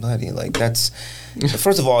like, buddy, like that's,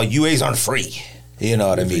 first of all, UAs aren't free. You know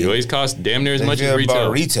what I mean? UAs cost damn near as much as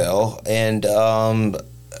retail. And,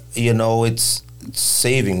 it's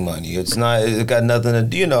saving money. It got nothing to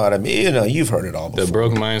do, you know what I mean? You know, you've heard it all before. The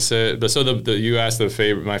broke mindset. So you asked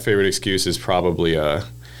my favorite excuse is probably the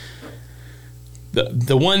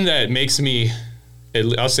one that makes me,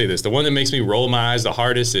 I'll say this, the one that makes me roll my eyes the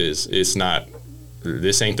hardest is this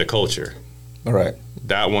ain't the culture. All right.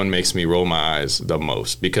 That one makes me roll my eyes the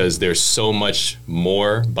most because there's so much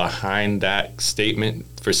more behind that statement.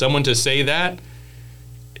 For someone to say that,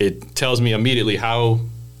 it tells me immediately how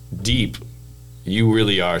deep you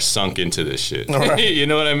really are sunk into this shit. Right. You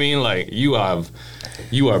know what I mean? Like you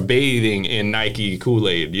are bathing in Nike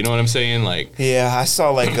Kool-Aid. You know what I'm saying? Like, yeah, I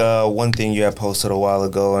saw like one thing you had posted a while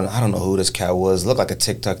ago, and I don't know who this cat was. It looked like a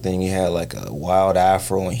TikTok thing. He had like a wild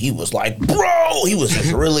afro, and he was like, bro, he was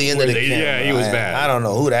like really into the camera. Yeah, he was bad. I don't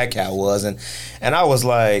know who that cat was, and I was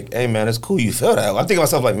like, hey man, it's cool you feel that way. I'm thinking to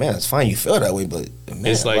myself like, man, it's fine you feel that way, but man,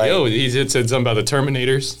 it's like, yo, he said something about the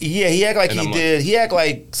Terminators. Yeah, he act like he did. He act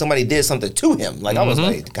like somebody did something to him. Like I was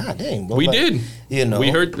like, God dang, bro. We like, did. You know, we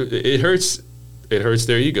hurt. It hurts. It hurts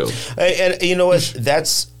their ego. And you know what?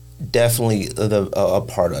 That's definitely a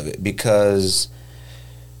part of it, because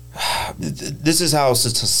this is how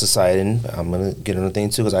society, and I'm going to get into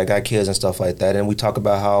things too because I got kids and stuff like that, and we talk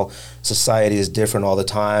about how society is different all the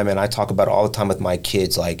time, and I talk about it all the time with my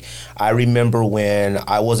kids. Like, I remember when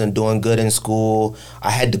I wasn't doing good in school,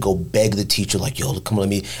 I had to go beg the teacher, like, yo, come let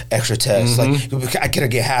me extra test. Like, I gotta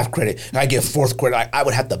get half credit, I get fourth credit. I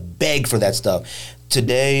would have to beg for that stuff.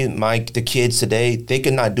 Today, the kids today, they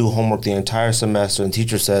cannot do homework the entire semester, and the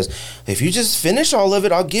teacher says, if you just finish all of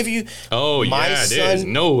it, I'll give you. There's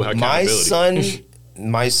no accountability.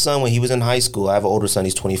 My son, when he was in high school, I have an older son,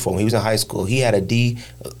 he's 24. When he was in high school, he had a D,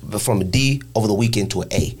 from a D over the weekend to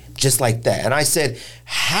an A, just like that. And I said,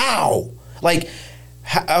 how? Like,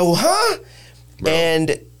 huh? Bro.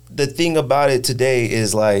 And the thing about it today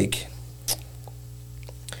is, like,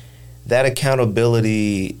 that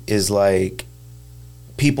accountability is like,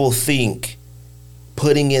 people think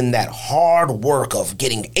putting in that hard work of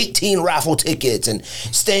getting 18 raffle tickets and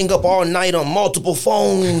staying up all night on multiple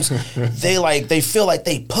phones, they feel like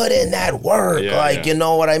they put in that work. You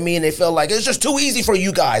know what I mean? They feel like it's just too easy for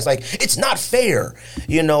you guys. Like, it's not fair.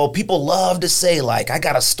 You know, people love to say, like, I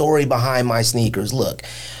got a story behind my sneakers. Look,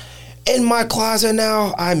 in my closet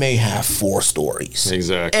now, I may have 4 stories.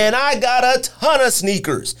 Exactly. And I got a ton of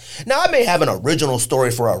sneakers. Now, I may have an original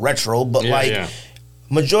story for a retro, but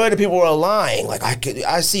majority of people are lying. Like,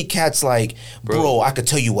 I see cats like, bro, I could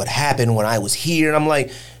tell you what happened when I was here. And I'm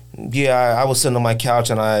like, yeah, I was sitting on my couch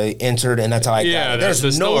and I entered, and that's how I got it.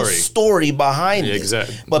 There's no story behind it.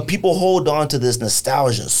 Exactly. But people hold on to this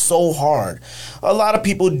nostalgia so hard. A lot of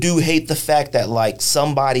people do hate the fact that, like,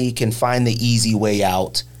 somebody can find the easy way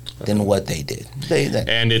out than what they did.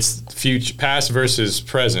 And it's future, past versus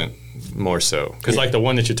present more so. Because like the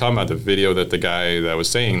one that you're talking about, the video that the guy that was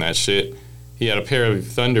saying that shit, he had a pair of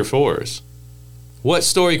Thunder 4s. What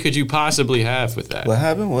story could you possibly have with that? What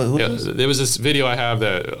happened? There was this video I have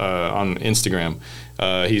that on Instagram.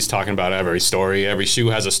 He's talking about every story. Every shoe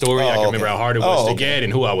has a story. I can remember how hard it was to get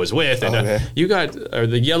and who I was with. And you got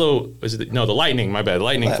the yellow. The Lightning. My bad.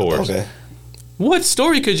 Lightning 4s. Okay. What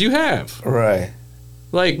story could you have? Right.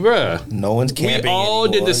 Like, bruh. No one's camping. We all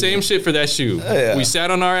did the same shit for that shoe. Yeah. We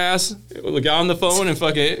sat on our ass, got on the phone, and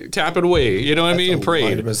fucking tap it away. You know what I mean? And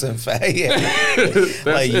prayed. 100% fact. Yeah.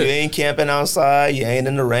 Like, you ain't camping outside. You ain't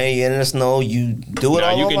in the rain. You ain't in the snow. You do it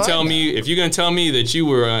all you can tell me, if you're going to tell me that you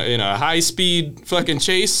were in a high-speed fucking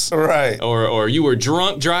chase. Right. Or you were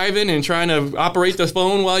drunk driving and trying to operate the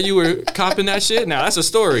phone while you were copping that shit. Now, that's a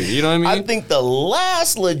story. You know what I mean? I think the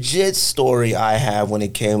last legit story I have when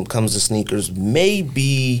it comes to sneakers may be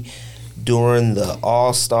during the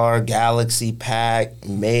All-Star Galaxy Pack.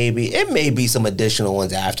 It may be some additional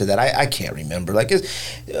ones after that. I can't remember. Like,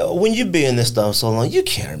 when you be in this stuff so long, you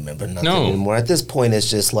can't remember nothing anymore. At this point, it's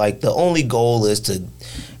just like the only goal is to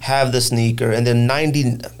have the sneaker, and then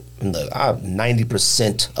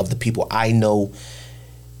 90% of the people I know,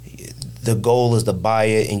 the goal is to buy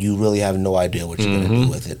it, and you really have no idea what you're going to do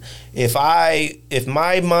with it. If my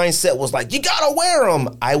mindset was like, you gotta wear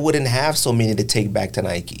them, I wouldn't have so many to take back to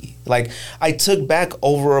Nike. Like, I took back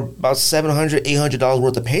over about $700, $800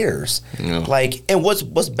 worth of pairs. Yeah. Like, and what's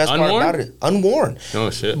best part about it? Unworn.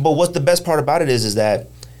 Oh shit! But what's the best part about it is that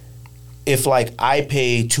if, like, I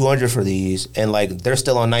pay $200 for these and, like, they're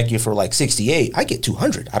still on Nike for like $68, I get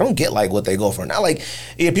 $200. I don't get like what they go for now. Like,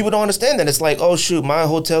 people don't understand that. It's like, oh shoot, my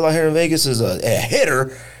hotel out here in Vegas is a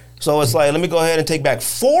hitter. So it's like, let me go ahead and take back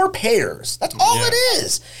 4 pairs. That's all it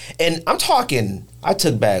is. And I'm talking, I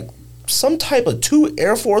took back some type of 2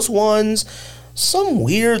 Air Force Ones, some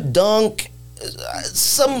weird Dunk,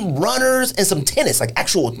 some runners, and some tennis, like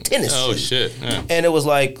actual tennis. Oh, shit. Yeah. And it was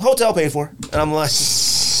like, hotel paid for. And I'm like,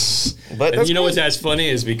 but and you know what's funny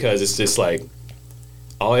is because it's just like,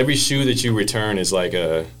 every shoe that you return is like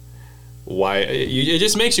a, why, it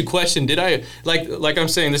just makes you question, did I, like I'm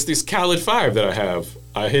saying, this Khaled 5 that I have,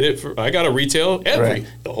 I hit it I got a retail, the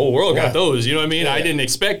whole world got those, you know what I mean? I didn't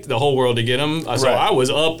expect the whole world to get them, so I was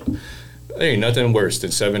up, there ain't nothing worse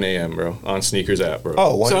than 7 a.m., bro, on Sneakers app, bro.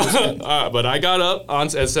 Oh, 100%. So, but I got up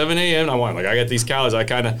at 7 a.m., I got these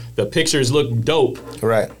Khaleds, the pictures look dope.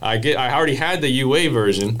 Right. I already had the UA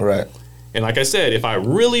version. Right. And like I said, if I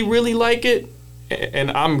really, really like it,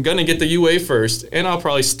 and I'm going to get the UA first, and I'll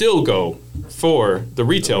probably still go for the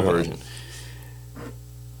retail version.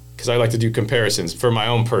 Because I like to do comparisons for my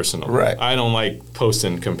own personal. Right. I don't like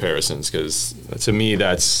posting comparisons because to me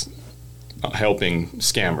that's helping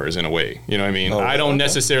scammers in a way. You know what I mean? I don't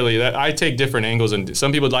necessarily, I take different angles, and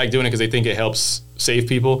some people like doing it because they think it helps save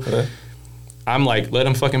people. Okay. I'm like, let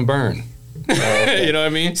them fucking burn. Okay. You know what I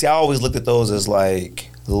mean? See, I always looked at those as like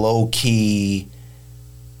low key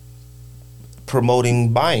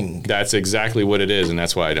promoting buying. That's exactly what it is, and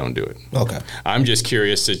that's why I don't do it. Okay. I'm just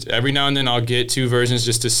curious. Every now and then I'll get 2 versions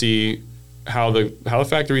just to see how the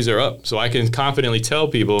factories are up, so I can confidently tell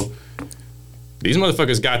people these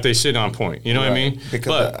motherfuckers got their shit on point. You know what I mean?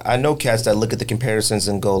 Because I know cats that look at the comparisons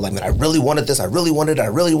and go like, man, I really wanted this. I really wanted it. I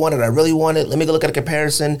really wanted it. I really want it. Let me go look at a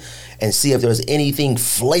comparison and see if there's anything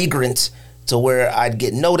flagrant to where I'd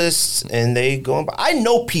get noticed. And they go and buy. I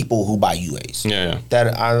know people who buy UAs. Yeah.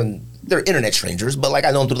 They're internet strangers, but like I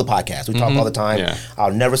know them through the podcast. We talk all the time. Yeah.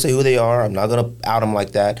 I'll never say who they are. I'm not going to out them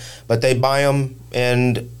like that. But they buy them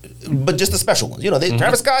but just the special ones. You know,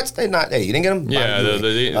 Travis Scott's, they not, hey, you didn't get them?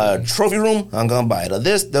 Yeah. Trophy room, I'm going to buy it. Or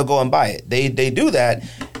this, they'll go and buy it. They do that,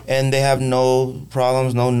 and they have no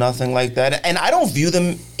problems, nothing like that. And I don't view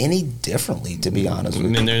them any differently, to be honest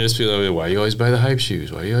with you. And they're just like, why you always buy the hype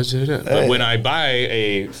shoes? Why you always do that? But when I buy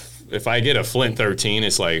if I get a Flint 13,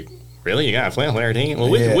 it's like, really? You got a Flint 13?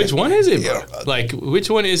 Well, which one is it, bro? Yeah. Like,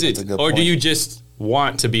 which one is it? Or point. Do you just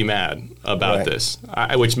want to be mad about this,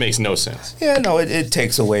 which makes no sense. Yeah, no, it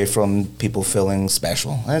takes away from people feeling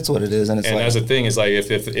special. That's what it is. And that's the thing is like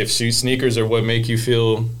if shoe sneakers are what make you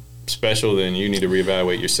feel special, then you need to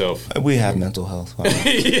reevaluate yourself. We have mental health.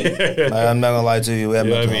 I'm not gonna lie to you. We have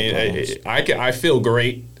mental health problems. I feel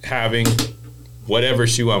great having whatever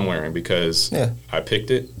shoe I'm wearing because I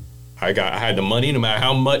picked it. I had the money, no matter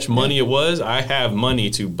how much money it was, I have money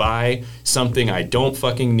to buy something I don't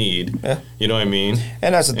fucking need. Yeah. You know what I mean?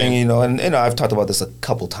 And that's the thing, and I've talked about this a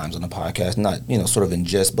couple times on the podcast, not, sort of in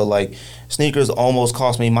jest, but like sneakers almost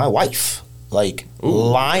cost me my wife. Like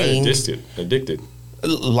lying. Addicted.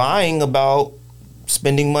 Lying about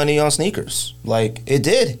spending money on sneakers. Like it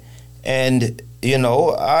did. And,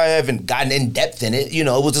 I haven't gotten in depth in it. It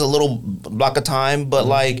was just a little block of time, but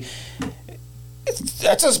like,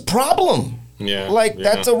 that's a problem. Yeah. Like,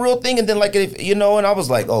 that's a real thing. And then, like, if, and I was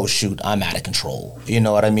like, oh, shoot, I'm out of control. You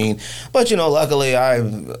know what I mean? But, luckily, I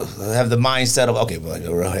have the mindset of, okay,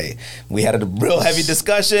 well, hey, we had a real heavy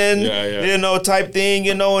discussion, type thing,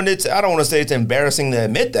 and it's, I don't want to say it's embarrassing to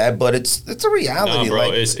admit that, but it's a reality. No, bro,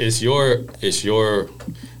 like, it's your,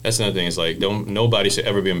 that's another thing. It's like, nobody should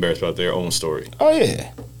ever be embarrassed about their own story. Oh,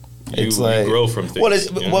 yeah. You grow from things.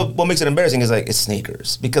 What makes it embarrassing is like it's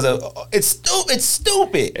sneakers because it's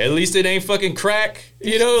stupid. At least it ain't fucking crack,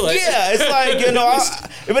 Like, yeah, it's like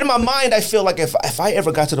but in my mind I feel like if I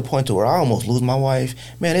ever got to the point to where I almost lose my wife,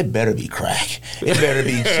 man, it better be crack. It better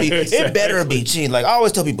be cheap. It better be cheap. Like I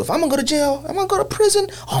always tell people, if I'm gonna go to jail, I'm gonna go to prison.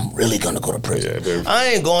 I'm really gonna go to prison. Yeah, I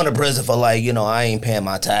ain't going to prison for like I ain't paying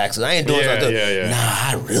my taxes. I ain't doing something. Nah,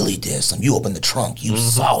 I really did some. You opened the trunk, you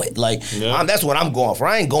saw it. Like that's what I'm going for.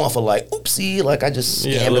 I ain't going for like oopsie, like I just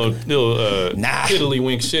little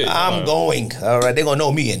tiddlywink shit. I'm going. All right, they gonna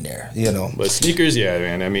know me in there, But sneakers,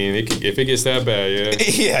 man. I mean, if it gets that bad,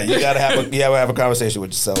 you gotta have a conversation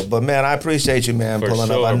with yourself. But man, I appreciate you, man,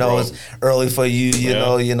 pulling up. I know it's early for you.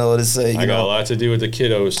 You know to say. I got a lot to do with the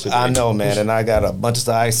kiddos today. I know, man, and I got a bunch of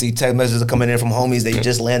stuff. I see text messages coming in from homies. They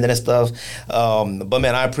just landed and stuff. But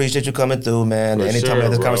man, I appreciate you coming through, man. Anytime we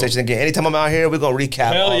have this conversation again, anytime I'm out here, we're gonna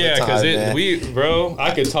recap. Hell all the time, because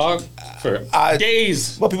I could talk for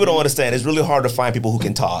days. What people don't understand, it's really hard to find people who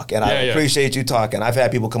can talk, and I appreciate you talking. I've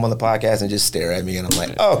had people come on the podcast and just stare at me, and I'm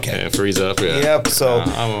like, okay, freeze up. Yep. So,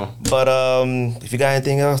 but if you got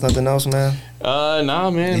anything else, nothing else, man.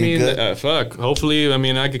 Nah, man. Fuck. Hopefully,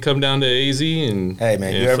 I could come down to AZ and hey,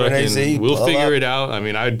 man, you ever in AZ? We'll figure it out.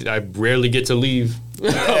 I rarely get to leave.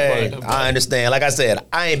 Hey, I understand. Like I said,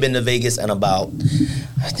 I ain't been to Vegas in about,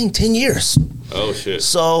 I think, 10 years. Oh, shit.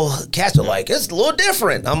 So cats are like, it's a little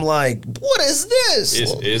different. I'm like, what is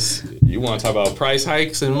this? You want to talk about price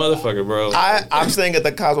hikes and motherfucker, bro. I'm staying at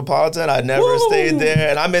the Cosmopolitan. I never stayed there.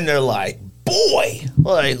 And I'm in there like, boy,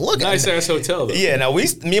 like look nice ass hotel though. Yeah, now me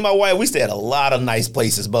and my wife, we stay at a lot of nice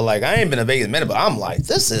places, but like I ain't been to Vegas in a minute, but I'm like,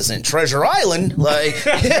 this isn't Treasure Island. Like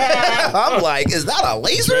I'm like, is that a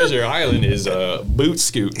laser? Treasure Island is a boot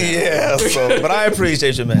scoot now. Yeah, but I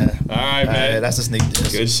appreciate you, man. All right, man. That's a sneak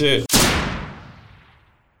diss. Good shit.